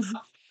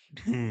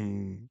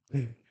 Hmm.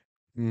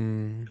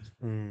 Hmm.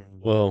 Hmm.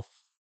 Well,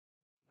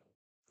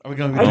 Are we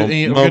gonna Moment- do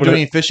any, are we gonna moment do of-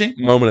 any fishing?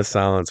 moment of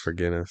silence for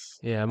Guinness.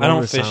 Yeah, I moment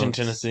don't of fish in silence.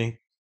 Tennessee.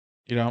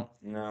 You don't?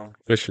 No.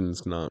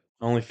 Fishing's not.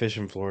 Only fish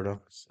in Florida.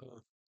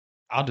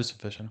 I'll do some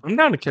fishing. I'm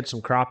down to catch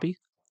some crappie.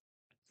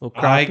 Little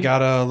I crappie.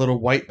 got a little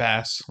white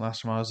bass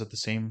last time I was at the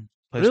same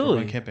place we Really?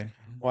 went camping.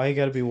 Why you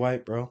gotta be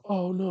white, bro?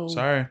 Oh no.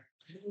 Sorry.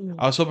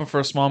 I was hoping for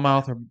a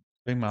smallmouth or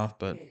big mouth,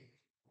 but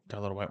got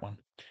a little white one.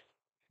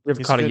 You ever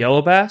He's caught a good.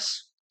 yellow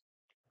bass?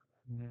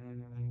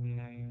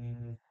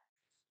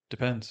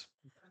 Depends.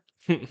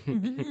 Can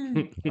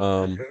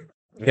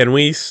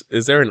we?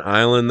 Is there an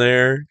island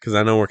there? Because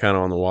I know we're kind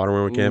of on the water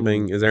when we're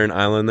camping. Is there an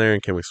island there,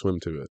 and can we swim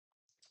to it?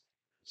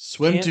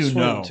 Swim Can't to swim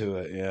no, to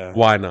it. Yeah.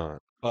 Why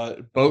not?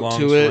 but boat Long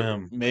to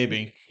swim. it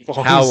maybe.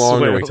 How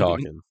long are we Swim.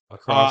 talking?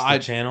 Across I-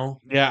 the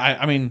channel. Yeah,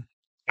 I mean,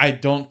 I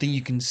don't think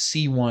you can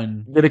see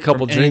one. Get a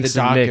couple from any of drinks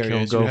the and dock Nick, he'll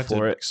areas. You go have for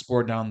to it.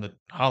 explore down the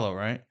hollow,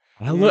 right?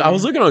 I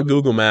was looking on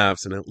Google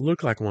Maps and it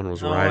looked like one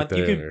was No, right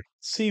you there. could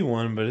see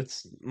one, but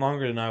it's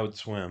longer than I would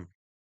swim.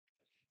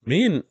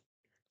 Me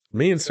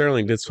and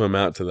Sterling did swim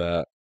out to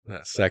that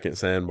second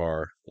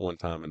sandbar one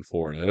time in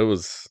Florida. I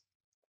was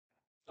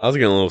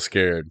getting a little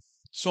scared,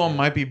 Someone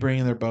might be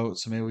bringing their boat,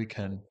 so maybe we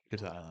can get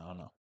to that. I don't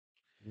know.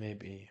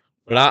 Maybe.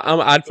 but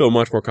I'd feel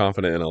much more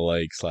confident in a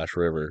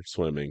lake/river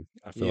swimming.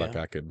 I feel like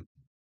Yeah. I could,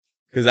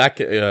 because I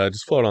could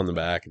just float on the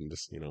back and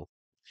just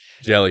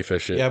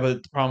jellyfish it. Yeah,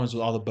 but the problem is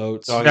with all the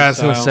boats, Doggy Yeah, I was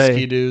gonna style, say.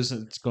 ski-doos,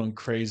 it's going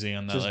crazy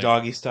on that. Just lake.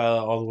 doggy style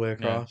all the way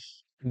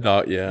across.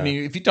 Yeah. I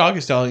mean, if you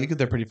doggy style, you get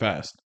there pretty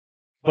fast.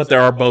 But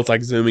there are both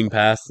like zooming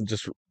past and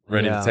just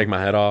ready Yeah. to take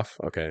my head off.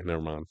 Okay,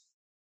 never mind.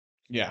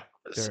 Yeah,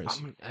 there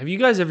is. Have you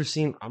guys ever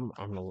seen? I'm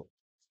gonna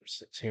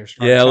here.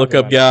 Yeah, look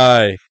up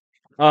guy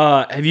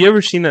Have you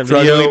ever seen that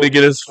struggling video? to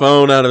get his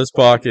phone out of his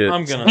pocket.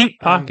 Deep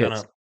I'm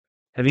pockets.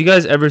 Have you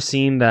guys ever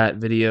seen that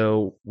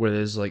video where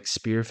there's like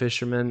spear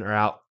fishermen are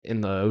out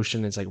in the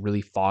ocean? It's like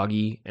really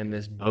foggy, and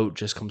this boat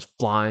just comes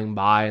flying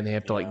by, and they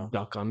have to Yeah. like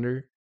duck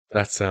under.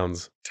 That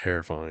sounds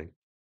terrifying.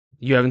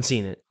 You haven't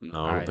seen it? No, I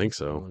All don't right, think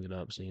I'll so. look it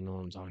up so you know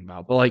what I'm talking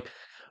about. But like,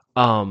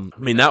 I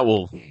mean, that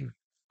will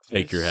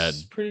take your head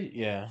It's pretty.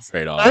 Yeah.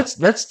 straight off.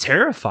 that's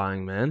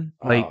terrifying, man.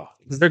 Like, Oh.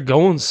 'cause they're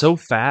going so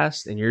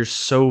fast, and you're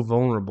so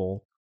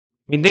vulnerable.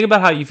 I mean, think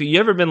about how you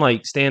ever been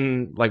like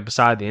standing like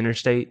beside the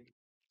interstate.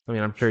 I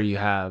mean, I'm sure you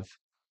have.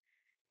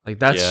 Like,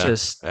 that's Yeah.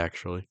 just.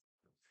 Actually,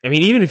 I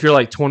mean, even if you're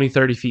like 20,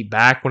 30 feet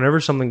back, whenever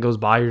something goes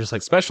by, you're just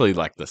like, especially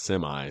like the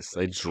semis,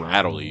 they just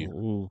rattle you.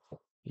 Ooh.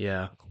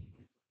 Yeah.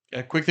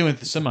 A quick thing with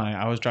the semi,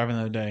 I was driving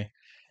the other day,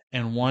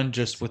 and one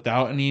just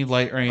without any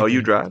light or anything. Oh,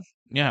 you drive?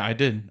 Yeah, I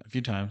did a few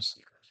times,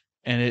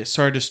 and it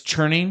started just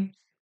churning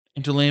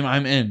into lane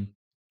I'm in,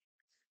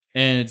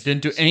 and it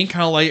didn't do any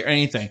kind of light or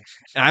anything.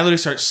 And I literally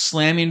start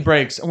slamming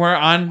brakes. And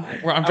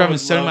I'm driving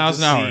 7 miles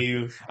an hour.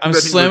 I'm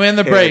bet he slamming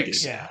was the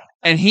brakes, Yeah.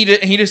 and he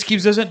just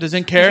keeps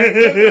doesn't care.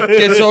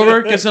 Gets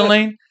over, gets in the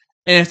lane,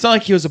 and it's not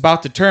like he was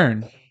about to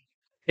turn.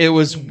 There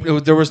was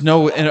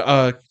no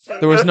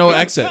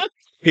exit.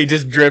 He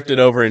just drifted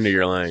over into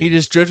your lane. He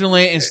just drifted in the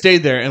lane and stayed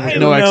there, and with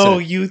no know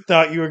exit. you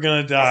thought you were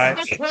gonna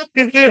die.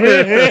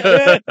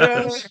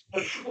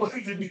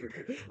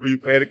 Were you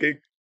panicking?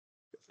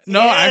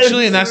 No,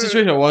 actually, in that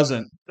situation, it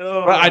wasn't.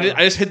 No. But I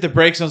just hit the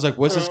brakes, and I was like,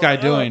 "What's this guy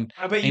doing?"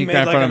 I bet And you he made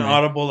got in like front an of me.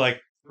 audible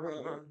like.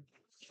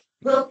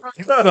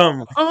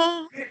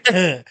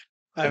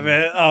 I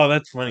bet. Oh,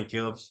 that's funny,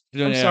 Caleb.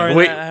 I'm Yeah. sorry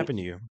Wait. that happened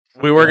to you.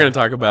 We were going to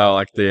talk about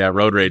like the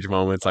road rage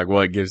moments, like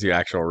what gives you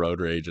actual road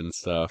rage and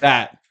stuff.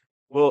 That.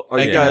 Well, are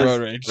That you guy guys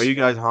road rage.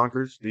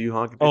 honkers? Do you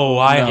honk? At Oh, people?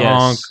 I No.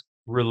 honk Yes.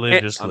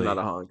 religiously. I'm not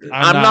a honker.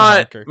 I'm a not,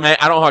 honker. man.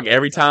 I don't honk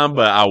every time,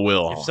 but I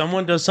will. If Honk.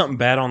 someone does something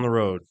bad on the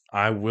road,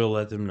 I will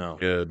let them know.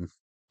 Good.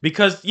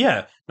 Because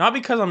not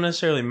because I'm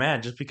necessarily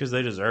mad, just because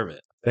they deserve it.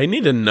 They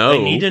need to know.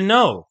 They need to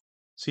know.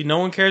 See, no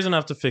one cares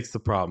enough to fix the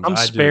problems. I'm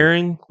I do.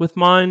 sparing with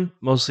mine,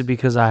 mostly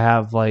because I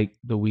have like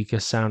the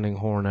weakest sounding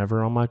horn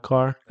ever on my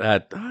car.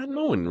 that.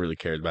 No one really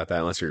cares about that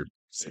unless you're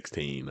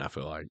 16. I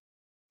feel like.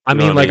 I You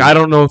know mean, what I like, mean? I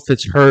don't know if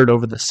it's heard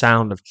over the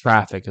sound of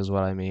traffic, is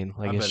what I mean.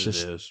 Like, I it's bet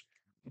just, it is.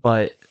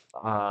 but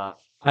I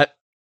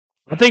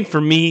think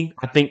for me,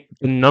 I think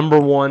the number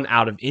one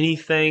out of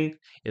anything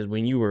is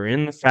when you were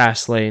in the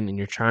fast lane and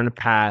you're trying to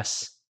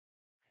pass,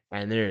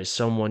 and there is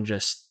someone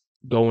just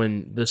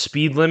going the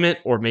speed limit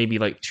or maybe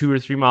like 2 or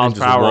 3 miles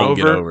And per just hour won't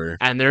get over, over.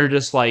 and they're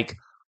just like,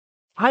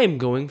 I am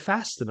going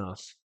fast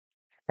enough.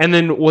 And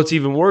then what's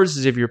even worse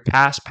is if you're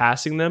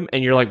passing them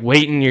and you're like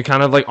waiting, you're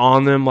kind of like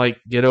on them, like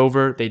get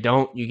over. They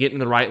don't. You get in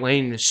the right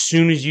lane, and as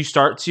soon as you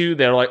start to,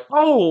 they're like,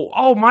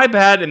 oh, my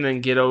bad, and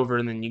then get over,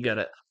 and then you get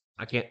it.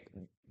 I can't.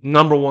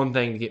 Number one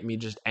thing to get me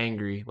just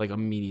angry, like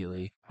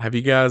immediately. Have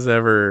you guys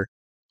ever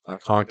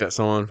honked at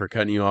someone for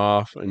cutting you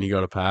off, and you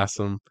go to pass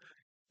them,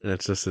 and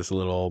it's just this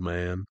little old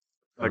man?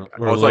 Like,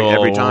 Or a it's like little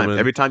every old time. woman.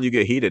 Every time you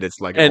get heated,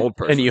 it's like an and, old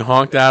person. and you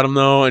honked at him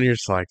though, and you're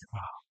just like,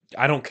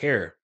 I don't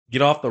care.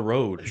 Get off the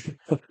road.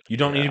 You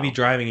don't need to be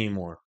driving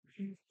anymore.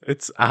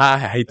 I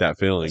hate that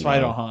feeling. That's why I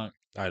though. don't honk.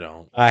 I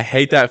don't. I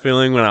hate that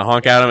feeling when I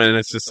honk at him, and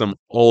it's just some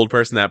old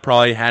person that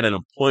probably had an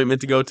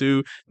appointment to go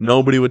to.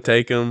 Nobody would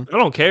take him. I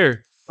don't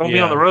care. Don't be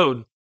Yeah. on the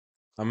road.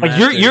 I'm Like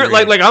gonna have you're to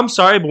agree. like I'm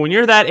sorry, but when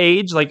you're that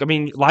age, like I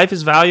mean, life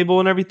is valuable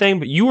and everything,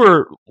 but you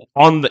were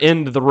on the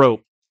end of the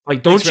rope.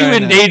 Like, don't Thanks you for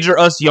adding that. endanger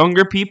us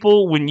younger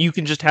people when you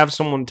can just have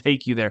someone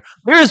take you there?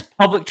 There is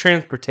public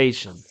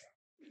transportation.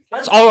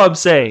 That's all I'm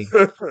saying.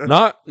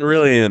 Not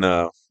really in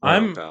a.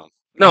 I'm- town.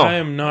 No, I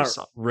am not it's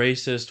not.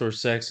 racist or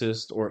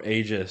sexist or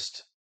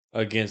ageist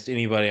against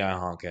anybody I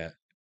honk at.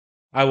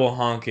 I will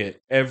honk at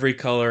every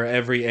color,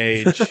 every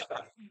age,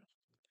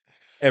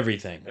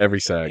 everything. Every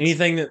sex.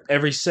 Anything that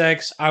every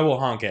sex, I will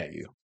honk at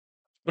you.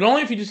 But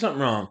only if you do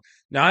something wrong.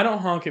 Now I don't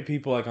honk at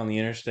people like on the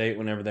interstate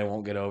whenever they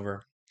won't get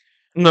over.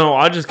 No,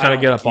 I just kind I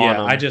of get don't- up on yeah,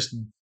 them. I just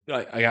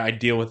like I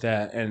deal with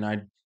that, and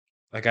I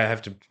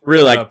have to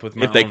Really, put like up with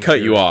my if they own cut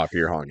you fury. off,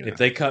 you're honking. If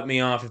they cut me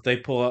off, if they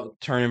pull up,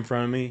 turn in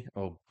front of me,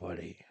 oh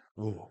buddy,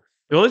 ooh.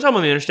 The only time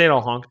on the interstate I'll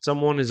honk at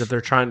someone is if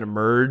they're trying to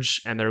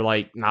merge and they're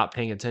like not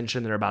paying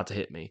attention. They're about to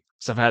hit me.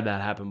 So I've had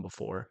that happen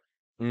before.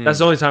 That's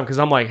the only time because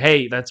I'm like,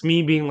 hey, that's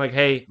me being like,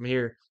 hey, I'm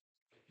here.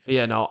 But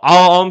yeah, no.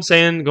 All I'm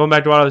saying, going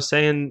back to what I was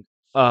saying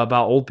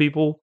about old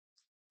people,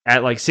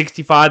 at like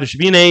 65, there should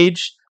be an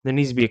age. There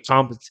needs to be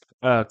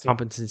a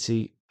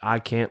competency. I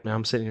can't. Man,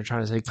 I'm sitting here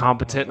trying to say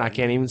competent, and I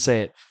can't even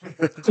say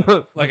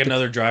it. like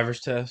another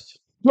driver's test.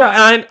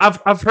 Yeah, and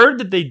I've heard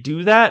that they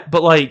do that,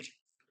 but like,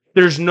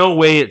 there's no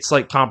way it's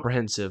like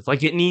comprehensive.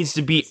 Like, it needs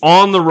to be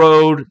on the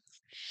road,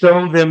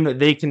 show them that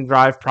they can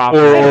drive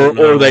properly.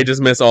 Or they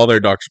just miss all their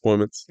doctor's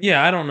appointments.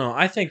 Yeah, I don't know.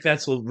 I think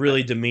that's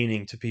really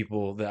demeaning to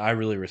people that I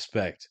really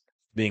respect,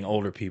 being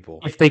older people.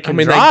 If they can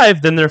mean, they-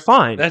 drive, then they're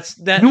fine. That's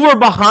that. You are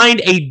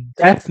behind a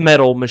death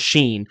metal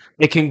machine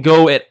that can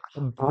go at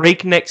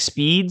breakneck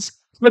speeds.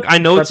 Look, I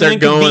know But it's an they're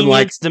going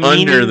like inconvenience,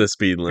 demeaning. under the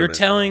speed limit. You're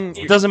telling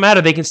It doesn't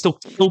matter. They can still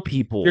kill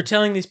people. You're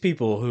telling these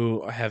people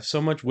who have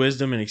so much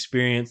wisdom and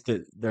experience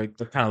that they're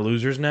kind of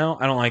losers now.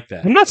 I don't like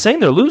that. I'm not saying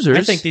they're losers.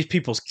 I think these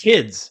people's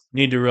kids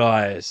need to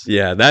realize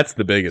Yeah, that's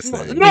the biggest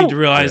thing. No. need to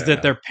realize Yeah.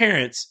 that their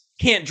parents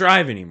can't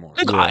drive anymore.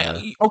 Look,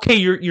 Yeah. okay,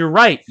 you're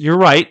right. You're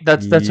right.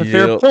 That's a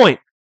fair Yep. point.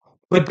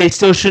 But they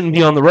still shouldn't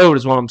be on the road,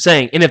 is what I'm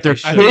saying. And if their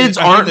I think- kids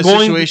I think aren't the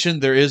going, situation,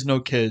 there is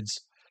no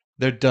kids.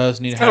 There does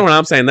need to That's kind of what happen.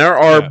 I'm saying. There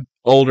are Yeah.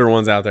 older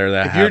ones out there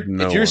that If have you're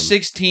no if you're one.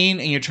 16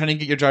 and you're trying to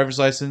get your driver's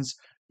license,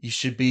 you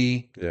should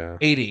be Yeah.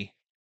 80,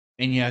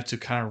 and you have to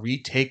kind of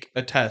retake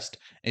a test.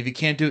 If you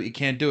can't do it, you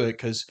can't do it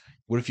because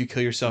what if you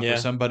kill yourself Yeah. or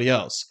somebody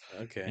else?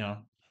 Okay. You know,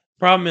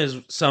 Problem is,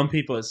 some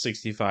people at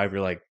 65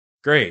 are like,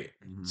 great.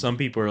 Some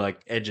people are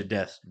like edge of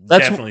death.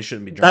 That's- Definitely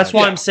shouldn't be driving. that's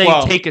why Yeah, I'm saying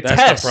well, take a that's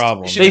test. the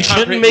problem. should They be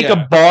shouldn't concrete, make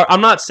yeah. a bar. I'm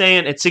not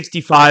saying at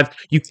 65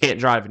 you can't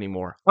drive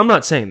anymore. I'm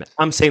not saying that.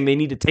 I'm saying they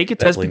need to take a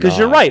test Definitely because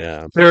you're not, right.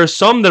 yeah. There are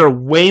some that are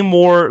way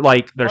more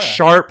like they're Oh, yeah.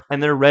 sharp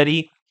and they're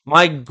ready.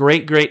 My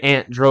great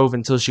aunt drove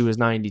until she was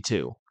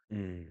 92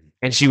 Mm.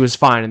 and she was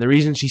fine. And the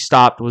reason she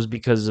stopped was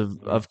because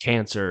of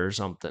cancer or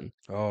something.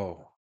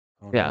 Oh.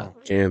 Oh, Yeah. no.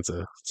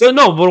 Cancer. So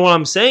no, but what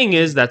I'm saying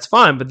is that's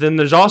fine. But then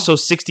there's also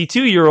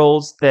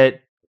 62-year-olds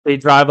that they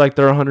drive like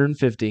they're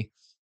 150.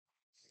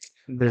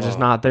 They're just Oh.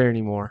 not there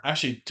anymore.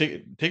 actually,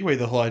 take away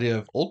the whole idea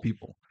of old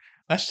people.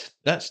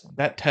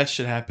 That test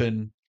should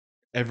happen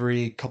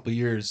every couple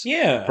years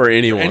Yeah. For for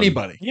anyone.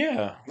 anybody.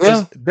 Yeah.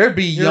 Because there'd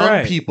be You're young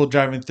right. people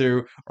driving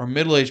through or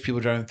middle-aged people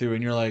driving through,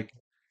 and you're like,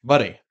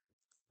 buddy,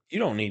 You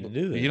don't need to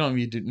do that. you don't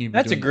need to. Need to be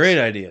That's a doing great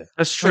this. idea.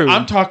 That's true.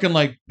 I'm talking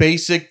like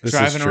basic This is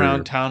driving true.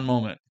 around town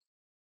moment.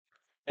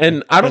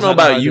 And I don't That's know not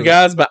how I about you do it.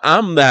 guys, but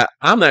I'm that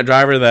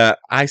driver that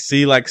I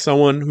see like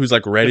someone who's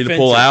like ready to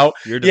pull Defensive. out.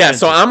 You're Yeah,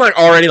 so defensive. I'm like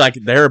already like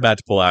they're about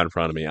to pull out in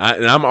front of me,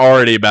 and I'm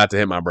already about to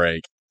hit my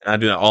brake. I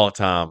do that all the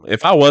time.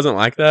 If I wasn't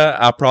like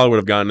that, I probably would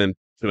have gotten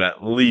into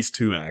at least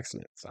 2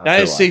 accidents. I That feel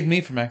has like. saved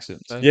me from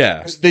accidents.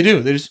 Yeah, They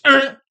do. They just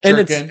and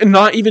jerk it's in.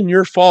 not even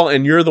your fault,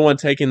 and you're the one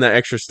taking that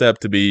extra step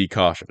to be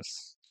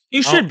cautious.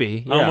 you should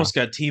be. I Yeah. almost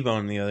got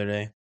T-boned the other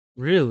day.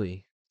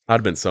 Really. I'd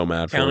have been so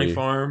mad for County you.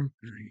 Farm,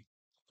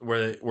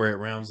 where it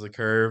rounds the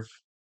curve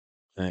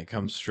and it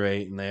comes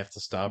straight, and they have to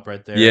stop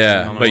right there.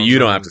 Yeah, Someone but you was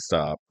don't on- have to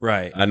stop.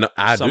 Right. I know.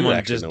 I do Someone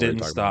actually just know what you're didn't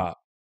talking about.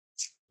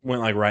 stop.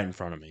 Went like right in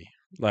front of me.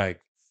 Like,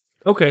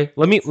 Okay,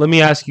 let me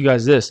ask you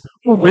guys this: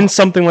 when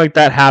something like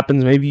that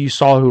happens, maybe you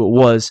saw who it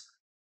was.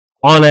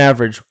 On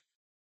average,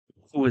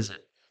 who is it?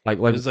 Like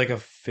it was like a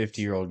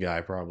 50-year-old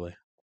guy, probably.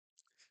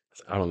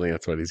 I don't think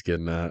that's what he's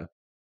getting at.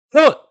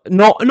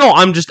 no.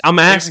 I'm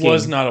asking. It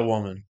was not a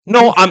woman.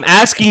 No, I'm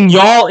asking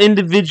y'all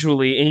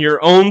individually in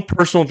your own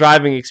personal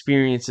driving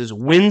experiences.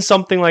 When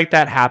something like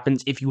that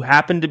happens, if you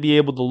happen to be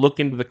able to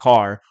look into the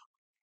car,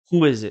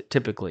 who is it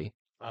typically?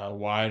 A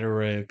wide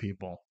array of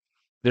people.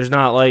 There's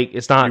not like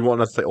it's not. You want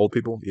us to say old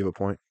people? You have a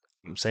point.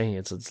 I'm saying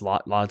it's a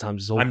lot of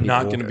times. It's old I'm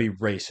not people. going to be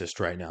racist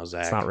right now,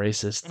 Zach. It's not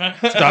racist.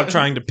 Stop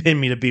trying to pin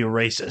me to be a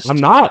racist. I'm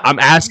not. I'm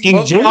asking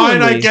Well, genuinely.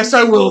 fine, I guess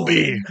I will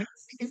be.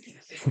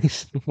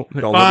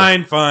 Don't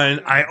Fine.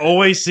 I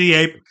always see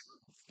a.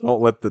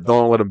 don't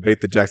let him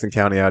bait the Jackson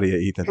County out of you,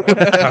 Ethan. He's All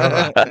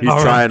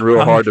right. trying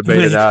real hard to bait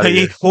it out of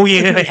you. Oh I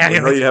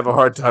know yeah. you have a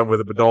hard time with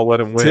it, but don't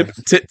let him win.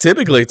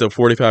 Typically, it's a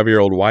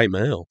 45-year-old white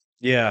male.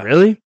 Yeah.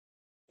 Really?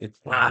 It's,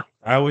 I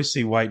always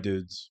see white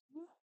dudes,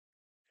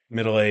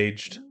 middle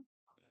aged.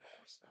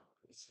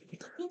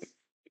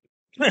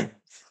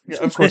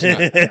 Of course not.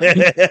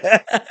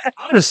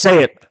 I'm gonna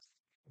say it.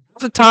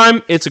 Half the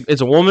time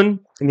it's a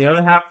woman, and the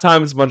other half the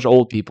time it's a bunch of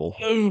old people.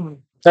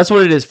 That's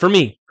what it is for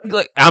me.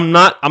 Like I'm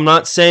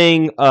not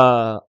saying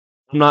that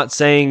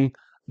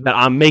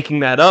I'm making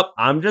that up.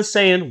 I'm just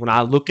saying when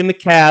I look in the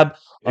cab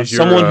of Is your,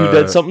 someone who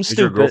did something is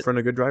your stupid. girlfriend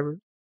a good driver?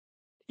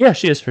 Yeah,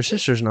 she is. Her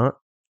sister's not.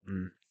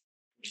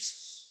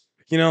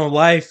 You know,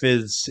 life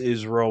is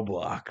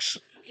Roblox.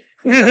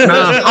 Nah,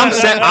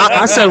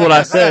 I said what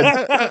I said.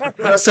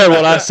 I said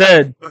what I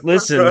said.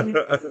 Listen.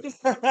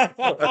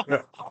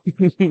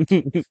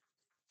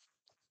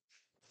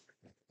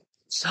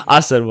 I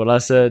said what I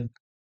said.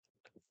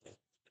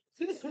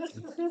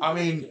 I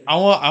mean, I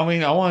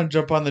want to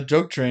jump on the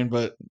joke train,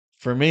 but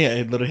for me,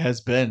 it literally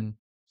has been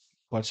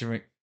watching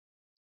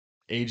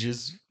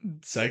ages,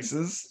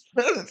 sexes.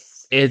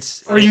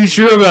 It's. Are you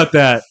sure about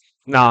that?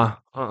 Nah.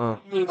 Oh,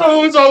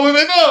 it's all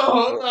women.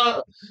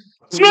 No.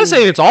 I'm not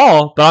saying it's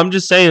all, but I'm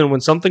just saying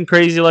when something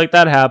crazy like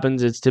that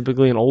happens, it's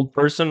typically an old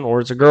person or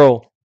it's a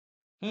girl.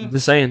 I'm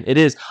just saying it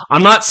is.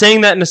 I'm not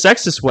saying that in a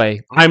sexist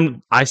way.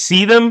 I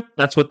see them.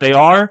 That's what they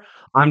are.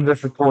 I'm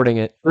just reporting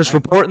it. Just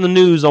reporting the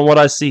news on what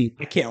I see.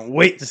 I can't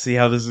wait to see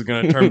how this is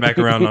going to turn back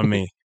around on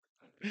me.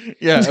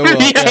 Yeah, it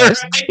will. Yeah, Yeah.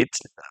 right.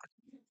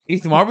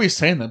 Ethan, why were you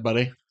saying that,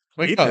 buddy?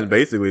 Wake Ethan up.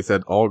 basically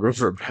said all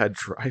girls are bad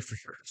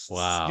drivers.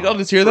 Wow. You all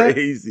just hear that?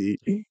 Crazy.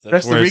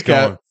 That's the where it's recap.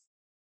 going.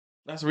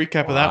 That's a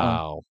recap of that one.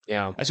 Wow.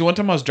 Yeah. Actually, one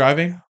time I was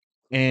driving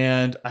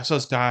and I saw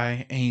this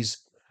guy, and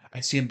I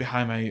see him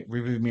behind my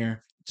rearview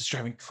mirror, just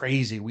driving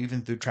crazy,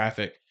 weaving through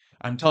traffic.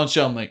 I'm telling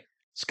Shell, I'm like,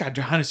 this guy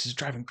behind us is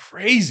driving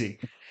crazy.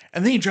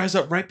 And then he drives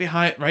up right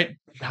behind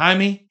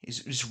me. He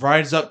just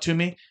rides up to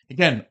me.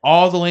 Again,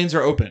 all the lanes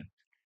are open.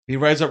 He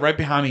rides up right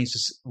behind me. He's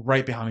just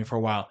right behind me for a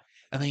while.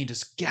 And then he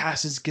just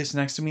gets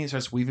next to me and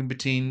starts weaving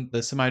between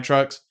the semi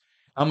trucks.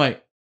 I'm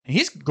like,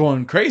 he's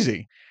going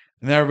crazy.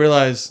 And then I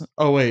realize,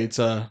 oh wait,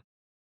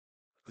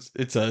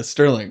 it's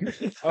Sterling.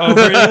 Oh,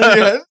 really?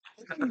 Yeah.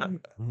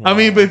 I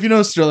mean, but if you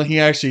know Sterling, he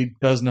actually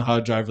does know how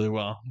to drive really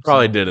well.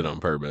 Probably So, did it on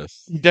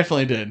purpose. He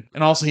definitely did,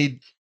 and also he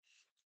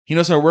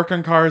knows how to work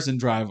on cars and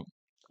drive them.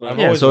 I've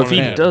Yeah. always So if he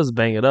wanted to- does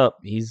bang it up,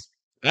 he's.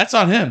 That's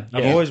on him.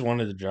 I've Yeah. always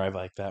wanted to drive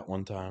like that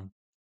one time.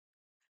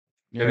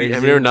 Have you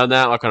ever done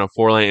that, like on a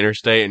 4-lane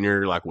interstate, and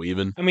you're like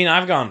weaving? I mean,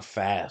 I've gone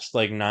fast,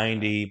 like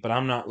 90, but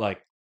I'm not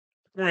like,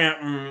 you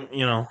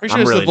know. Pretty I'm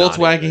sure it's really the not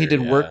Volkswagen he either,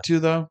 did yeah. work to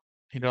though.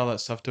 He did all that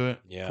stuff to it.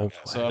 Yeah.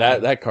 So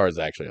That car is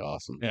actually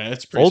awesome. yeah,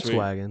 it's pretty sweet.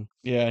 Volkswagen.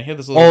 Yeah, he had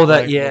this little. Oh,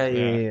 that. black-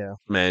 Yeah.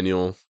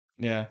 Manual,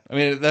 Yeah, I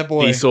mean that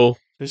boy. diesel.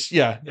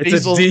 Yeah,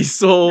 It's a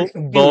diesel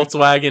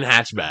Volkswagen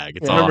hatchback.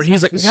 It's Remember, awesome.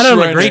 he's like, we got it on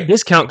a Shredded. great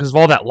discount because of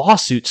all that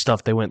lawsuit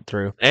stuff they went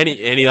through. And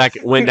he like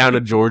went down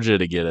to Georgia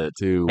to get it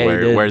too, Yeah, he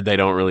did. where they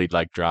don't really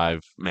like drive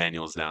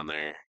manuals down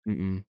there.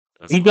 Mm-mm.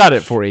 He got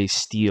it for a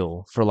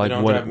steal for Like, like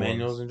don't what drive it was.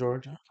 manuals in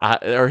Georgia?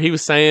 Or he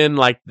was saying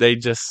like they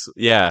just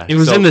It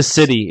was so- in the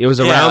city. It was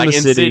yeah, around like the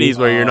in city. cities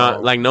where you're Oh.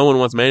 not like no one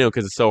wants manual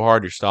because it's so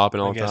hard. You're stopping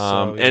all I the guess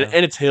time, so, yeah.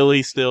 and it's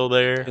hilly still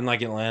there. In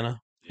like Atlanta?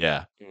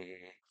 Yeah,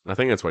 I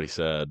think that's what he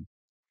said.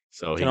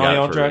 So he Can all got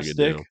y'all it for a drive really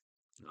good stick?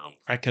 deal.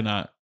 I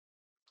cannot.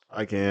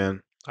 I can.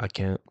 I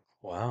can't.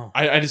 Wow.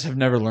 I just have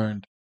never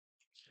learned.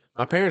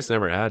 My parents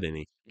never had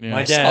any. Yeah.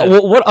 My dad,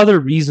 What other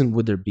reason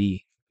would there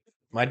be?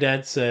 my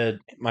dad said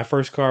my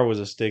first car was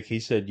a stick. He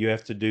said you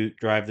have to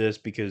drive this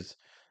because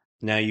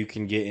now you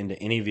can get into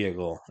any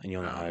vehicle and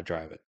you'll know how to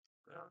drive it.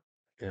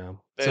 Yeah.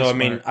 So I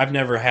mean, I've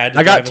never had to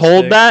I got drive a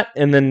told stick. that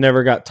and then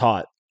never got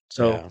taught.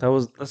 So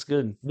Yeah. that's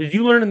good. Did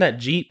you learn in that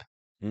Jeep?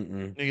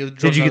 Mm-mm.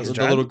 Did you get to the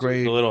drive little it?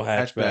 gray The little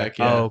hatchback.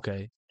 Yeah. Oh,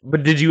 okay.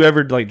 But did you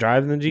ever like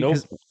drive in the Jeep?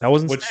 'Cause Nope. That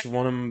wasn't. Which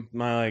one of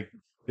my like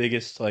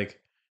biggest like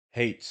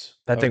hates?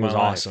 That of thing my was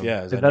life. awesome.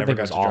 Yeah, is Dude, I that never thing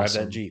got was to drive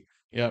awesome. that Jeep.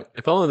 Yep.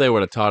 If only they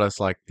would have taught us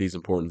like these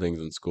important things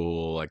in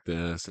school, like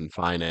this and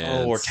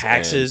finance, Oh, or and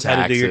taxes,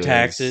 how to do your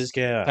taxes.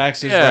 Yeah,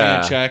 Taxes, Yeah.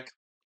 writing a check.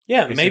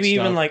 yeah. basic Maybe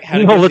even stuff. like how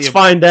to No, give let's the,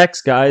 find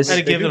X, guys. how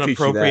to They give do an teach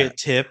you appropriate that.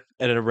 tip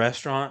at a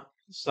restaurant,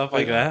 stuff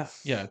like that.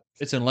 Yeah,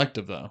 it's an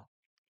elective though.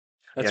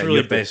 That's Yeah, a you really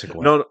have to- basic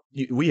one. No,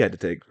 we had to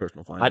take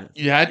personal finance.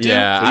 You had to.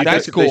 Yeah, So you that's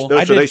basically- cool. they-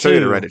 I so they did show you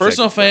to too. write a check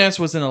Personal and stuff. finance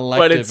was an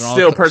elective. it's in all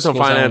still the personal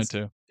schools I went finance.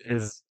 to.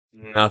 is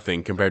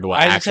nothing compared to what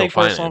I had to actual take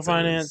personal finance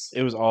finance. is.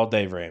 It was all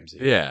Dave Ramsey.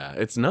 Yeah,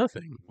 it's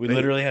nothing. We They-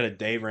 literally had a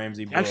Dave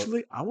Ramsey book.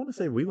 Actually, I want to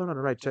say we learned how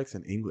to write checks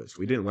in English.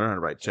 We didn't learn how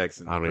to write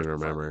checks in I don't even personal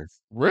remember. finance.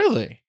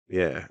 Really?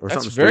 Yeah, or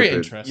That's something very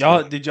stupid.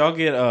 interesting. did y'all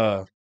get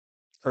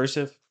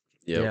cursive?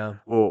 Yep. Yeah.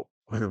 Well,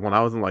 when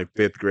I was in like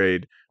 5th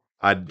grade,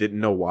 I didn't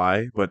know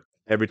why, but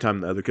every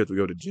time the other kids would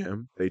go to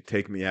gym, they'd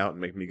take me out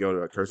and make me go to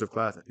a cursive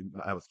class.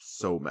 I was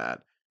so mad.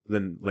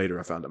 Then later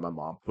I found out my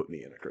mom put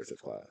me in a cursive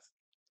class.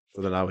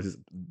 So then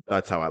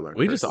that's how I learned.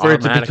 We just cursive. For it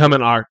to automatic- become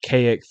an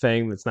archaic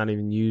thing that's not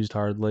even used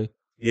hardly.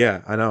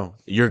 Yeah, I know.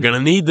 You're gonna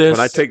need this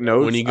When I take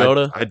notes, when you go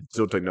to. I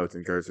still take notes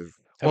in cursive.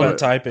 How about but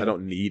typing? I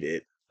don't need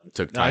it.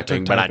 took No, I took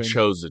typing, but I typing.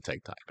 chose to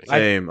take typing.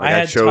 Same. Like, I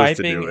had chose to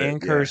typing do it.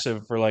 and yeah.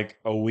 cursive for like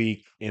a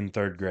week in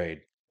 3rd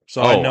grade.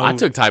 So oh, I know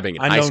took typing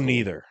in I high know school.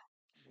 neither.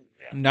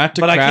 Not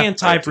to But I crap, can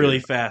type too. really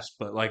fast,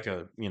 but like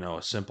a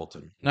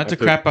simpleton. not I to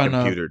took crap on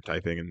computer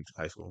typing in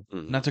high school.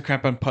 Mm. not to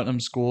crap on Putnam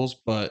schools,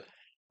 but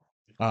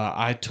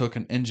I took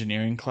an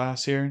engineering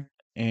class here,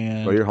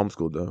 and Well, you're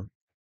homeschooled though.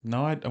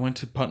 no, I went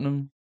to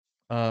Putnam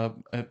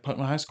at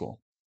Putnam High School.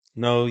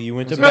 No, you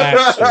went to Was it-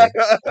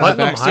 Baxter. Putnam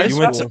Baxter? High You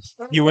went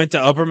School. You went to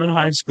Upperman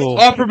High School.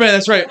 Upperman,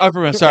 that's right,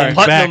 Upperman. Sorry.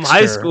 Putnam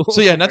High Baxter. School.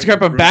 So yeah, not to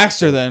crap on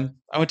Baxter. Then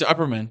I went to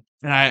Upperman,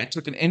 and I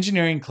took an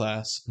engineering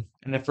class.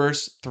 In the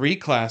first 3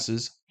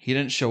 classes, he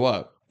didn't show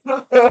up.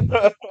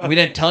 We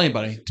didn't tell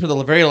anybody. To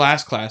the very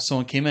last class,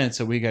 someone came in and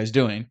said, "What are you guys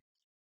doing?"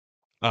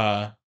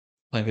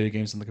 Playing video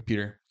games on the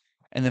computer.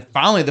 And then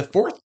finally, the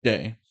 4th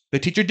day, the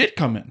teacher did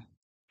come in.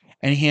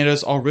 and he handed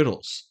us all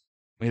riddles.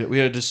 We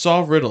had to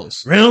solve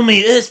riddles. Riddle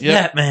me this,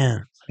 Yep.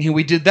 Batman. And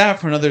we did that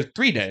for another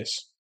 3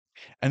 days.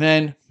 And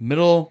then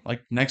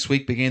next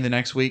week, beginning of the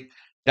next week,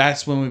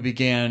 that's when we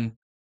began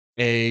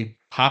a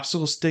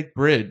popsicle stick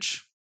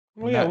bridge.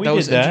 Well, yeah, we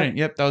was did that. engineering.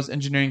 Yep, that was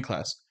engineering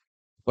class.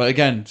 But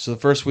again, so the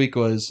first week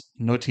was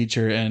no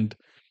teacher and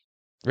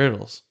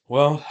riddles.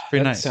 Well,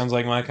 Pretty that nice. sounds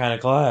like my kind of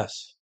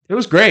class. It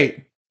was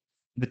great.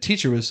 The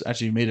teacher was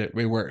actually made it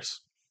way worse.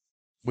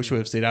 Wish we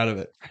would have stayed out of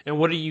it. And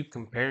what are you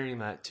comparing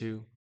that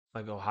to?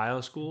 Like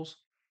Ohio schools?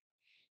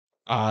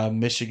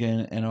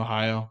 Michigan and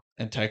Ohio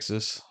and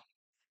Texas.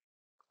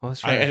 Well,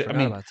 that's I- right. I, I forgot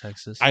mean, about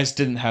Texas. I just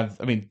didn't have.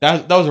 I mean,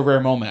 that was a rare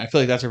moment. I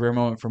feel like that's a rare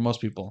moment for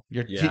most people.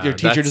 Your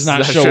teacher does not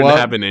that show shouldn't up.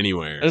 happen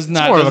anywhere. Does it's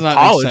not. more of does a not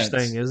make college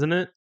sense. thing, isn't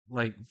it?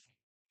 Like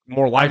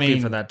more likely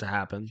mean, for that to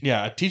happen.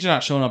 Yeah, a teacher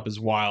not showing up is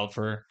wild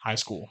for high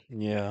school.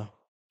 Yeah.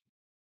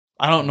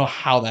 I don't know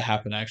how that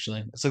happened.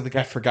 Actually, it's like the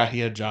guy forgot he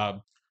had a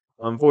job.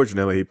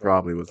 Unfortunately, he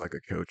probably was like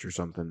a coach or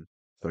something,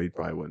 so he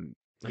probably wouldn't.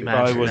 He Imagine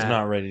probably was that.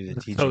 not ready to The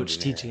teach. coach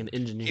engineering. teaching an He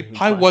engineering.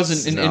 probably class.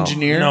 wasn't an No.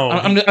 engineer. No,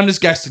 I'm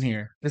just guessing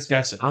here. Just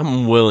guessing.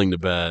 I'm willing to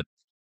bet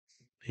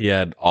he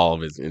had all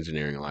of his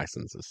engineering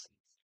licenses.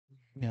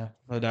 Yeah,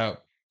 no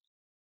doubt.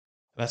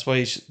 That's why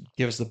he should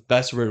give us the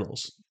best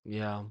riddles.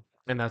 Yeah,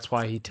 and that's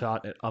why he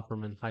taught at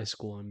Upperman High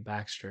School in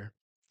Baxter.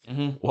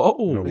 Mm-hmm. Whoa,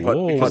 No,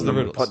 whoa. because of the Putnam,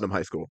 riddles. Putnam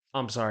High School.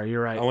 I'm sorry,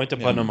 you're right. I went to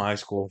Yeah. Putnam High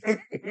School.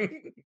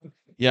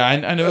 Yeah,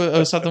 I know it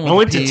was something. With I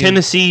went a to P.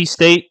 Tennessee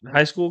State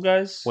High School,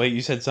 guys. Wait,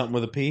 you said something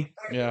with a P?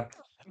 Yeah,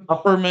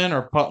 Upperman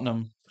or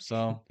Putnam.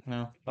 So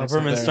that's up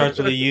Upperman there. starts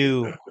with a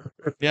U.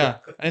 Yeah,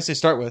 I didn't say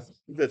start with.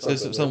 That's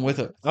There's something with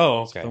it. Oh,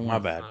 okay. Don't My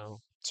worry. bad. Oh.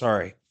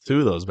 Sorry. Two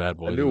of those bad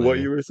boys. I knew in what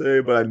there. you were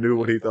saying, but I knew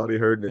what he thought he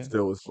heard, and Yeah. it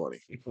still was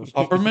funny.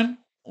 Upperman.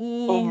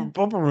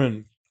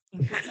 Upperman.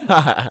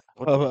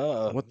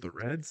 What the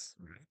Reds?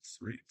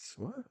 Reds?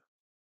 What?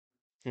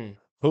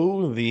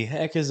 Who the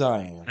heck is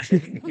I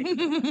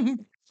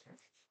am?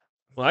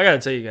 Well, I gotta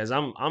tell you guys,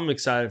 I'm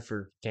excited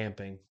for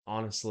camping,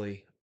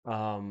 honestly.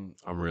 I'm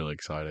really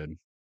excited.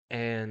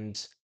 And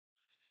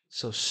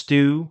so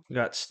Stu, we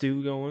got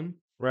Stu going,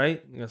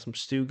 right? We got some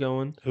Stu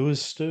going. Who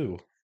is Stu?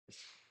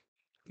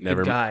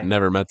 Never, guy.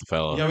 never met the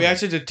fellow. Yeah, we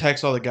actually did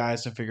text all the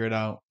guys to figure it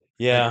out.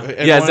 Yeah. Like, Yeah,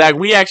 everyone- Zach,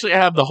 we actually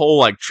have the whole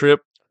like trip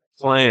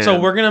planned.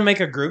 So we're gonna make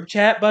a group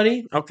chat,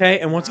 buddy. Okay,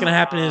 and what's gonna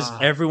happen is Ah.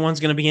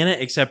 everyone's gonna be in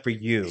it except for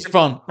you. Use your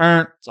phone.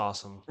 It's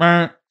awesome.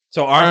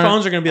 So our Uh,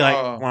 phones are gonna be like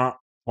oh. wah,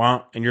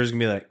 wah, and yours is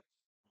gonna be like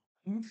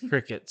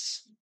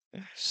Crickets.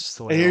 It's just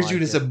the way And I here's like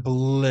you as it. a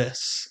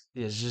bliss.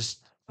 It's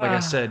just like I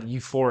said,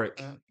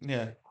 euphoric.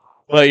 Yeah.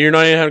 But you're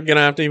not even gonna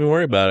have to even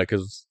worry about it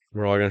because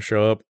we're all gonna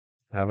show up,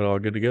 have it all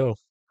good to go.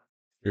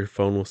 Your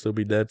phone will still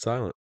be dead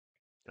silent,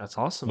 That's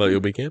awesome. but you'll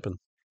be camping.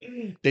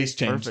 Days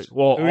changed. Perfect.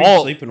 Well, who are you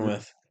all sleeping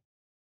with?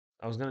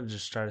 I was gonna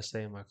just try to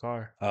stay in my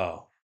car.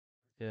 Oh,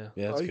 Yeah.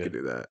 yeah, Oh, that's you good. could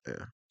do that. Yeah.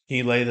 Can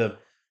you lay the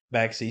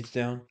back seats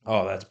down?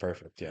 Oh, that's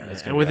perfect. Yeah,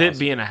 that's And gonna with be it awesome.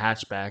 being a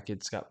hatchback,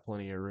 it's got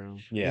plenty of room.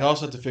 We yeah,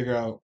 also have to figure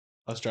out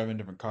us driving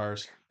different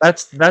cars.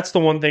 That's the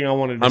one thing I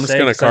wanted to I'm just say.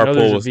 gonna 'cause I know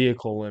there's carpool a with-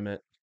 vehicle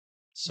limit.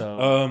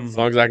 So As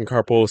long as I can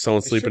carpool with someone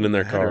It sleeping in shouldn't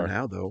their matter car.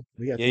 now, though.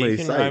 We got yeah, plenty you of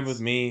can sites. ride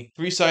with me.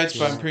 3 sites,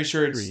 but I'm Yeah. pretty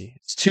sure it's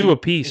it's two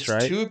apiece, it's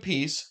right? 2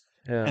 apiece,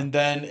 Yeah. and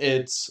then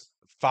it's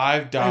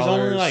 $5 There's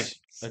only like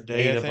a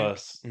day. 8 I of think.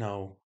 us.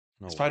 No,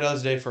 It's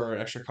 $5 a day for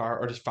an extra car,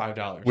 or just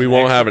 $5. We An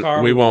won't extra have an car,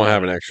 we we won't won't.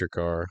 have an extra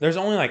car. There's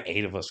only like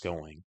 8 of us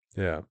going,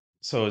 Yeah,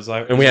 so it's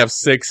like and we have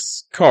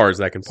 6 cars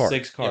that can park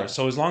 6 cars. Yeah.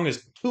 So as long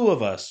as 2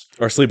 of us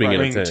or sleeping in a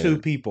bring tent. 2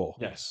 people,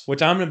 Yes.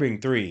 which I'm gonna bring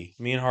 3.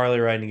 Me and Harley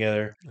riding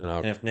together, And I'll-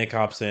 and if Nick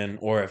hops in,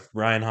 or if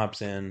Ryan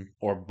hops in,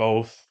 or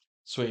both,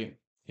 Sweet.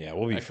 yeah,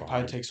 we'll be I could fine.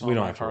 probably take some we of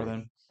don't my have to car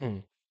worry.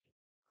 then.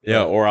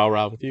 yeah, or I'll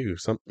ride with you.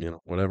 Some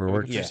whatever We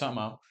works. could Yeah. figure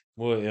something out.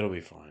 Well, it'll be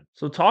fine.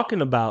 So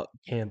talking about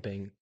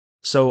camping,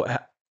 so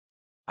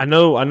I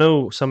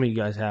know some of you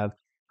guys have.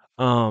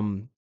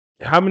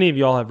 How many of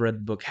y'all have read the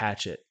book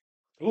Hatchet?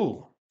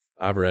 Ooh,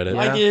 I've read it.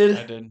 Yeah. I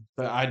did,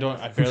 but I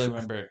barely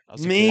remember it. I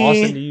was a Me?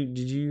 kid. Austin, did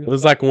It you?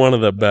 was like one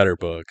of the better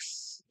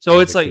books. So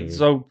as it's a like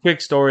kid.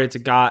 quick story. It's a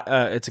guy.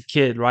 It's a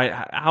kid, right?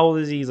 How old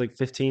is he? He's like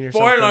 15 or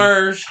something.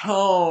 spoilers!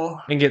 Oh,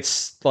 And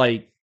gets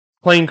like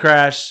plane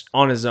crash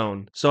on his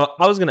own. So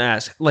I was gonna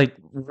ask, like,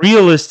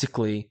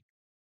 realistically,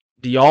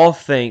 do y'all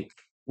think?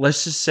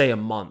 Let's just say a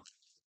month.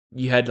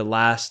 You had to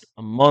last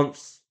a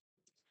month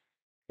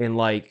in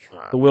like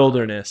the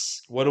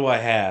wilderness. what do I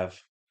have?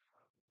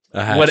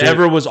 A hatchet.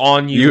 Whatever was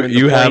on you. when the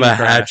you have plane a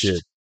crashed.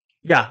 hatchet.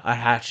 Yeah, a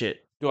hatchet.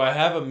 Do I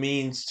have a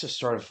means to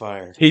start a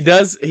fire? He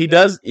does.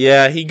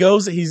 Yeah, he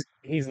goes. He's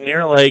near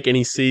a lake and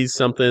he sees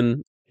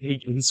something.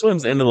 He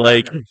swims into the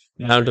lake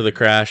down to the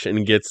crash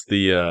and gets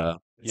the.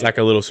 It's like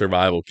a little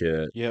survival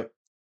kit. Yep.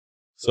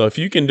 So if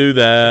you can do If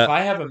that,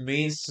 I have a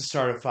means to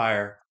start a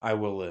fire, I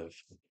will live.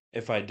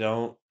 If I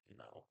don't,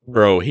 no.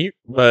 bro.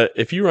 But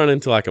if you run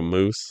into like a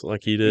moose,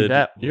 like he did,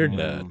 That you're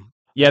dead.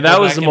 Yeah, Go that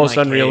was back the in most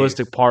my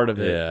unrealistic cave. part of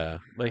it. Yeah.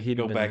 Like he'd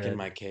Go been back dead. in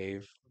my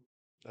cave.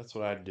 That's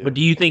what I'd do. But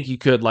do you think you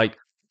could like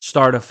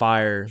start a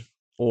fire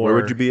Where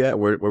would you be at?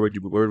 Where would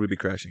we be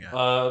crashing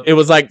at? It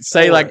was like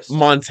say like Forest.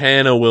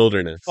 Montana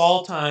wilderness.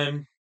 fall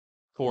time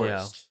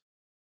forest.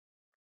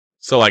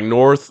 So like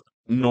North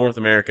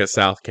America,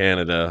 South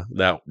Canada,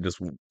 that just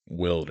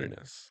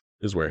wilderness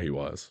is where he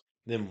was.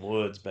 Them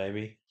woods,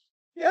 baby.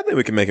 Yeah, I think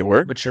we can make it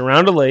work. But you're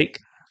around a lake.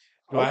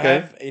 Do I Okay.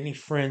 have any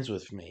friends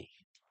with me?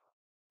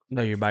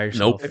 No, you're by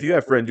yourself. If you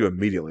have friends, you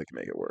immediately can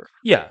make it work.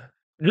 Yeah.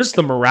 Just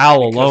the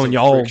morale Because alone, of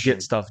y'all friction.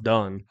 get stuff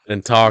done.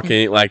 And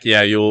talking like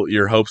yeah,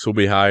 your hopes will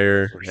be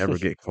higher. We'll never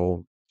get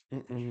cold.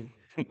 Mm-mm.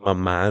 My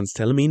mind's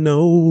telling me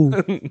no,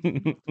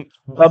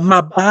 but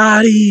my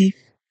body.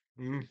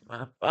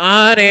 My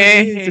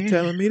You're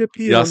telling me to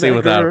pee. Y'all on seen that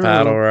Without a girl.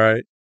 Paddle,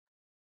 right?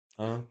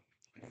 Huh?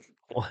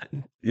 What?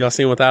 Y'all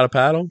seen Without a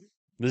Paddle?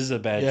 This is a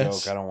bad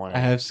Yes, joke. I don't want I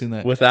it. have seen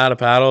that. Without a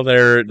Paddle,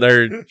 they're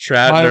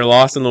trapped. My- They're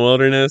lost in the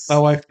wilderness. My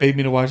wife paid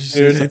me to watch this.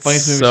 Dude, the it's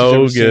funniest movie she's so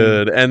ever seen.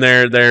 good, and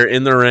they're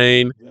in the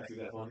rain.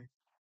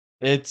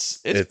 It's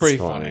pretty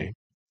funny.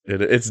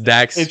 It's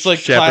Dax It's like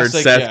Shepard,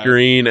 classic, Seth yeah.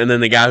 Green, and then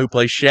the guy who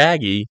plays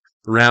Shaggy.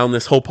 Round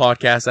this whole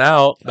podcast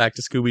out back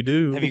to Scooby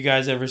Doo. Have you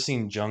guys ever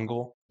seen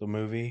Jungle, the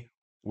movie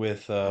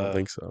with I don't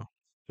think so.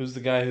 who's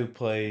the guy who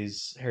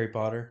plays Harry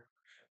Potter?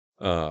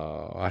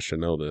 I should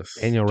know this.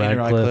 Daniel Daniel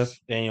Radcliffe. Radcliffe.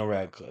 Daniel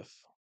Radcliffe.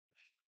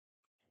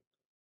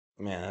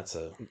 Man, that's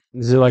a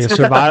Is it like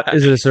a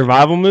is it a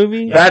survival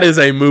movie? That is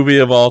a movie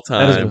of all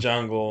That is time.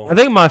 Jungle. I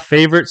think my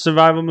favorite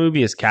survival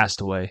movie is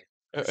Castaway.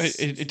 You're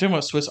talking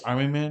about Swiss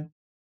Army Man?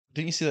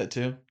 Didn't you see that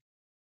too?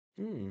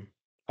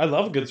 I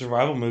love good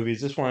survival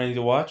movies. This one I need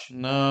to watch.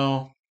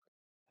 No.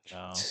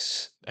 No.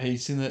 Have you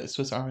seen the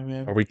Swiss Army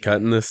Man? Are we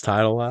cutting this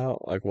title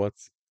out? Like,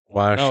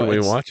 why should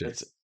we watch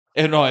it?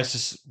 No, it's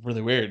just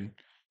really weird.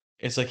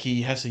 It's like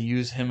he has to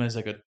use him as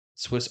like a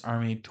Swiss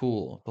Army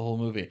tool the whole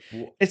movie.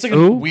 It's like a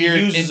Who?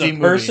 weird Uses indie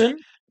a person.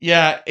 movie.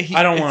 Yeah,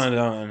 I don't want to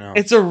know.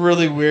 It's a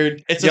really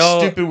weird. It's Y'all-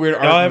 a stupid weird.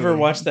 Y'all art ever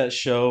movie. watch that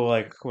show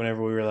like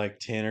whenever we were like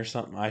 10 or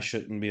something? I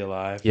Shouldn't Be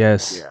Alive.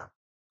 Yes. Yeah,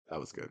 that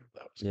was good.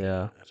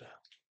 Yeah.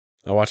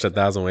 I watched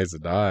 1,000 Ways to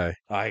Die.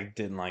 I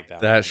didn't like that.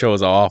 That one. show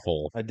was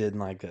awful. I didn't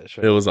like that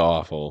show. It was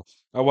awful.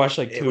 I watched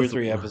like It 2 or was-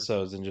 3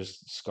 episodes and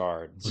just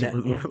scarred.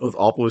 Those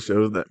awful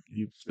shows that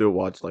you still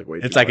watch like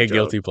way. It's too like a much of.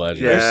 guilty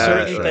pleasure. Yeah, There's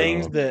certain sure.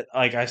 things that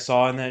like I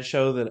saw in that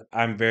show that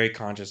I'm very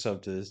conscious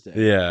of to this day.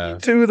 Yeah.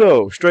 Too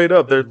though, straight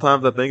up. There's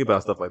times I think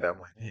about stuff like that.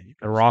 I'm like, man, you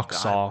The could Rock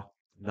just Saw. die.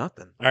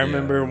 Nothing. I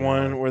remember Yeah.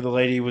 one where the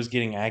lady was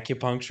getting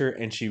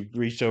acupuncture and she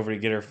reached over to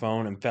get her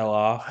phone and fell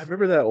off. I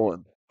remember that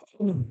one.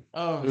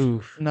 Oh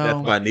Oof. no!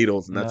 That's by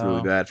needles, and that's really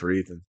No. bad for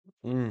Ethan.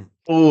 Mm.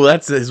 Oh,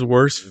 that's his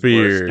worst His worst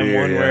fear. And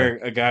fear. one yeah. where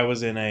a guy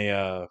was in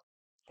a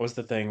what's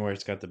the thing where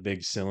it's got the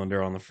big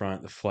cylinder on the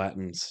front that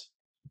flattens?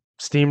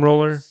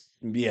 Steamroller.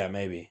 Yeah,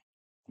 maybe.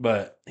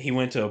 But he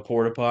went to a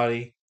porta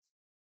potty,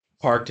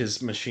 parked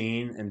his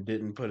machine, and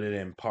didn't put it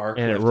in park.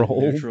 And it left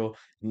rolled? neutral,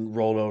 and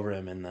rolled over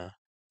him in the.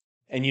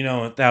 And you know,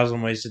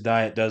 1,000 Ways to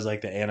Die, it does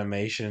like the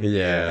animation.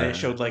 Yeah. And it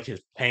showed like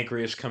his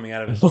pancreas coming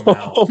out of his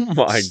mouth. Oh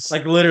my!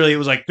 Like literally, it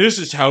was like, "This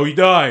is how he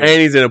died."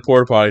 And he's in a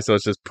porta potty, so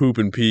it's just poop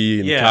and pee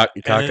and yeah,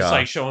 and caca. it's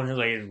like showing his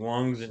like his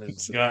lungs and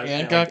his gut.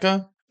 And like,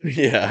 caca,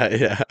 Yeah,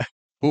 yeah.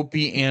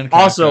 poopy and caca.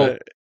 Also,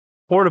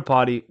 porta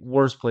potty,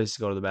 worst place to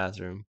go to the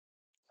bathroom.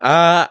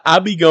 I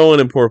be going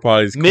in porta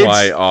potties Mid-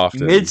 quite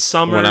often.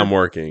 midsummer, when I'm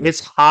working. It's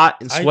hot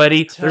and I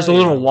sweaty. tell There's a you,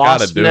 little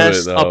gotta wasp do it,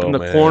 nest up though, in the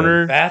man.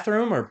 corner.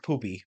 bathroom or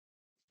poopy.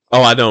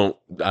 Oh, I don't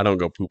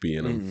go poopy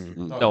in them.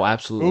 Mm-mm. No,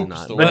 absolutely Oops,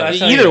 not. the But way. I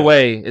tell either you,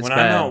 way, it's when bad.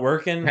 I'm not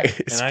working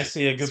and I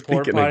see a good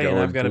porta Speaking of potty and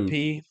going I've got to poop.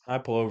 pee, I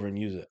pull over and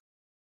use it.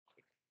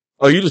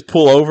 Oh, you just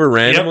pull over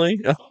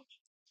randomly?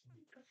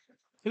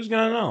 Who's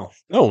gonna know?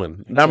 No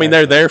one. I mean,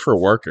 they're there for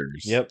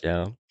workers. Yep.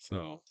 Yeah.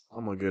 So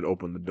I'm a good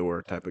open the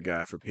door type of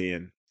guy for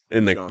peeing.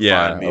 in the Gonna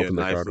yeah, find me a open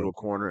the nice car little door.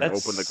 corner and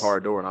That's- open the car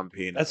door, and I'm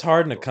peeing. That's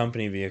hard in a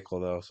company vehicle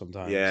though.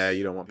 Sometimes. Yeah,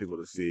 you don't want people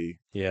to see.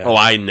 Yeah. Oh,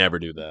 I never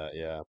do that.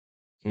 Yeah.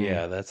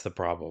 yeah. That's the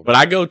problem. But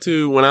I go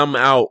to when I'm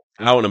out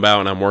and about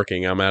and I'm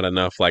working. I'm at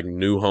enough like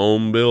new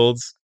home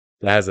builds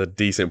that has a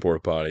decent porta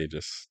potty.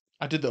 Just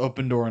I did the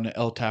open door in the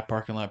LTAP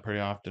parking lot pretty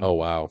often. oh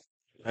wow.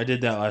 I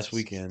did that last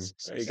weekend.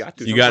 You got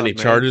to. You got any sometimes,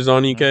 man. charges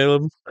on you,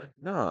 Caleb?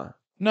 Nah.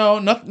 No,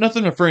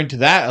 nothing referring to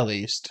that at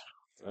least.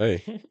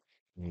 Hey.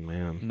 Oh,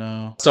 man.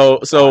 No.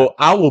 So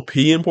I will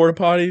pee in porta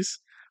potties,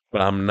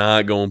 but I'm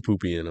not going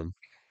poopy in them.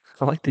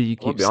 I like that you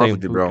I'll keep be honest saying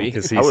with you, bro. poopy.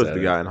 Because he I was said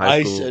the it. guy in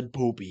high school. said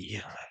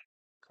poopy.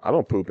 I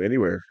don't poop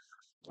anywhere.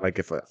 Like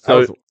if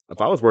So-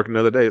 if I was working the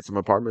other day at some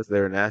apartments,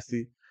 they were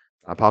nasty.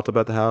 I popped up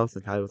at the house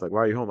and Kylie was like, "Why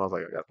are you home?" I was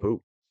like, "I got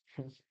poop."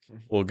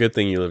 Well, good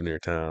thing you live near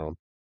town.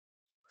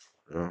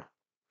 Yeah.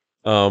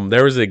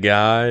 There was a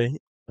guy.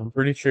 I'm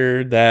pretty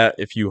sure that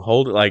if you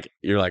hold it, like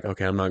you're like,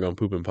 okay, I'm not going to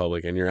poop in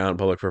public, and you're out in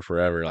public for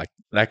forever, like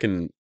that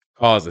can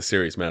cause a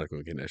serious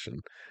medical condition.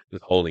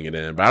 Just holding it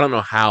in, but I don't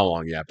know how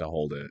long you have to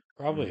hold it.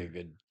 Probably a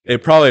good.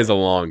 It probably is a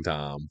long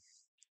time.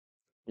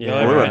 Y'all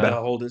What ever about had that?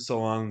 to hold it so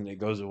long that it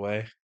goes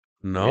away?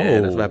 No,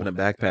 Yeah, that's what happened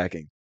to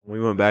backpacking. When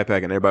we went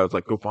backpacking, everybody was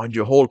like, "Go find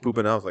your hole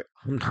pooping." I was like,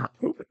 "I'm not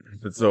pooping."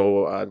 And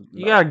so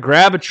You gotta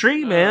grab a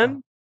tree,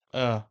 man.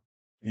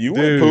 you Dude.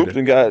 went pooped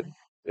and got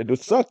It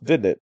sucked,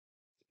 didn't it?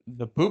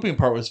 The pooping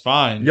part was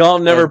fine. Y'all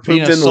never But being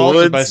pooped in the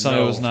assaulted by woods?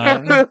 somebody was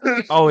not.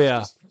 Oh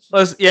yeah.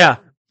 Yeah.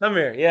 Come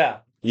here. Yeah.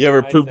 You ever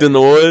I pooped in think-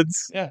 the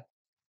woods?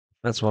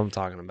 That's what I'm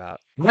talking about.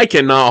 I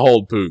cannot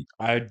hold poop.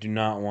 I do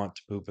not want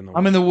to poop in the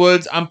I'm in the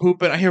woods. I'm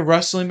pooping. I hear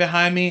rustling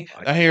behind me.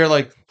 I hear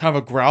like kind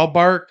of a growl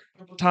bark a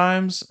couple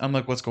times. I'm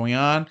like, what's going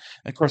on?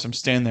 And of course, I'm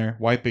standing there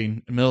wiping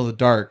in the middle of the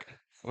dark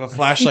with a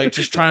flashlight,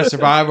 just trying to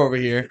survive over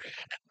here.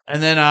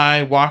 And then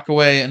I walk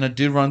away, and a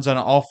dude runs on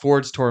all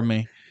fours toward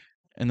me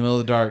in the middle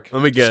of the dark.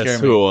 Let me to guess scare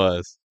who it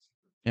was.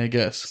 Yeah, I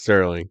guess.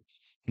 Sterling.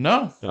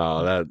 No.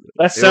 Oh, that.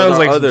 That sounds our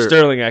like some other-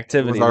 Sterling It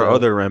activity. was our though.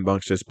 other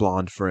rambunctious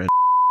blonde friend.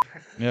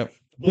 Yep.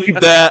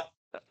 Believe that.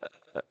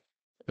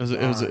 It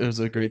was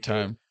a great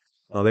time.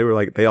 No, they were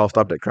like, they all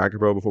stopped at Cracker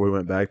Barrel before we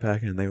went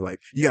backpacking, and they were like,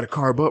 "You got to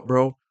carb up,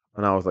 bro."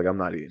 And I was like, "I'm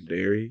not eating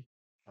dairy.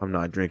 I'm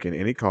not drinking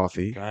any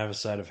coffee. Can I have a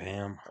side of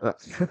ham?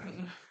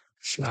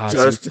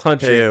 Just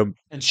punch ham."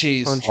 And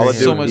cheese. Punch All I ham.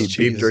 did So was much eat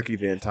cheese. beef jerky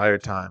the entire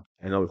time,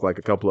 and it was like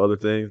a couple other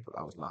things, but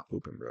I was not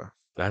pooping, bro.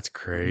 That's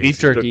crazy. Beef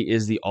jerky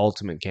is the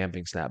ultimate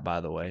camping snack, by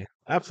the way.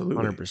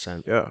 Absolutely,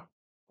 100%. yeah.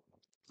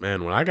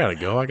 Man, when I gotta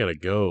go, I gotta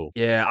go.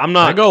 Yeah, I'm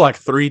I not. go like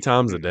 3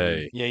 times a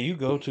day. Yeah, you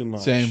go too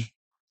much. Same.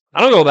 I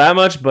don't go that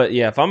much, but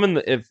yeah,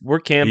 if we're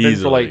camping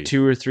for like Easily.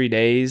 2 or 3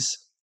 days,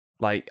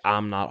 like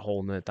I'm not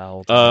holding it the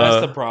whole time. That's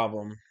Uh, the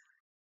problem.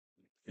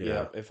 Yeah.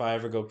 Yeah, if I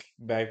ever go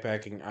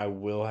backpacking, I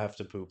will have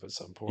to poop at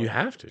some point. You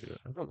have to.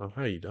 I don't know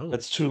how you don't.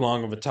 That's too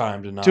long of a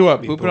time to not. To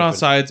what? be Pooping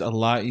outside's a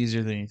lot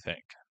easier than you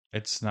think.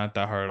 It's not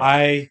that hard.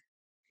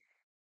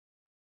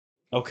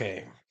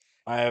 Okay,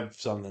 I have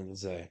something to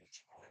say.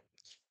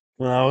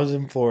 When I was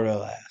in Florida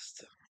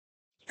last,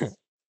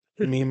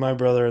 me and my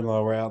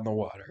brother-in-law were out in the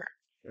water,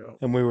 Yeah.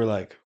 and we were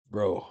like,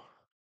 "Bro,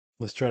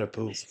 let's try to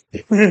poop."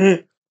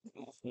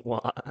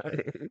 Why?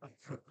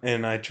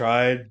 And I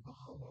tried,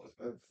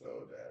 That's so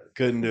bad.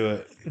 couldn't do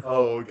it.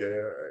 Oh, okay,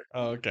 all right.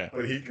 Oh, okay.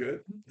 But he could.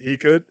 He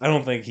could. I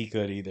don't think he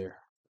could either.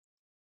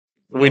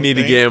 we need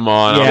to think- get him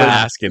on. I'm Yeah.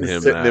 asking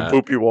him Sitting in that.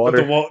 poopy But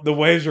water. the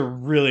waves are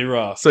really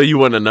rough. So you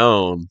wouldn't have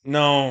known.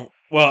 No,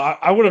 well,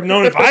 I would have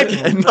known if I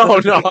could. No.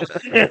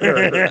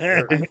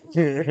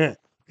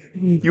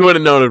 You would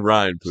have known if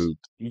Ryan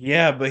pooped.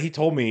 Yeah, but he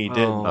told me he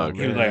didn't. Oh,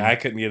 He was man. like, I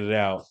couldn't get it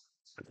out.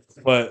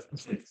 But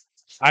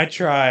I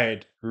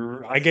tried.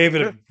 I gave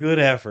it a good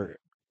effort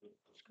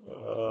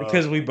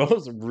because we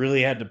both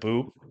really had to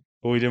poop,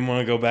 but we didn't want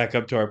to go back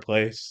up to our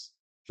place.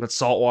 But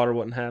saltwater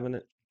wasn't having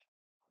it.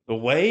 The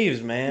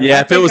waves, man. Yeah,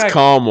 I if it was think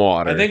calm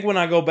water. I think when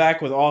I go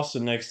back with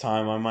Austin next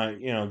time, I might,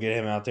 get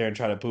him out there and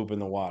try to poop in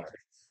the water.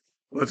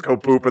 Let's go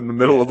poop in the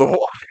middle of the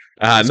water.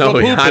 I know. go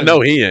I pooping. know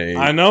he ain't.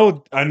 I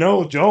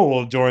know Joe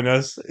will join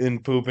us in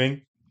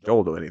pooping.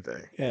 Joel do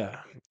anything. Yeah.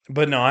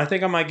 But no, I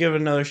think I might give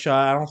it another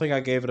shot. I don't think I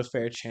gave it a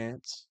fair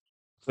chance.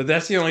 But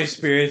that's the only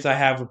experience I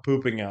have with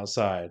pooping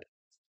outside.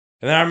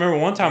 And then I remember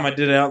one time I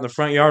did it out in the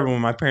front yard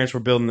when my parents were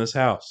building this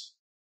house.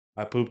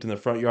 I pooped in the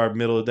front yard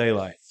middle of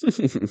daylight.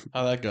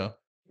 How'd that go?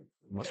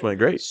 Must went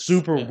great.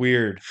 Super Yeah.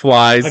 weird.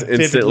 Flies I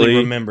vividly instantly.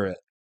 remember it.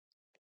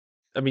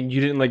 I mean, you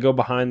didn't like go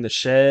behind the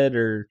shed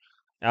or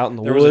out in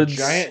the There woods. was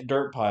a giant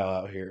dirt pile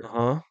out here.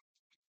 Huh?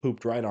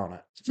 Pooped right on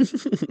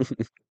it.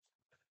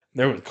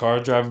 There was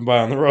cars driving by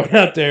on the road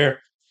out there.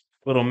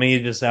 Little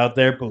me just out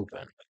there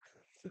pooping.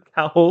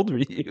 How old were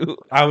you?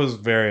 I was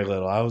very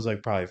little. I was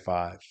like probably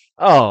 5.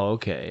 Oh,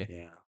 okay.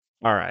 Yeah.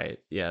 All right.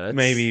 Yeah, that's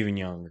Maybe even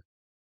younger.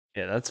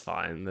 Yeah, that's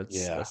fine.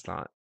 Yeah. That's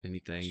not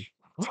anything.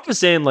 I'm just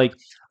saying, like,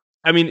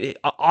 I mean,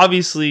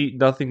 obviously,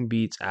 nothing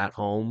beats at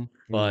home,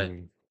 but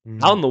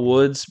out in the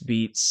woods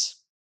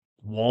beats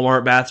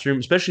Walmart bathroom,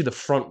 especially the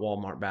front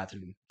Walmart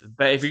bathroom.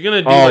 If you're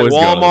gonna do Always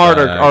like go to the Walmart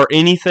back. or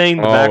anything,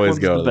 the back Always one's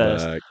go the to the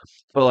best. back.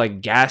 But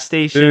like gas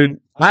station, Dude,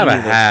 I have any a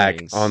of those hack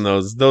things. on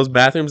those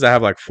bathrooms that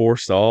have like 4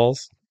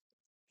 stalls.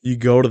 You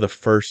go to the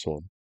first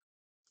one.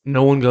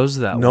 no one goes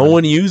to that. No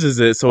one uses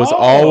it, so it's Oh.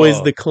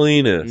 always the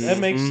cleanest. That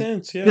makes Mhm.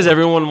 sense, yeah. because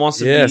everyone wants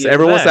to. Yes, be at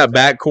everyone's the that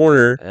back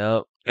corner,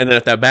 Yep. and then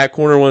if that back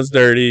corner one's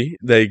dirty,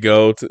 they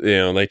go to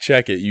they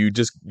check it. You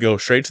just go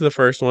straight to the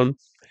first one.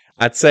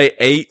 I'd say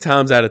 8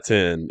 times out of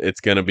 10, it's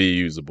gonna be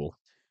usable.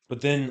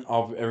 But then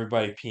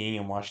everybody peeing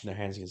and washing their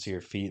hands, you can see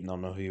your feet and they'll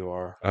know who you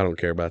are. I don't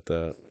care about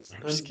that.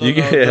 They'll You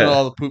know- get- they'll know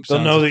all the poop They'll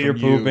sounds know are that you're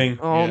from you. Oh, pooping.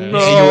 Yeah.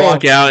 no. You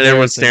walk out and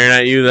everyone's Embarrassing. staring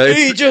at you. It's,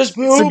 He just it's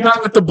the pooped.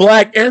 guy with the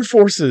black Air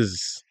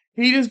Forces.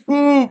 He just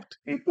pooped.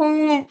 He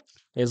pooped.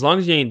 As long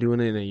as you ain't doing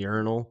it in a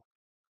urinal,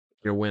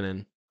 you're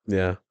winning.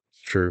 Yeah,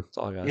 true. That's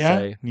all I gotta Yeah,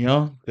 say.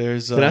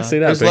 there's Can I see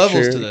that there's picture?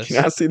 levels to this.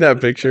 Can I see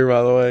that picture,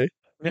 by the way,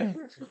 Yeah,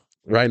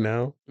 right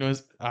now? maybe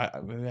I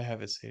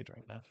have it saved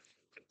right now.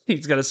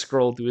 He's got to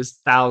scroll through his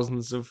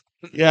thousands of.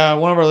 Yeah,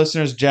 one of our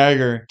listeners,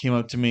 Jagger, came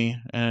up to me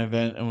at an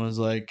event and was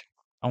like,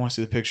 "I want to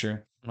see the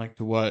picture." I'm like,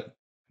 "To what?"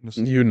 Just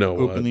You know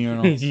poop what? in the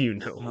urinal. you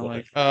know And I'm what?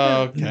 like,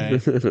 "Oh, okay." I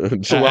had to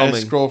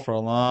Underwhelming. scroll for a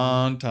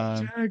long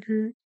time.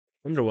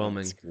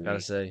 Underwhelming, gotta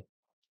say.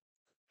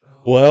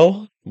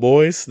 Well,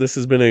 boys, this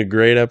has been a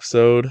great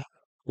episode.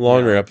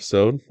 Longer Yeah.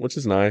 episode, which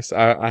is nice.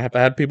 I have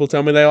had people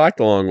tell me they like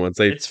the long ones.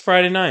 It's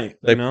Friday night,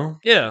 They- you know?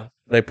 Yeah.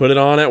 They put it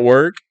on at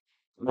work.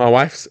 My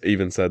wife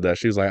even said that.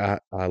 She was like,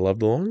 I love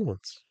the long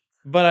ones.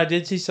 But I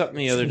did see something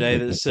the other day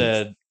that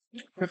said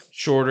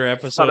shorter Shout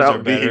episodes out are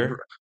me. better.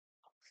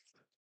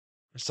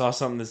 I saw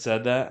something that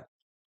said that.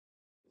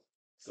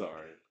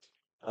 Sorry.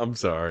 I'm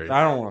sorry.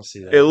 I don't want to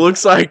see that. It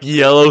looks like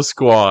yellow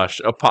squash,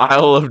 a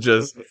pile of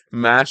just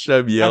mashed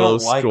up yellow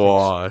like it.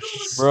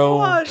 squash.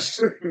 Bro,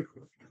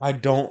 I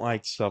don't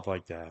like stuff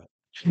like that.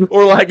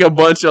 Or like a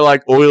bunch of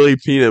like oily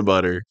peanut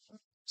butter.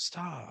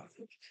 Stop.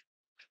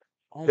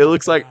 Oh It my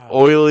looks like God.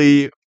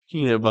 oily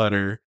peanut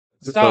butter.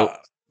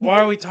 Stop. Why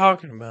are we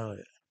talking about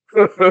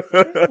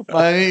it?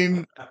 I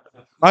mean,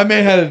 my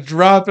man had to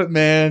drop it,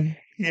 man.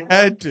 He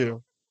had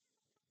to.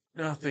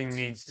 Nothing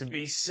needs to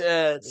be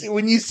said. See,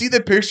 when you see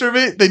the picture of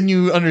it, then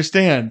you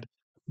understand.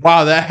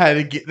 Wow, that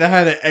had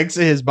to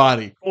exit his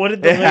body. What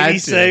did the It had lady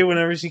to. say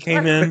whenever she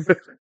came in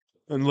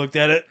and looked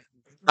at it?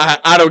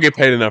 I don't get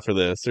paid enough for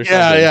this. Or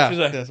Yeah, something. yeah. She's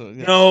like, That's what-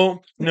 yeah.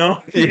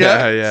 No.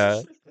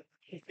 Yeah.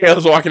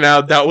 Kale's walking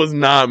out. That was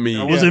not me.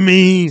 That wasn't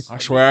me. I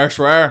swear.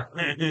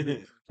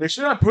 They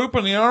see that poop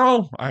in the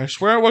urinal? I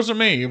swear it wasn't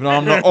me, even though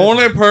I'm the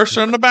only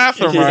person in the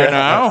bathroom Yeah. right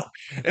now.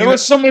 It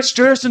was some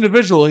mysterious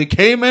individual. He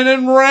came in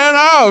and ran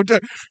out.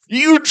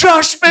 You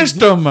just missed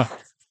him.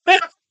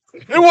 It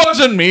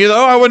wasn't me,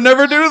 though. I would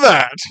never do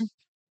that.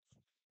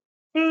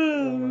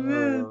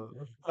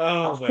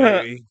 Oh,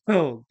 baby.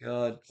 Oh,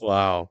 God.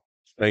 Wow.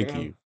 Thank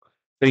you.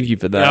 Thank you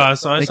for that. Yeah,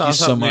 so I Thank saw you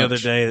so something the other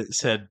much. day that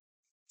said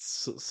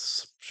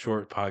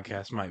short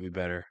podcast might be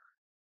better,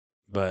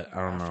 but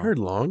I don't know. I've heard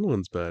long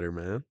ones better,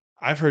 man.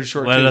 I've heard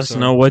short Let too, us so-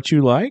 know what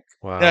you like.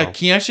 Wow. Yeah,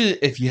 can you actually,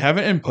 if you have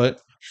an input,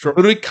 Short,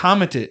 literally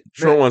comment it.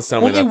 short ones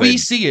tell me Only that we they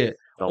see it.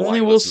 don't only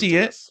like we'll listening see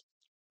to it. this.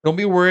 Don't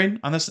be worried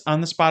on this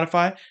on the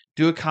Spotify.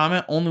 Do a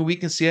comment. Only we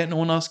can see it. No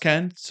one else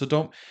can. So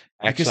don't. You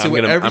can Actually, say I'm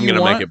gonna whatever you make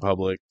want. it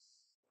public.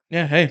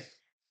 Yeah. Hey.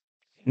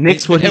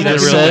 Nick's what he Everyone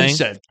Is that a just real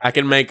said. thing? I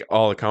can make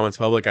all the comments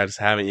public. I just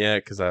haven't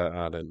yet because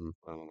I didn't.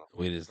 I don't know.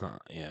 Wait, it's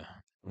not. Yeah.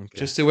 Okay.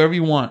 Just say whatever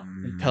you want.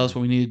 And tell us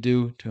what we need to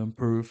do to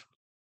improve,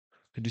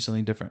 to do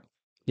something different.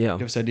 Yeah.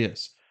 Give us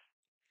ideas.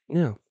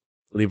 Yeah.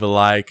 Leave a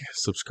like,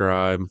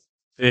 subscribe.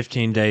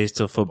 15 days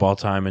till football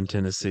time in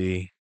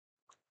Tennessee.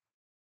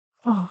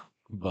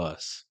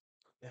 Bus.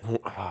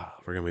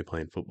 We're gonna be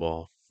playing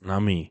football.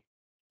 Not me.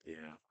 Yeah.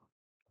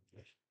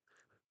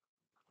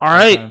 All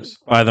right. Sometimes.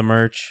 Buy the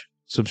merch.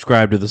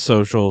 Subscribe to the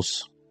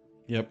socials.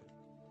 Yep.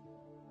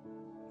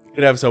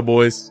 Good episode,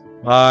 boys.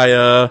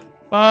 Bye.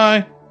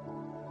 Bye.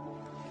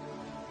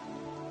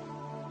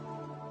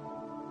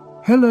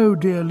 Hello,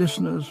 dear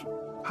listeners.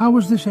 How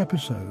was this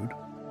episode?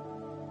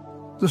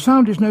 The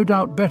sound is no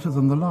doubt better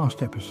than the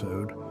last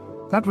episode.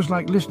 That was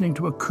like listening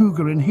to a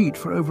cougar in heat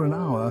for over an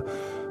hour.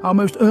 Our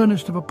most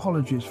earnest of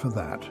apologies for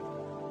that.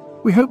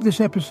 We hope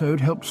this episode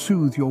helped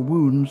soothe your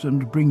wounds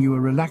and bring you a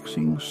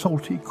relaxing,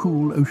 salty,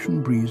 cool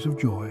ocean breeze of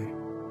joy.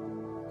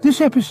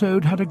 This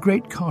episode had a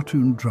great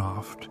cartoon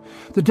draft,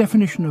 the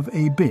definition of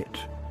a bit,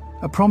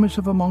 a promise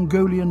of a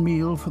Mongolian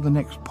meal for the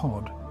next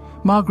pod,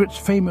 Margaret's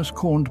famous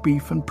corned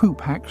beef and poop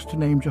hacks, to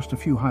name just a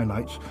few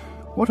highlights.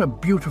 What a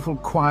beautiful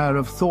choir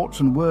of thoughts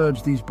and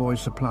words these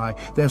boys supply,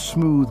 their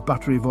smooth,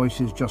 buttery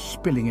voices just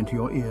spilling into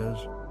your ears.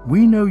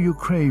 We know you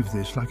crave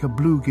this like a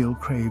bluegill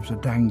craves a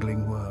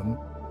dangling worm.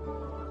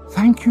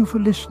 Thank you for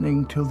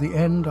listening till the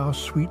end, our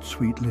sweet,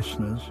 sweet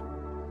listeners.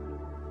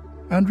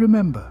 And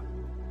remember,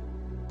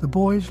 the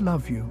boys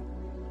love you.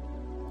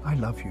 I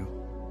love you.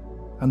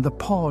 And the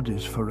pod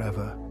is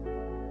forever.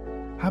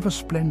 Have a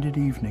splendid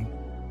evening.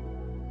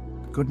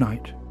 Good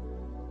night.